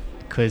thought,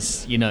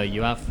 because, you know,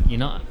 you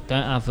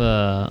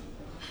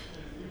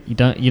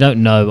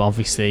don't know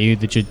obviously who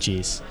the judge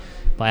is,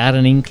 but I had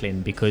an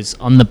inkling because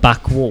on the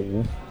back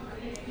wall,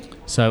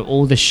 so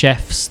all the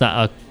chefs that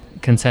are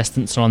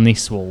contestants are on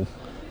this wall,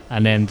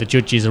 and then the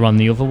judges are on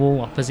the other wall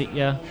opposite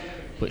you.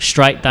 But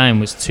straight down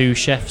was 2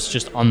 chefs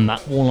just on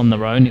that wall on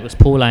their own. It was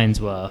Paul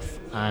Ainsworth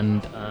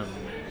and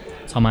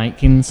Tom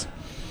Aikins.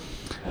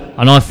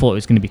 And I thought it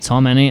was going to be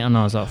Tom, innit? And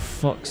I was like,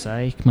 fuck's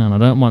sake, man, I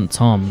don't want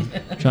Tom. Do you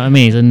know what I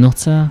mean? He's a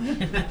nutter.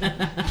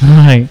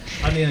 Like,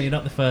 I mean, you're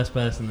not the first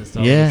person that's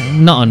told yeah, us.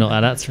 not a nutter,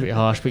 that's pretty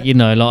harsh. But, you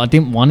know, like, I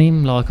didn't want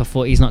him. Like, I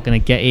thought he's not going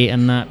to get it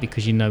and that,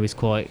 because, you know, he's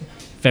quite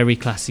very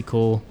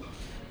classical.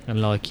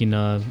 And like, you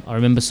know, I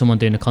remember someone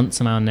doing a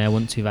consomme on there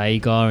once with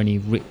Agar, and he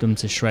ripped them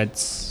to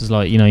shreds. It was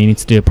like, you know, you need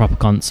to do a proper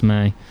consomme.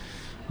 I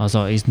was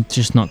like, he's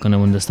just not going to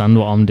understand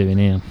what I'm doing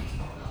here.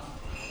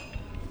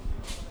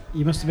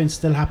 You must have been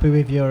still happy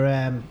with your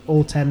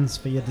all 10s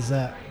for your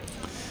dessert.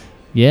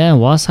 Yeah, I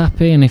was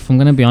happy, and if I'm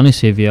going to be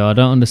honest with you, I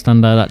don't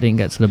understand how that didn't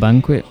get to the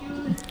banquet.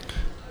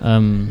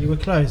 You were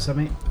close. I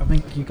mean, I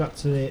think you got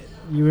to it.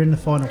 You were in the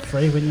final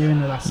 3 when you were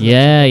in the last.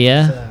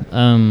 Yeah.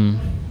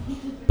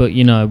 But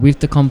you know,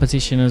 with the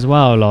competition as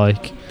well,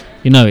 like,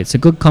 you know, it's a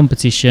good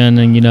competition,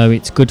 and you know,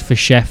 it's good for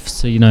chefs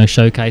to, you know,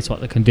 showcase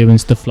what they can do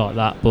and stuff like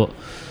that. But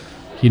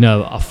you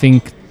know, I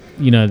think,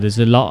 you know, there's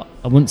a lot,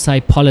 I wouldn't say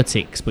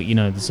politics, but you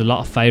know, there's a lot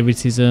of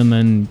favoritism,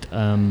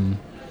 and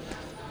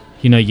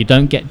you know, you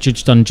don't get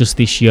judged on just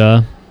this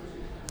year.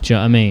 Do you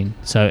know what I mean?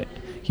 So,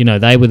 you know,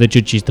 they were the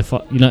judges.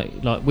 You know,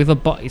 like with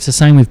it's the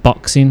same with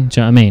boxing.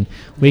 Do you know what I mean?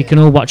 We can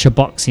all watch a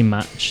boxing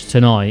match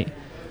tonight,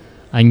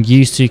 and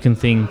you two can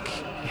think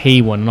he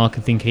won, and I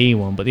can think he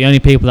won. But the only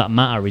people that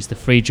matter is the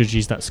 3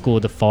 judges that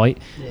scored the fight.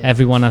 Yeah.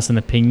 Everyone has an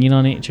opinion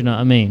on it. Do you know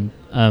what I mean?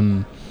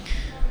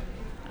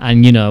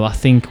 And you know, I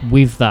think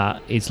with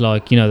that, it's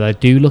like, you know, they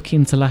do look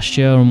into last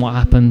year and what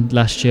happened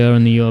last year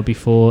and the year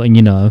before, and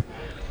you know,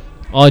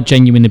 I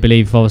genuinely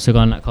believe if I was to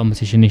go in that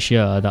competition this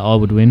year that I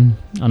would win,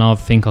 and I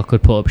think I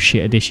could put up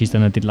shitter dishes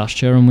than I did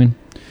last year and win.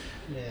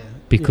 Yeah.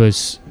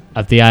 Because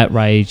of the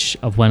outrage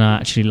of when I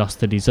actually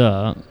lost the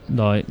dessert.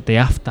 Like, they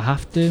have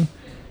to.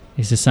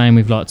 It's the same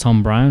with like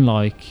Tom Brown.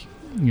 Like,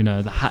 you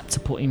know, they had to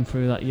put him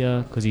through that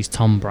year because he's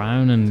Tom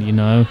Brown, and you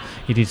know,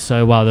 he did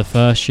so well the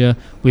first year.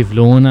 With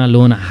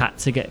Lorna had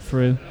to get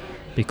through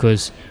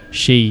because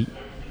she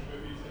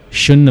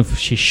shouldn't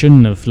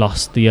have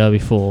lost the year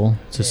before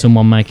to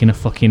someone making a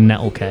fucking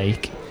nettle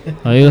cake.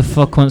 Like, who the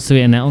fuck wants to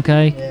eat a nettle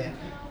cake? Yeah.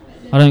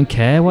 I don't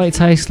care what it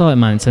tastes like,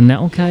 man. It's a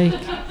nettle cake.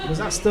 Was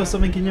that still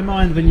something in your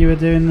mind when you were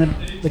doing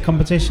the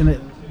competition?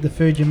 That the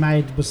food you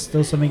made was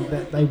still something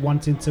that they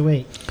wanted to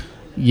eat?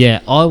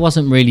 Yeah, I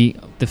wasn't really.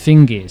 The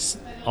thing is,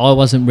 I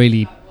wasn't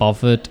really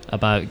bothered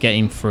about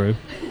getting through.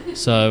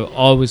 So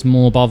I was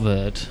more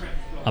bothered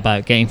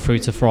about getting through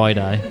to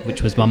Friday,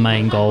 which was my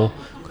main goal,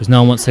 because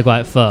no one wants to go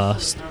out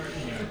first.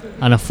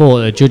 And I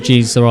thought the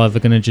judges are either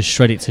going to just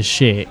shred it to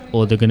shit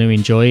or they're going to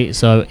enjoy it.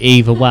 So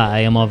either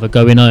way, I'm either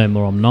going home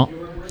or I'm not.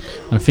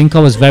 And I think I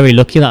was very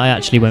lucky that I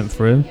actually went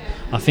through.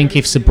 I think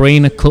if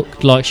Sabrina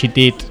cooked like she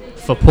did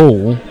for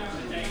Paul,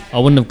 I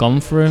wouldn't have gone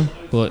through.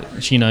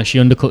 But she, you know, she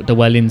undercooked the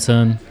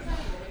Wellington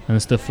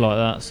and stuff like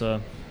that.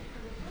 So,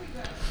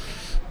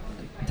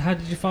 how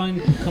did you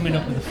find coming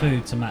up with the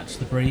food to match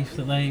the brief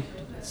that they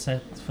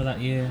set for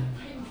that year?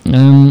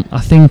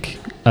 I think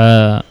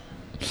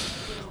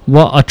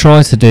what I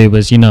tried to do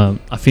was, you know,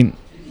 I think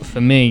for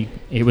me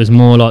it was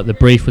more like the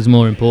brief was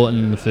more important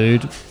than the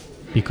food,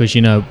 because,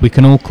 you know, we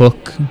can all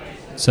cook.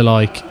 So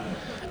like,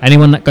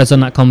 anyone that goes on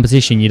that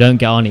competition, you don't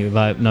get on it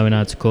without knowing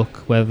how to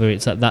cook, whether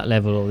it's at that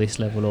level or this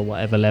level or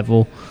whatever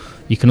level.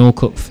 You can all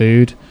cook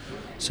food.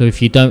 So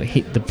if you don't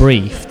hit the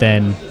brief,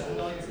 then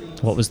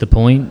what was the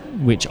point?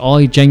 Which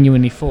I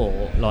genuinely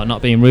thought, like,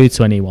 not being rude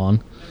to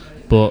anyone,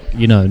 but,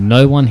 you know,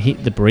 no one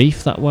hit the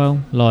brief that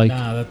well. Like,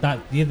 nah,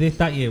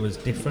 that year was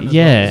different as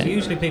yeah. well. So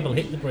usually people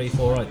hit the brief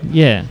all right.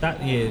 Yeah.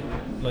 That year,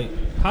 like,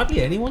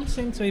 hardly anyone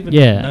seemed to even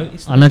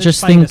notice. And I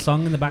just think,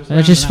 song in the background,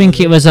 I just think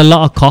it was a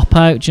lot of cop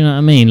out. Do you know what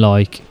I mean?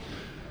 Like,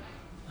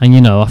 and, you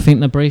know, I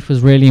think the brief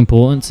was really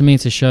important to me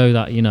to show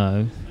that, you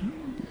know,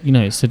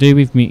 it's to do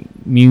with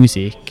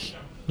music.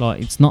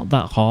 Like, it's not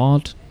that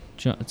hard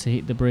to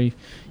hit the brief.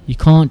 You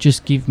can't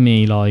just give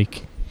me,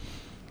 like,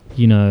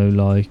 you know,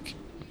 like,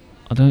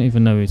 I don't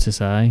even know what to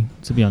say,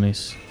 to be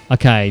honest.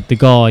 Okay, the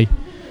guy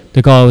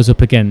I was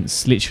up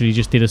against literally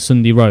just did a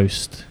Sunday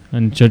roast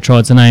and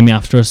tried to name it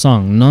after a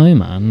song. No,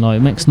 man, like,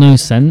 it makes no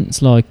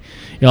sense. Like,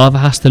 it either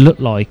has to look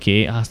like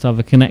it has to have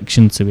a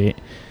connection to it.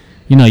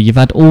 You know, you've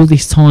had all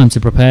this time to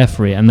prepare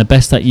for it, and the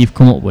best that you've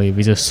come up with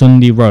is a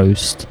Sunday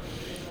roast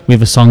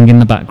with a song in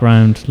the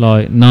background.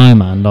 Like, no,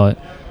 man, like...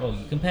 Well,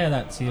 you compare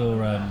that to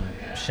your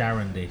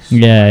Sharon dish.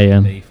 Yeah.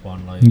 Beef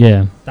one, like,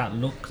 yeah.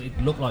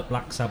 It looked like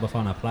Black Sabbath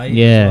on a plate.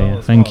 Yeah,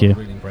 well, thank you. I was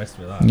really impressed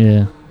with that.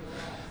 Yeah.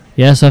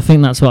 Yeah, so I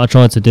think that's what I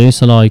tried to do.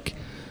 So, like,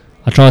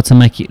 I tried to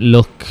make it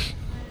look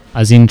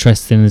as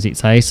interesting as it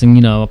tastes. And,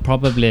 you know, I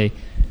probably,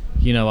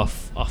 you know, I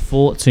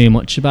thought too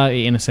much about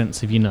it in a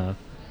sense of, you know,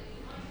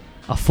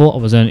 I thought I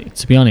was only,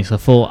 to be honest, I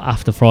thought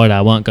after Friday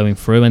I weren't going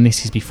through, and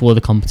this is before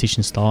the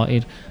competition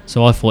started.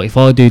 So I thought if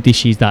I do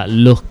dishes that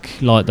look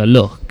like the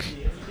look,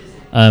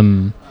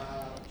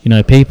 you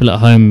know, people at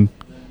home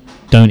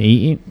don't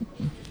eat it.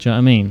 Do you know what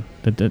I mean?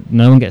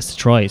 No one gets to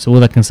try it. So all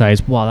they can say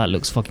is, "Wow, that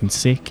looks fucking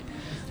sick."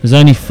 There's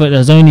only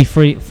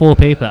 4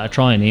 people that are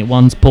trying it.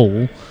 One's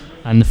Paul,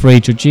 and the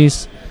 3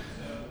 judges.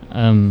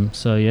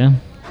 So yeah.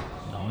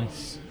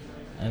 Nice.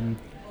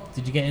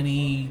 Did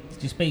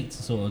you speak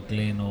to sort of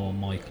Glyn or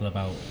Michael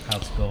about how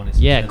to go on it?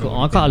 Yeah,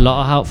 I got a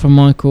lot of help from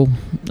Michael.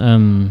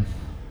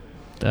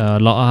 A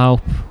lot of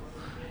help,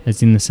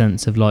 as in the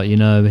sense of, like, you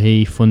know,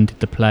 he funded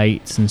the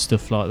plates and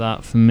stuff like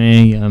that for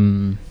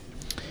me.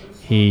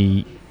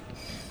 He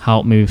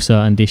help me with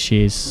certain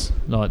dishes.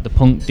 Like the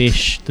punk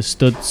dish, the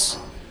studs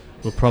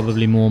were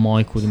probably more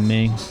Michael than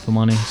me, if I'm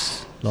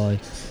honest.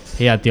 Like,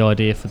 he had the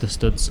idea for the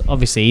studs.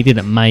 Obviously, he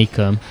didn't make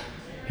them.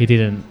 He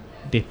didn't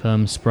dip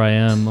them, spray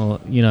them, or,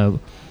 you know.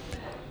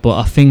 But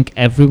I think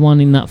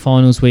everyone in that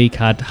finals week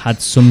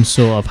had some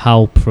sort of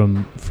help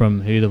from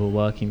who they were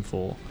working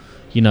for.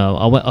 You know,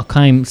 I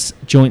came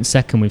joint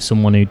second with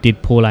someone who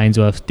did Paul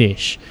Ainsworth's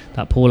dish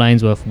that Paul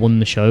Ainsworth won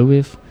the show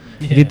with.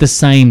 Yeah. He did the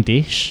same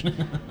dish,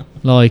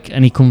 like,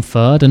 and he come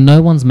third, and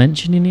no one's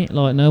mentioning it.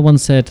 Like, no one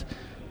said,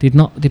 did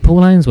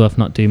Paul Ainsworth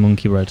not do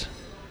monkey bread?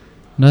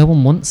 No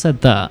one once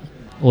said that,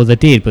 or they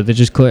did, but they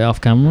just cut it off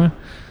camera.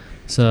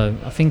 So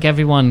I think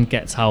everyone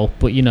gets help,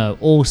 but you know,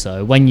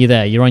 also when you're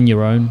there, you're on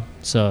your own.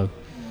 So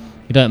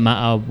it don't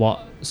matter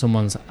what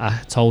someone's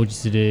told you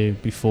to do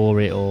before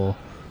it or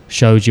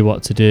showed you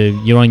what to do.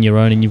 You're on your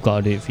own and you've got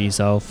to do it for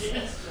yourself.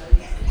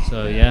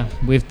 So yeah,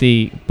 but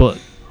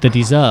the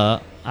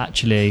dessert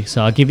actually.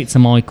 So I give it to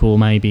Michael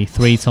maybe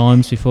 3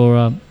 times before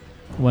I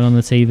went on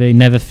the TV.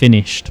 Never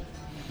finished,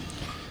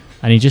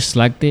 and he just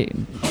slagged it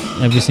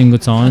every single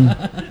time.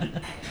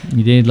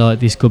 He did, like,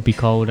 this could be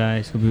cold,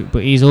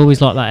 but he's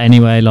always like that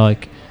anyway.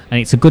 Like, and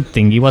it's a good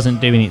thing. He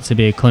wasn't doing it to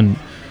be a cunt.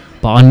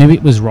 But I knew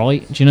it was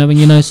right. Do you know when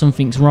you know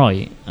something's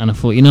right? And I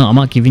thought, you know, I'm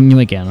not giving you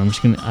again. I'm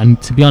just gonna.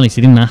 And to be honest,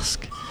 he didn't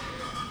ask,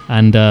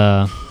 and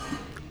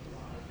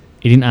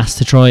he didn't ask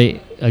to try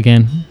it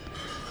again.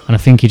 And I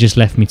think he just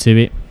left me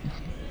to it.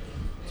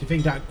 Do you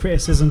think that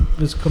criticism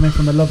was coming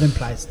from a loving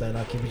place though?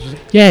 Like, if you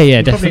just,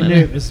 yeah, definitely. Probably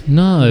knew it was,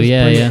 no, it was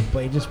yeah, brilliant, yeah.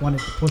 But he just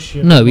wanted to push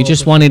you. No, he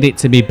just wanted it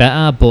to be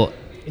better, but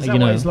is that you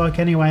know, what it's like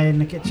anyway in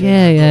the kitchen?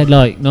 Yeah,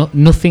 like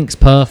nothing's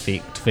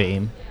perfect for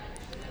him,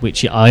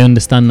 which I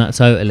understand that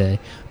totally.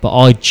 But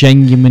I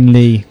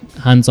genuinely,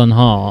 hands on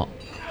heart,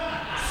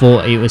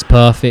 thought it was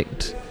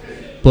perfect.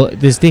 But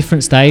there's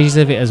different stages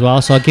of it as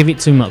well. So I give it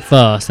to him at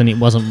first, and it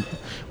wasn't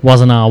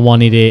how I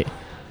wanted it,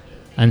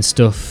 and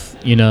stuff,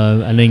 you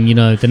know. And then, you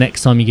know, the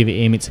next time you give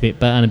it him, it's a bit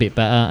better and a bit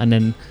better. And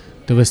then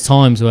there was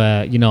times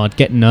where, you know, I'd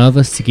get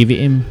nervous to give it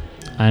him,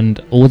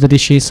 and all the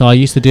dishes. So I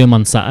used to do them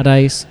on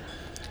Saturdays.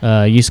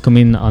 He used to come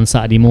in on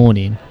Saturday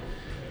morning,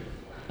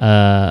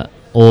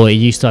 or he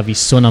used to have his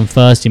son on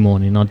Thursday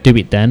morning. I'd do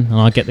it then, and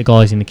I'd get the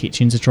guys in the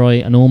kitchen to try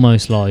it, and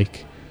almost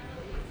like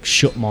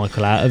shut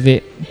Michael out of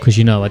it, because,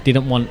 you know, I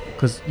didn't want,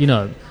 because, you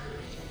know,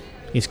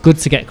 it's good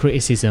to get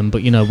criticism,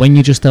 but, you know, when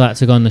you're just about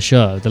to go on the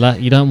show,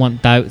 you don't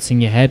want doubts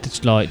in your head.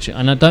 It's like,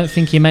 and I don't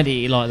think he meant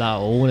it like that at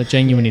all. I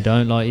genuinely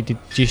don't. Like, he did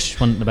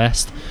just want the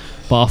best.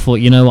 But I thought,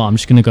 you know what, I'm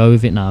just going to go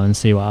with it now and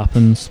see what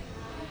happens.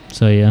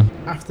 So yeah.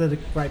 After the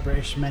Great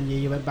British Menu,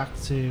 you went back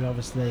to,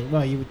 obviously,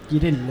 well, you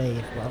didn't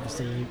leave, but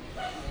obviously you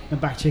went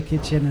back to your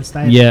kitchen and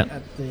stayed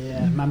at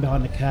the Man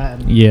Behind the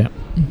Curtain. Yeah.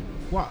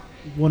 What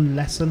one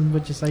lesson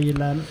would you say you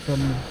learned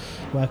from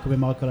working with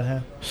Michael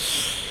O'Hare?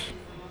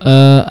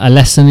 A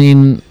lesson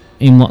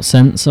in what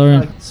sense? Sorry.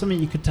 Like something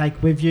you could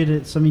take with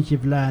you, something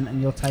you've learned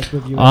and you'll take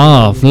with you.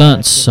 I've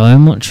learnt so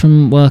much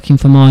from working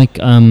for Mike.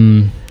 You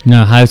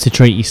know, how to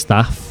treat your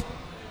staff.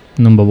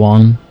 Number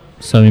one,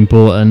 so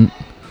important.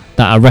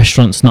 That a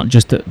restaurant's not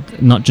just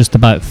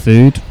about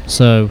food.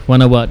 So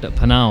when I worked at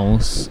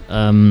Penal's,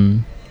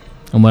 and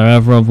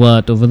wherever I've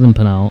worked other than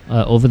Penal,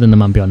 other than the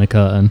Man Behind the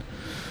Curtain,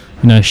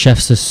 you know,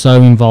 chefs are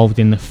so involved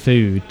in the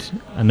food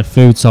and the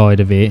food side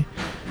of it,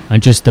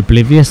 and just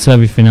oblivious to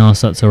everything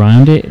else that's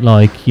around it.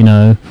 Like, you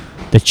know,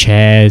 the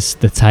chairs,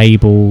 the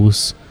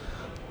tables,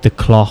 the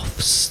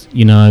cloths,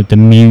 you know, the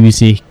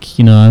music.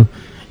 You know,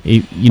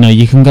 you know,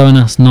 you can go and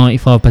ask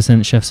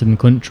 95% chefs in the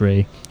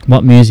country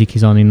what music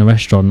is on in the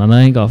restaurant, and they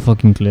ain't got a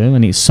fucking clue.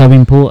 And it's so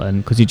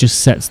important because it just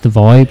sets the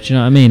vibe. Do you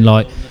know what I mean?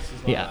 Like,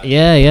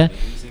 yeah.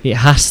 It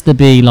has to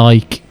be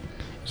like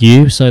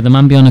you. So the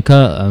Man Behind the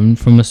Curtain,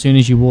 from as soon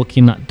as you walk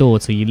in that door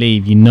till you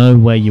leave, you know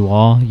where you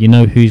are. You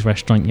know whose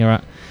restaurant you're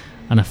at.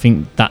 And I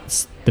think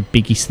that's the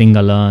biggest thing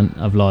I learned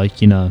of,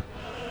 like, you know,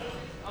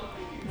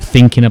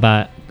 thinking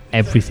about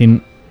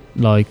everything,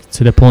 like,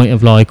 to the point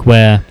of, like,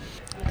 where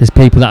there's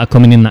people that are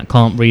coming in that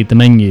can't read the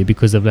menu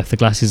because they've left the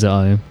glasses at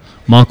home.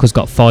 Michael's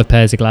got 5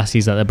 pairs of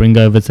glasses that they bring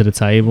over to the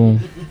table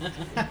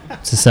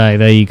to say,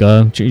 there you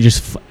go.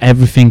 Just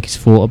everything is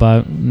thought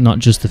about, not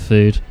just the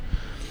food.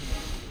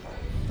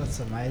 That's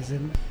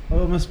amazing. I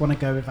almost want to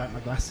go without my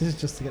glasses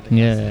just to get the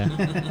glasses.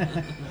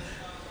 Yeah.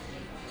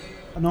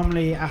 I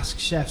normally ask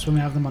chefs when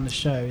we have them on the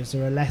show, is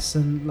there a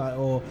lesson, like,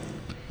 or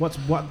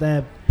what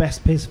their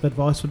best piece of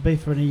advice would be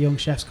for any young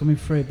chefs coming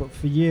through? But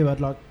for you, I'd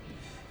like,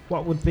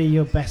 what would be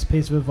your best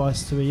piece of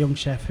advice to a young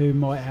chef who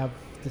might have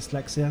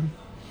dyslexia?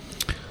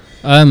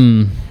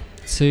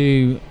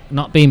 To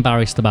not be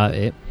embarrassed about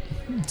it,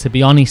 to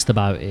be honest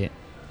about it,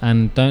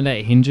 and don't let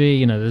it hinder you.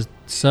 You know, there's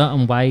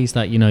certain ways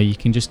that, you know, you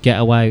can just get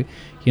away.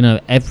 You know,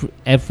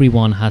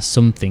 everyone has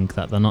something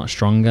that they're not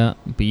strong at,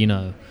 but you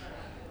know,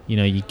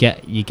 you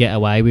get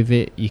away with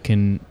it. You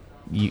can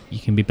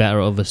be better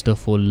at other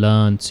stuff or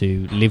learn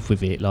to live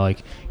with it.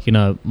 Like, you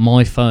know,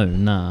 my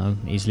phone now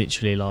is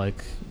literally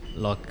like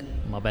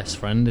my best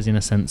friend, as in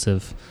a sense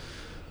of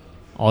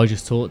I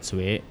just talk to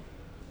it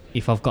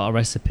if I've got a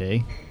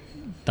recipe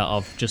that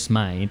I've just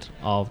made,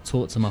 I'll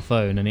talk to my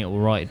phone and it will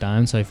write it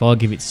down. So if I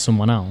give it to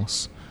someone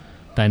else,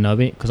 they know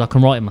it, because I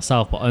can write it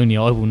myself, but only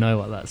I will know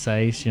what that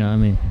says. You know what I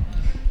mean?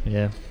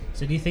 Yeah.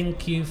 So do you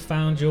think you've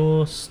found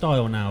your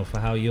style now for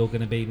how you're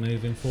going to be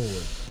moving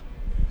forward?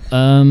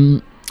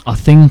 I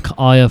think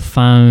I have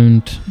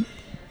found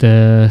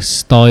the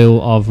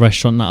style of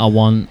restaurant that I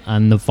want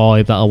and the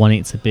vibe that I want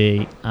it to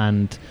be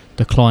and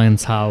the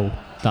clientele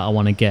that I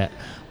want to get.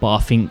 But I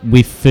think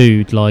with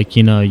food, like,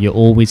 you know, you're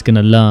always going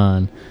to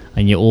learn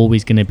and you're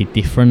always going to be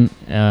different,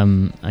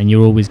 and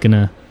you're always going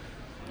to,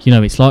 you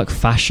know, it's like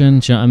fashion.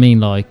 Do you know what I mean?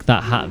 Like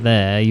that hat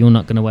there, you're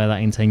not going to wear that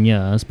in 10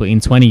 years, but in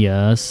 20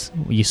 years,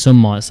 your son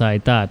might say,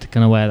 Dad,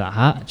 can I wear that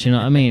hat? Do you know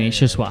what I mean? It's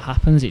just what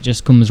happens. It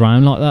just comes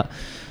around like that.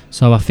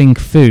 So I think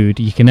food,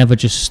 you can never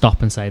just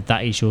stop and say,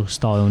 that is your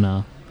style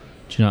now.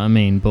 Do you know what I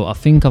mean? But I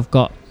think I've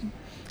got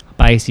a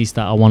basis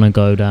that I want to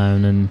go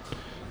down, and,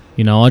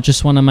 you know, I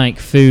just want to make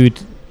food,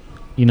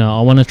 you know,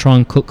 I want to try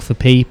and cook for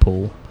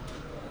people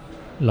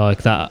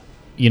like that,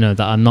 you know,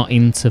 that are not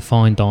into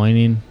fine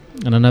dining.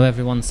 And I know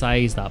everyone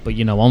says that, but,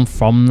 you know, I'm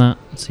from that.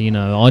 So, you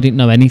know, I didn't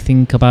know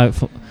anything about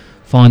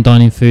fine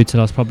dining food till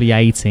I was probably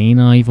 18.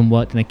 I even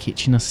worked in a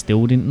kitchen. I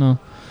still didn't know.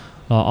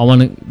 I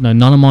want to know,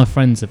 none of my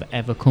friends have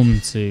ever come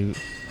to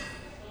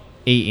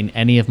eat in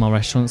any of my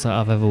restaurants that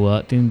I've ever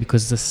worked in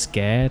because they're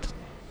scared.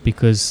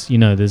 Because, you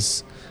know,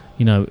 there's,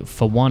 you know,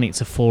 for one,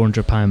 it's a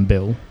 £400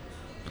 bill.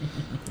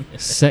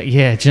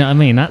 Yeah, do you know what I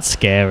mean? That's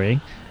scary. Yeah.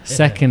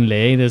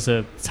 Secondly, there's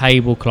a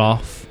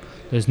tablecloth.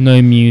 There's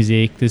no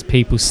music. There's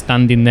people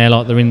standing there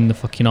like they're in the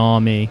fucking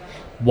army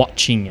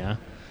watching you.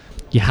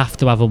 You have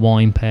to have a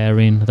wine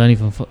pairing.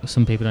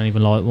 Some people don't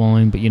even like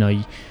wine, but, you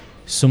know,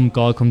 some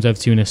guy comes over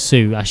to you in a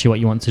suit, asks you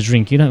what you want to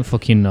drink. You don't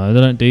fucking know.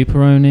 They don't do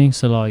Peroni.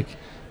 So, like, do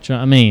you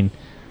know what I mean?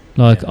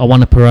 Like, I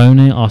want a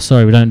Peroni. Oh,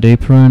 sorry, we don't do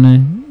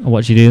Peroni.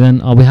 What do you do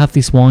then? Oh, we have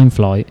this wine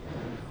flight.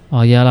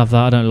 Oh, yeah, I'll have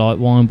that. I don't like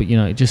wine, but, you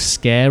know, it's just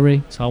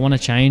scary. So I want to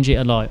change it.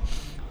 I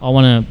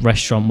want a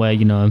restaurant where,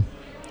 you know,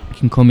 you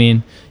can come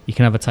in, you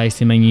can have a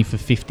tasting menu for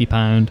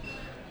 £50.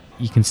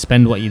 You can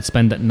spend what you'd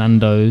spend at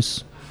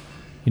Nando's.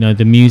 You know,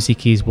 the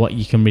music is what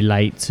you can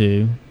relate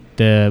to.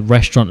 The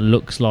restaurant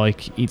looks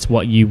like it's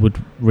what you would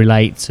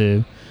relate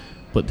to,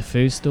 but the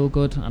food's still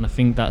good. And I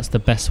think that's the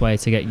best way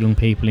to get young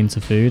people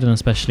into food, and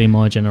especially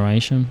my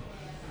generation.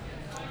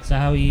 So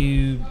how are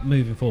you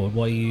moving forward?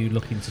 What are you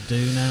looking to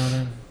do now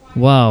then?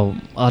 Well,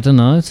 I don't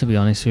know, to be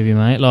honest with you,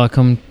 mate. Like,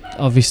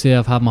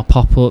 I've had my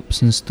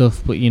pop-ups and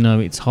stuff, but, you know,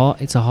 it's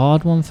a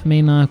hard one for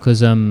me now,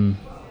 because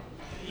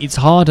it's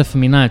harder for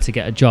me now to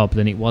get a job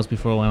than it was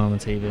before I went on the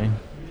TV.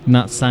 And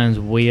that sounds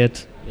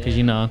weird, because,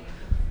 you know,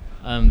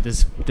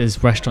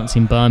 there's restaurants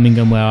in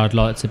Birmingham where I'd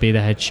like to be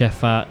the head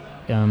chef at.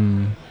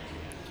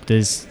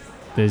 There's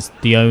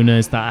the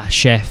owners that are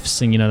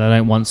chefs, and, you know, they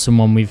don't want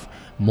someone with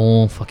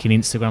more fucking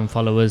Instagram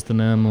followers than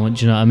them, or,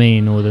 do you know what I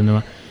mean? Or than,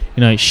 you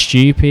know, it's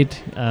stupid.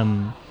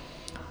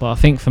 But I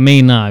think for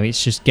me now,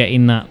 it's just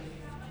getting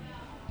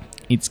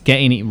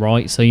it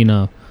right. So, you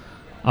know,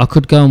 I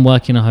could go and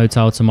work in a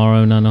hotel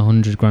tomorrow and earn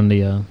 $100,000 a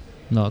year.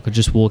 No, I could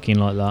just walk in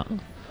like that.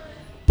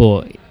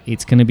 But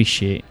it's gonna be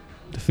shit.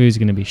 The food's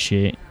gonna be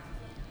shit.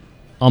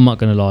 I'm not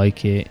gonna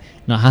like it.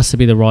 No, it has to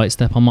be the right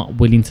step. I'm not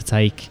willing to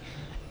take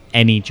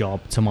any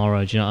job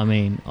tomorrow. Do you know what I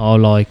mean?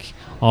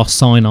 I'll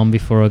sign on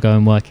before I go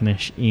and work in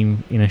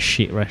a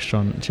shit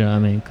restaurant. Do you know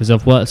what I mean? Because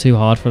I've worked too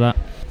hard for that.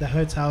 The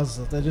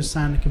hotels, they just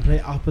sound the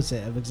complete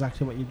opposite of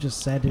exactly what you've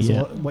just said is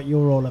what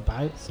you're all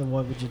about. So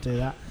why would you do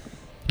that?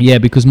 Yeah,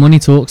 because money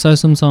talks though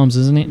sometimes,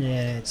 isn't it?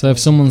 Yeah. So if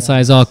someone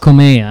says, "Oh, come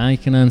here, you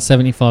can earn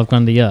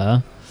 $75,000 a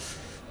year,"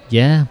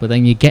 yeah, but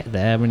then you get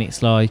there and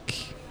it's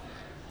like,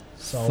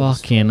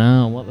 fucking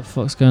hell, what the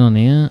fuck's going on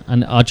here?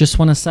 And I just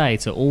want to say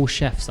to all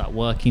chefs that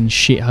work in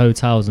shit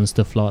hotels and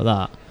stuff like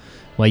that,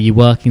 where you're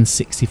working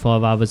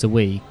 65 hours a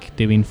week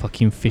doing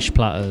fucking fish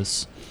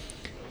platters,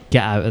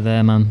 get out of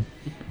there, man.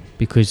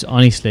 Because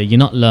honestly, you're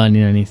not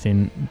learning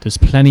anything. There's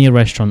plenty of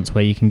restaurants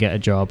where you can get a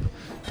job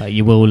that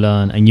you will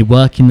learn, and you're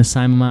working the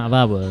same amount of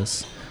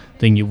hours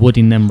than you would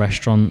in them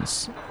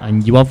restaurants.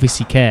 And you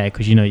obviously care,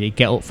 because, you know, you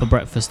get up for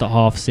breakfast at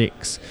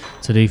 6:30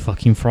 to do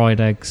fucking fried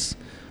eggs.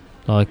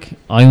 Like,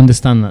 I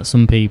understand that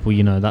some people,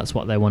 you know, that's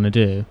what they want to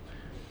do.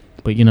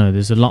 But, you know,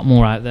 there's a lot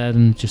more out there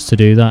than just to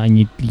do that. And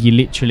you're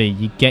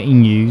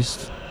getting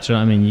used. Do you know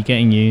what I mean? You're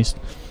getting used.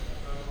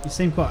 You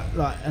seem quite,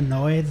 like,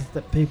 annoyed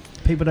that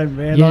people don't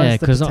realise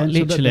the because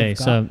potential literally, that they've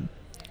got. so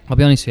I'll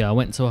be honest with you, I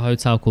went to a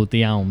hotel called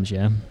The Elms,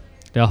 yeah?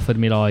 They offered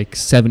me like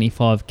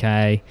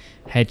 $75,000,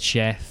 head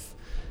chef,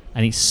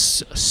 and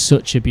it's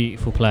such a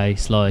beautiful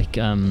place. Like,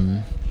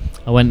 I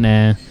went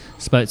there,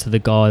 spoke to the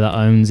guy that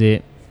owns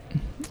it.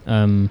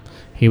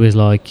 He was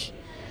like,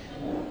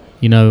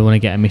 you know, we want to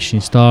get a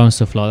Michelin star and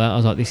stuff like that. I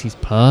was like, this is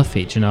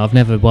perfect, you know, I've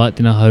never worked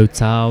in a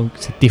hotel,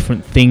 it's a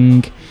different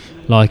thing.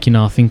 Like, you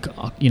know, I think,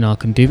 you know, I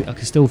can do it. I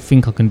can still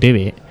think I can do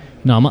it.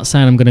 No, I'm not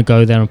saying I'm going to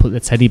go there and put the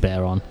teddy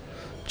bear on. Do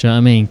you know what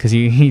I mean? Because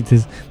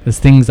there's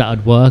things that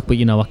would work, but,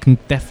 you know, I can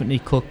definitely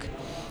cook.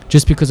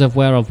 Just because of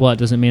where I've worked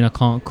doesn't mean I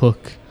can't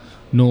cook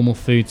normal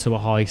food to a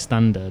high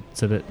standard,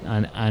 so that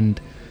and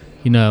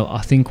you know,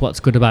 I think what's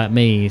good about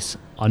me is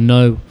I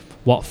know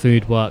what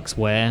food works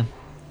where.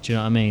 Do you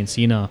know what I mean?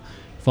 So, you know,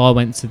 if I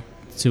went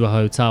to a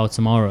hotel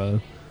tomorrow,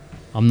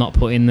 I'm not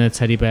putting the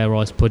teddy bear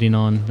rice pudding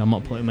on. I'm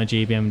not putting my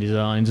GBM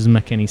dessert. It doesn't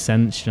make any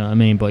sense. You know what I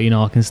mean? But, you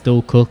know, I can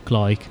still cook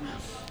like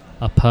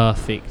a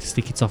perfect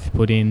sticky toffee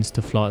pudding,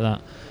 stuff like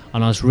that.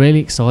 And I was really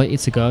excited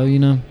to go, you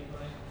know.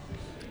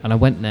 And I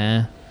went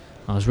there.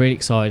 I was really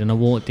excited, and I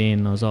walked in.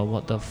 And I was like,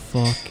 "What the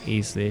fuck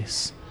is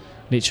this?"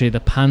 Literally, the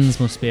pans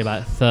must be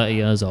about 30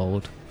 years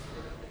old.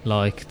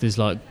 Like, there's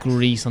like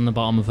grease on the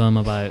bottom of them,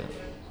 about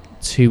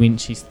 2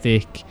 inches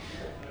thick.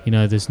 You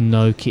know, there's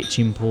no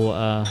kitchen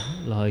porter.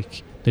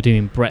 Like, they're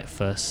doing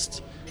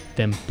breakfast,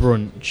 then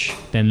brunch,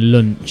 then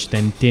lunch,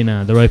 then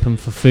dinner. They're open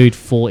for food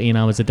 14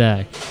 hours a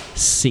day.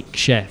 6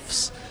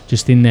 chefs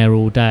just in there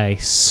all day,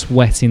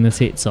 sweating the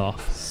tits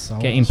off,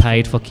 getting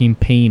paid fucking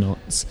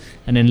peanuts,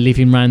 and then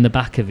living round the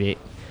back of it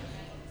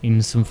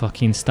in some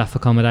fucking staff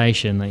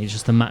accommodation that is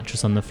just a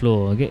mattress on the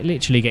floor.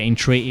 Literally getting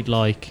treated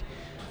like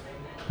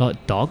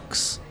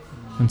dogs.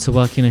 And to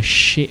work in a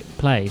shit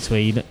place where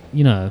you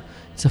know,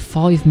 it's a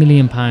 £5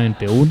 million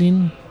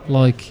building.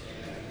 Like,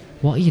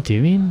 what are you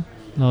doing?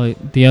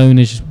 Like, the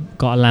owner's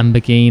got a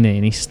Lamborghini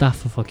and his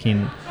staff are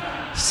fucking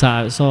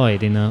sat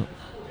outside in a,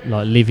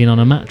 like, living on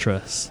a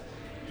mattress.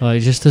 Like,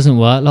 it just doesn't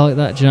work like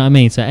that. Do you know what I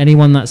mean? So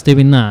anyone that's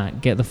doing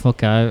that, get the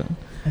fuck out.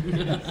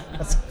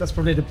 That's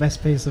probably the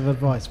best piece of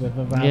advice we've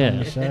ever had on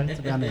the show,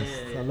 to be honest.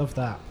 I love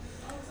that.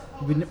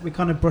 We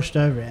kind of brushed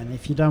over it, and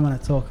if you don't want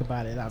to talk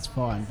about it, that's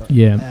fine. But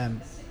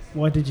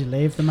why did you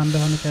leave the man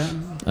behind the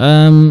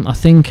curtain? I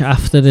think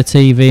after the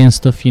TV and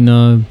stuff, you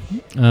know,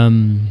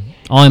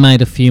 I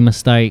made a few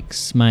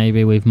mistakes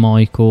maybe with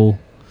Michael,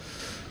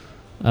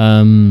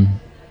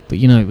 but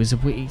you know,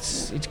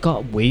 it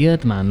got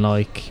weird, man.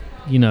 Like,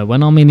 you know,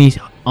 when I'm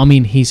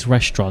in his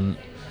restaurant,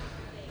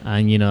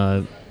 and you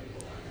know,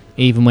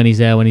 even when he's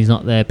there, when he's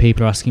not there,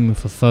 people are asking me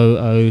for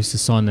photos to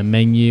sign the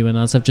menu. And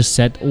as I've just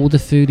said, all the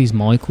food is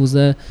Michael's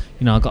there.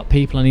 You know, I got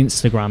people on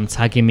Instagram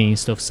tagging me and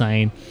stuff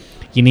saying,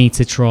 you need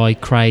to try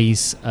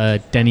Craze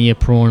denier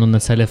prawn on the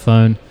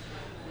telephone.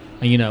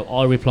 And, you know,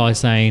 I reply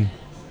saying,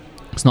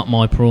 it's not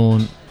my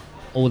prawn.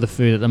 All the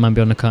food at the man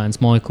behind the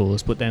curtain's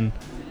Michael's. But then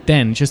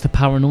just the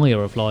paranoia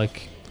of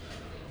like,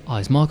 oh,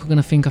 is Michael going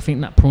to think I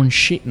think that prawn's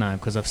shit now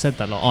because I've said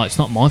that? Like, oh, it's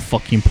not my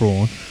fucking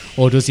prawn.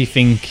 Or does he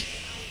think,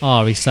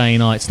 oh, he's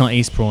saying, oh, it's not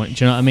his prawn? Do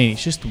you know what I mean?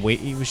 It's just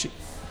weird.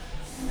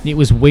 It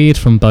was weird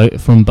from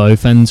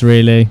both ends,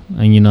 really.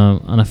 And, you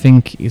know, and I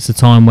think it's a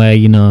time where,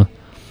 you know,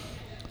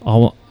 I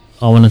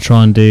want to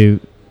try and do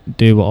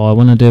what I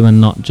want to do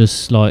and not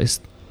just, like,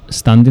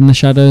 stand in the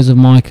shadows of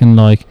Mike. And,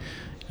 like,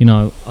 you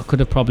know, I could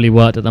have probably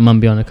worked at the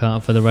man behind the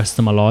counter for the rest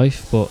of my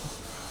life, but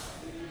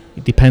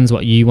it depends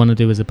what you want to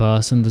do as a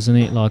person, doesn't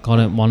it? Like, I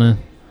don't want to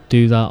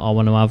do that. I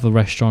want to have a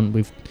restaurant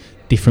with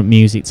different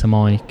music to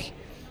Mike,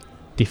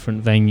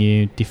 different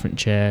venue, different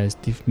chairs,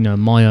 you know,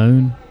 my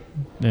own.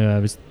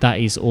 That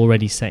is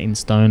already set in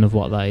stone of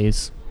what that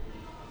is.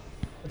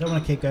 I don't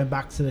want to keep going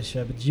back to the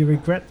show, but do you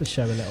regret the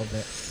show a little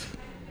bit?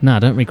 No, I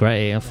don't regret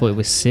it. I thought it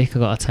was sick. I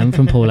got a 10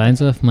 from Paul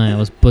Ainsworth, mate. I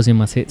was buzzing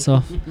my tits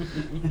off.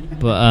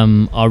 But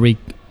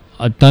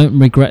I don't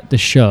regret the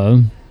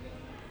show,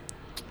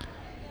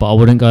 but I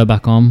wouldn't go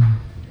back on.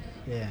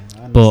 Yeah,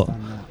 I understand but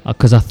that.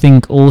 Because I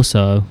think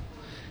also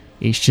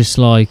it's just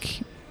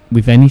like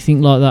with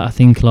anything like that, I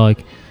think,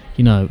 like,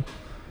 you know,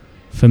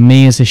 for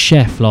me as a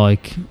chef,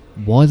 like,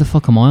 why the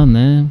fuck am I on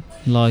there?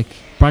 Like,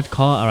 Brad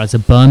Carter has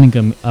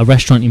a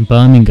restaurant in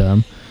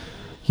Birmingham.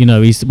 You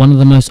know, he's one of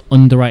the most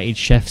underrated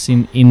chefs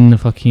in the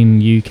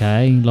fucking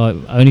UK. Like,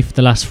 only for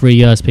the last 3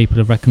 years people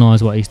have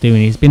recognised what he's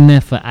doing. He's been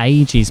there for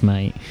ages,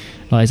 mate.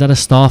 Like, he's had a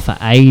star for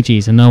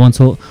ages, and no one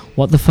thought,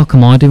 what the fuck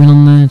am I doing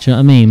on there? Do you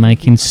know what I mean?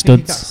 Making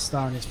studs. He got a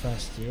star in his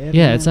first year.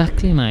 Yeah,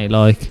 exactly, mate.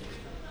 Like,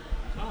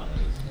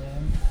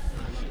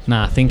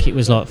 nah, I think it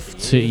was like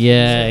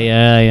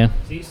yeah.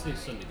 He used to do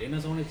Sunday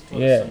dinners. I wanted to try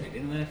Yeah. Sunday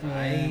dinner for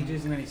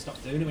ages, and then he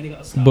stopped doing it when he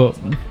got a star.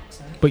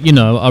 But you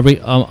know,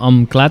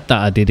 I'm glad that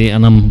I did it,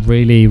 and I'm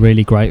really,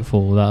 really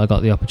grateful that I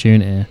got the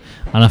opportunity.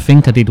 And I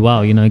think I did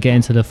well. You know,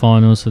 getting to the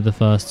finals for the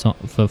first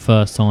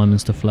time and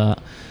stuff like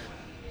that.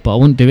 But I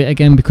wouldn't do it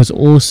again because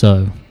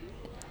also,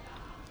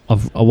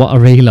 what I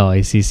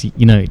realise is,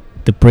 you know,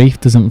 the brief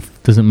doesn't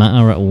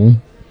matter at all.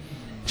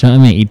 Do you know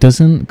what I mean? It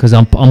doesn't, because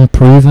I'm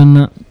proven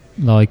that.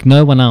 Like,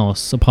 no one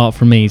else apart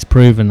from me is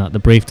proven that the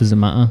brief doesn't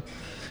matter,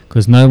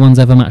 because no one's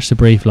ever matched the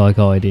brief like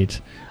I did,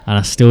 and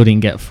I still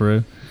didn't get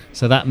through.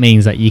 So that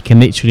means that you can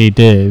literally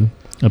do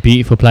a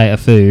beautiful plate of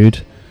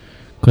food.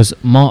 Because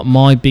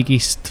my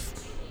biggest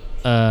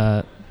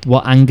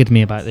what angered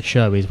me about the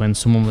show is when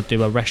someone would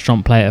do a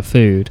restaurant plate of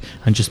food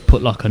and just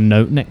put like a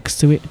note next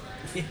to it.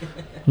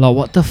 Like,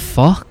 what the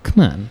fuck,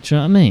 man? Do you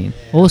know what I mean?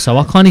 Also,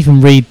 I can't even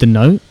read the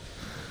note.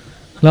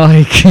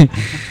 Like,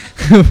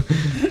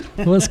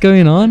 what's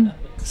going on?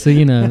 So,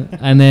 you know,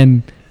 and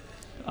then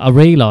I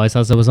realised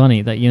as I was on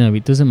it that, you know,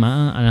 it doesn't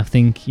matter. And I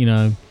think, you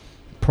know,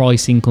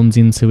 pricing comes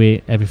into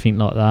it, everything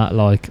like that.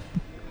 Like,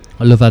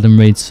 I love Adam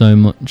Reed so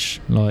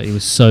much. Like, he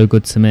was so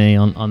good to me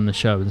on the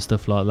show and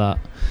stuff like that.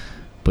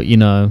 But you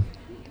know,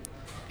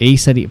 he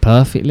said it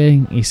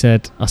perfectly. I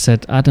said,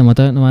 Adam, I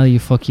don't know how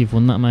you've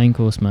won that main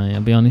course, mate.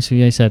 I'll be honest with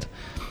you. He said,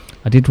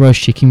 I did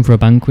roast chicken for a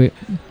banquet.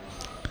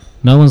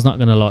 No one's not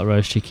gonna like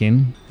roast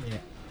chicken,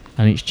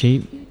 and it's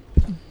cheap.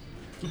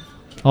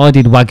 I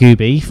did Wagyu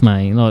beef,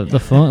 mate. Like, the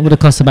fuck, it would have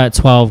cost about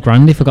 12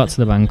 grand if I got to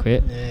the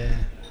banquet. Yeah.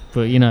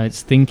 But you know,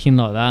 it's thinking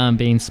like that and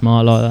being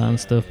smart like that and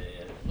stuff.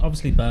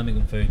 Obviously,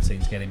 Birmingham food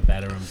scene's getting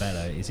better and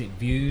better. Is it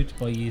viewed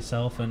by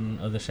yourself and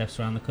other chefs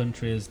around the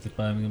country as the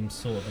Birmingham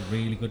sort of a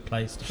really good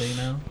place to be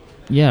now?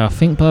 Yeah, I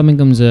think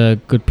Birmingham's a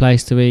good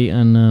place to eat,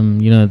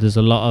 and you know, there's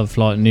a lot of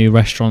like new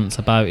restaurants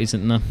about,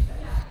 isn't there?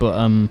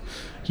 But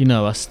you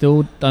know, I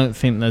still don't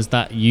think there's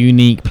that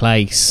unique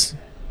place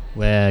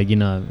where, you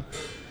know,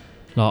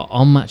 like,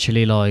 I'm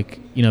actually like,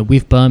 you know,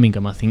 with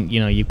Birmingham, I think, you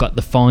know, you've got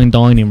the fine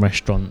dining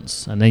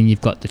restaurants and then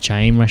you've got the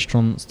chain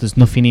restaurants. There's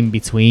nothing in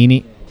between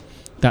it.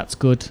 That's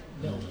good.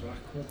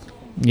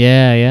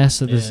 Yeah.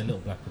 So there's Little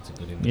Blackwood's a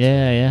good image.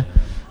 yeah.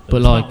 But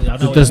There's like,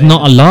 not- I know there's what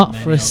not a you mean. lot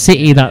for a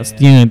city that's,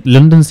 you know,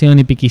 London's the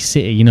only biggest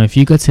city. You know, if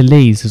you go to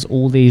Leeds, there's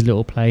all these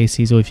little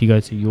places, or if you go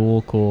to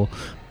York or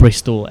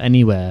Bristol,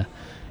 anywhere,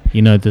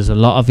 you know, there's a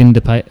lot of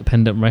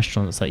independent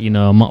restaurants that, you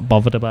know, I'm not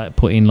bothered about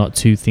putting like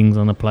 2 things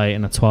on a plate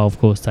and a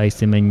 12-course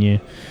tasting menu.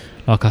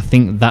 Like, I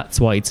think that's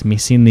what it's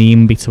missing, the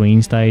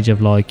in-between stage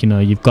of, like, you know,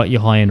 you've got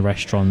your high-end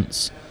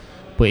restaurants,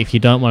 but if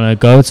you don't want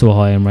to go to a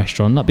high-end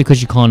restaurant, not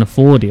because you can't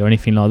afford it or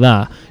anything like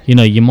that, you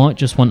know, you might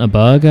just want a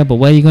burger, but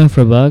where are you going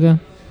for a burger?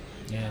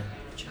 Yeah.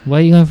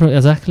 Where are you going for?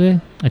 Exactly.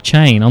 A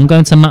chain. I'm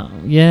going to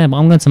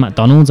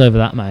McDonald's over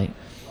that, mate.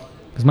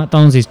 Because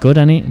McDonald's is good,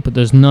 ain't it? But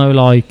there's no,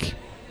 like,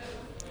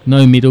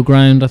 no middle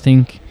ground, I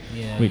think.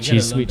 Yeah, Which you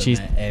get a is- which London is-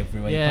 there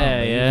everywhere. You yeah, can't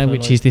really yeah, for,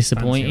 which like, is fancy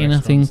disappointing, I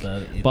restaurants,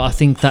 think. But I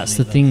think that's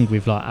the thing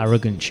with, like,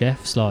 arrogant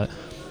chefs. Like,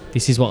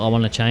 this is what I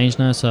want to change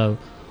now. So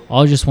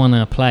I just want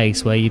a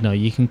place where, you know,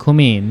 you can come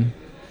in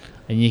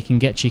and you can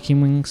get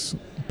chicken wings,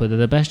 but they're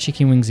the best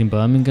chicken wings in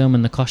Birmingham,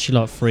 and they cost you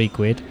like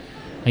 £3.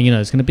 And, you know,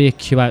 there's going to be a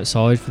queue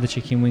outside for the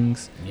chicken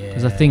wings.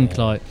 Because I think,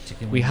 like,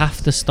 we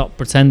have to stop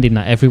pretending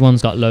that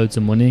everyone's got loads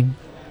of money.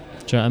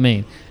 Do you know what I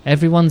mean?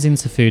 Everyone's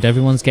into food,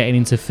 everyone's getting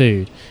into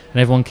food,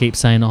 and everyone keeps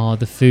saying, oh,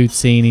 the food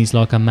scene is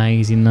like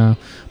amazing now,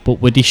 but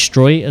we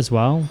destroy it as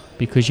well,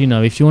 because, you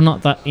know, if you're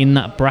not that in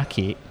that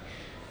bracket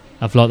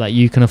of like that,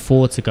 you can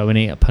afford to go and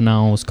eat at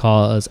Pennell's,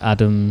 Carter's,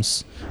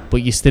 Adams,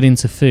 but you're still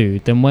into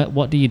food, then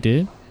what do? Do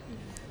you know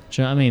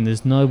what I mean?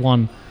 There's no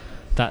one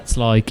that's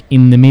like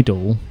in the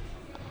middle.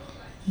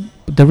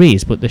 There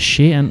is, but there's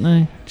shit, ain't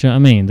there? Do you know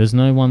what I mean? There's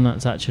no one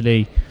that's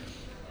actually,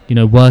 you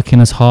know,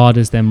 working as hard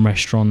as them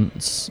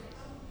restaurants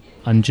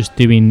and just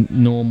doing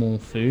normal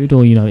food,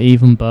 or, you know,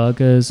 even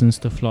burgers and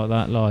stuff like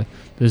that. Like,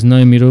 there's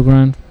no middle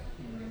ground.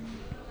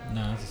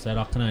 No, as I said,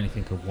 I can only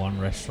think of one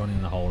restaurant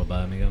in the whole of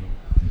Birmingham,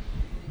 and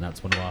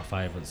that's one of our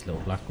favourites,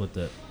 Little Blackwood,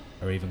 that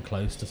are even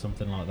close to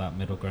something like that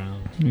middle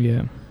ground.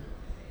 Yeah.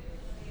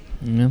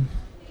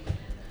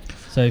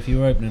 So if you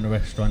were opening a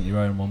restaurant, your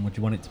own one, would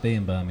you want it to be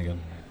in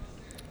Birmingham?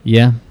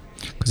 Yeah.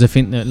 Because I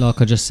think that, like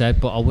I just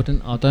said, but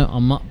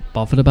I'm not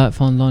bothered about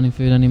fine dining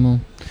food anymore.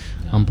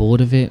 No. I'm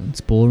bored of it.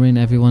 It's boring.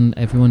 Everyone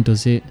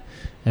does it.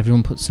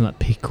 Everyone puts something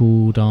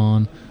pickled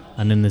on,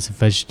 and then there's a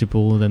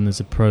vegetable, then there's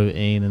a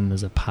protein, and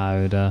there's a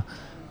powder.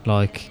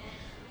 Like,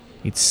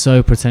 it's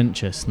so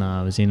pretentious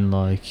now, as in,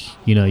 like,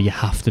 you know, you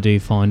have to do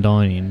fine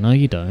dining. No,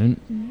 you don't.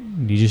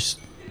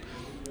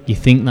 You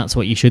think that's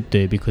what you should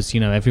do because, you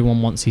know,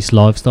 everyone wants this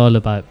lifestyle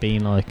about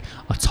being like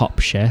a top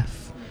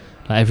chef.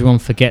 Like, everyone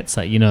forgets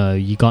that, you know,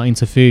 you got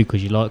into food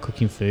because you like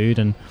cooking food,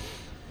 and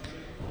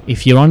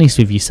if you're honest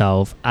with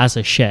yourself as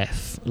a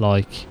chef,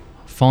 like,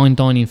 fine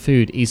dining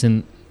food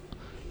isn't,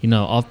 you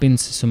know, I've been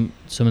to some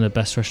of the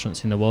best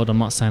restaurants in the world. I'm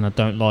not saying I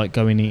don't like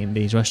going eating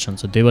these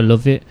restaurants. I do. I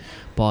love it.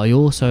 But I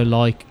also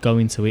like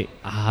going to it,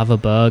 have a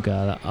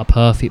burger, a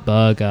perfect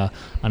burger,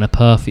 and a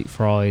perfect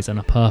fries, and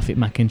a perfect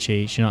mac and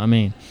cheese. You know what I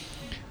mean?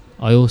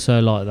 I also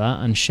like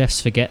that. And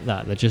chefs forget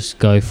that. They just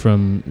go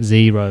from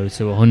 0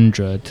 to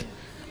 100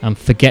 and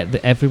forget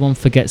that everyone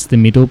forgets the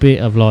middle bit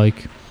of,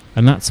 like,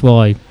 and that's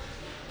why,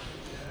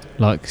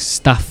 like,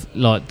 staff,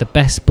 like, the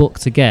best book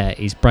to get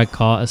is Brad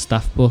Carter's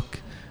staff book.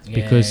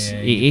 Because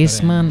it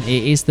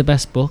is the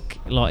best book,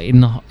 like,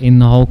 in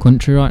the whole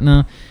country right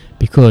now,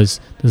 because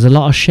there's a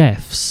lot of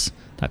chefs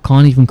that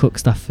can't even cook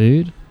staff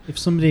food. If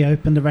somebody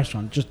opened a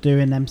restaurant just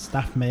doing them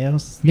staff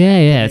meals,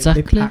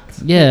 Exactly.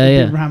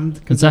 they'd be rammed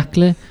 'cause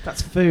Exactly.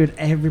 that's food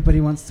everybody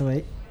wants to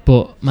eat.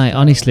 But, mate,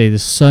 honestly,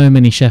 there's so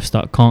many chefs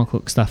that can't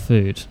cook staff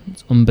food.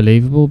 It's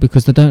unbelievable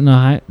because they don't know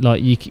how.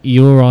 Like,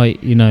 you're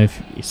right, you know,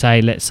 if you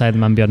say, let's say the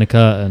man behind the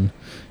curtain,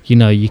 you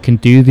know, you can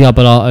do the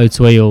oblate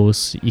to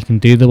eels, you can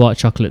do the white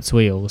chocolate to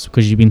eels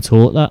because you've been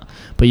taught that,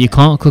 but you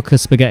can't cook a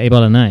spaghetti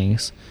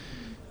bolognese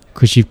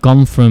because you've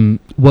gone from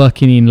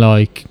working in,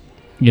 like,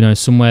 you know,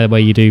 somewhere where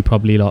you do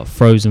probably like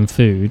frozen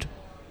food,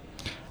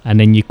 and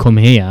then you come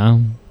here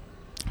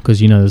because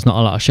there's not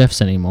a lot of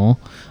chefs anymore.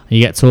 And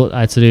you get taught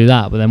how to do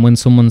that, but then when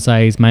someone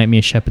says make me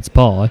a shepherd's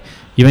pie,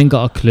 you ain't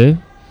got a clue,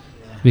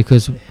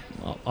 because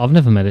I've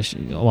never made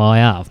I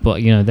have,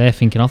 but they're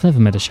thinking I've never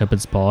made a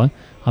shepherd's pie.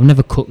 I've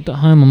never cooked at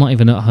home. I'm not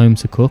even at home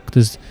to cook.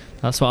 That's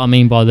what I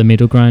mean by the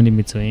middle ground in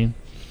between.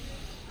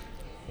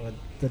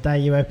 The day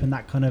you open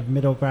that kind of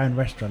middle ground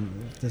restaurant,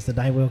 does the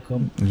day will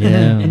come.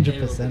 Yeah.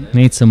 100%.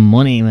 Need some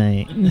money,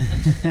 mate.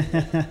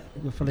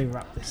 We'll probably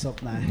wrap this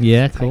up now.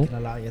 Yeah, It's cool. taking a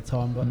lot of your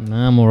time, but No,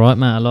 I'm alright,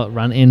 mate. I like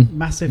ranting.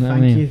 massive You know what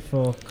I thank mean? you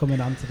for coming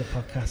on to the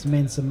podcast.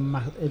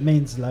 It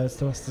means loads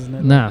to us, doesn't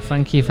it? Nah,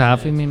 thank you for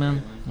having me,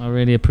 man. I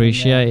really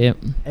appreciate it.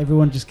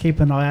 Everyone just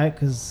keep an eye out,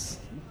 because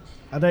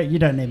you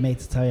don't need me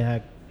to tell you how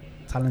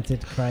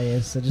talented Cray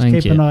is. So just Thank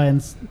keep you. an eye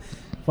and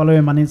follow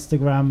him on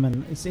Instagram.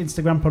 And is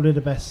Instagram probably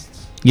the best?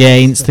 Yeah,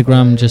 to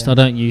Instagram. follow, I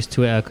don't use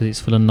Twitter because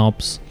it's full of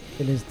knobs.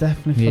 It is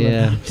definitely full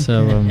Yeah, of that.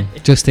 so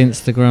just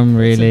Instagram,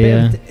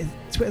 really.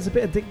 Twitter's a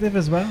bit addictive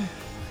as well.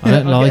 I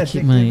don't I get like it,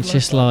 addicted mate. It's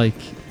just like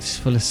it's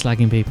full of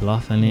slagging people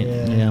off, isn't it?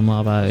 Yeah. Yeah, I'm all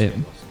about it.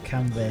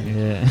 Can be.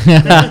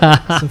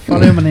 Yeah. So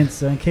follow him on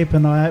Insta and keep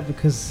an eye out,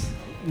 because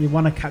you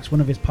want to catch one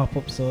of his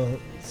pop-ups or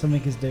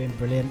something he's doing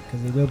brilliant,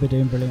 because he will be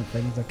doing brilliant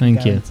things. I can Thank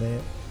you. guarantee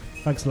it.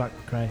 Thanks a lot,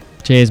 Cray.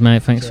 Cheers,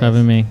 mate. Thanks for Cheers.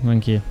 having me.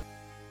 Thank you.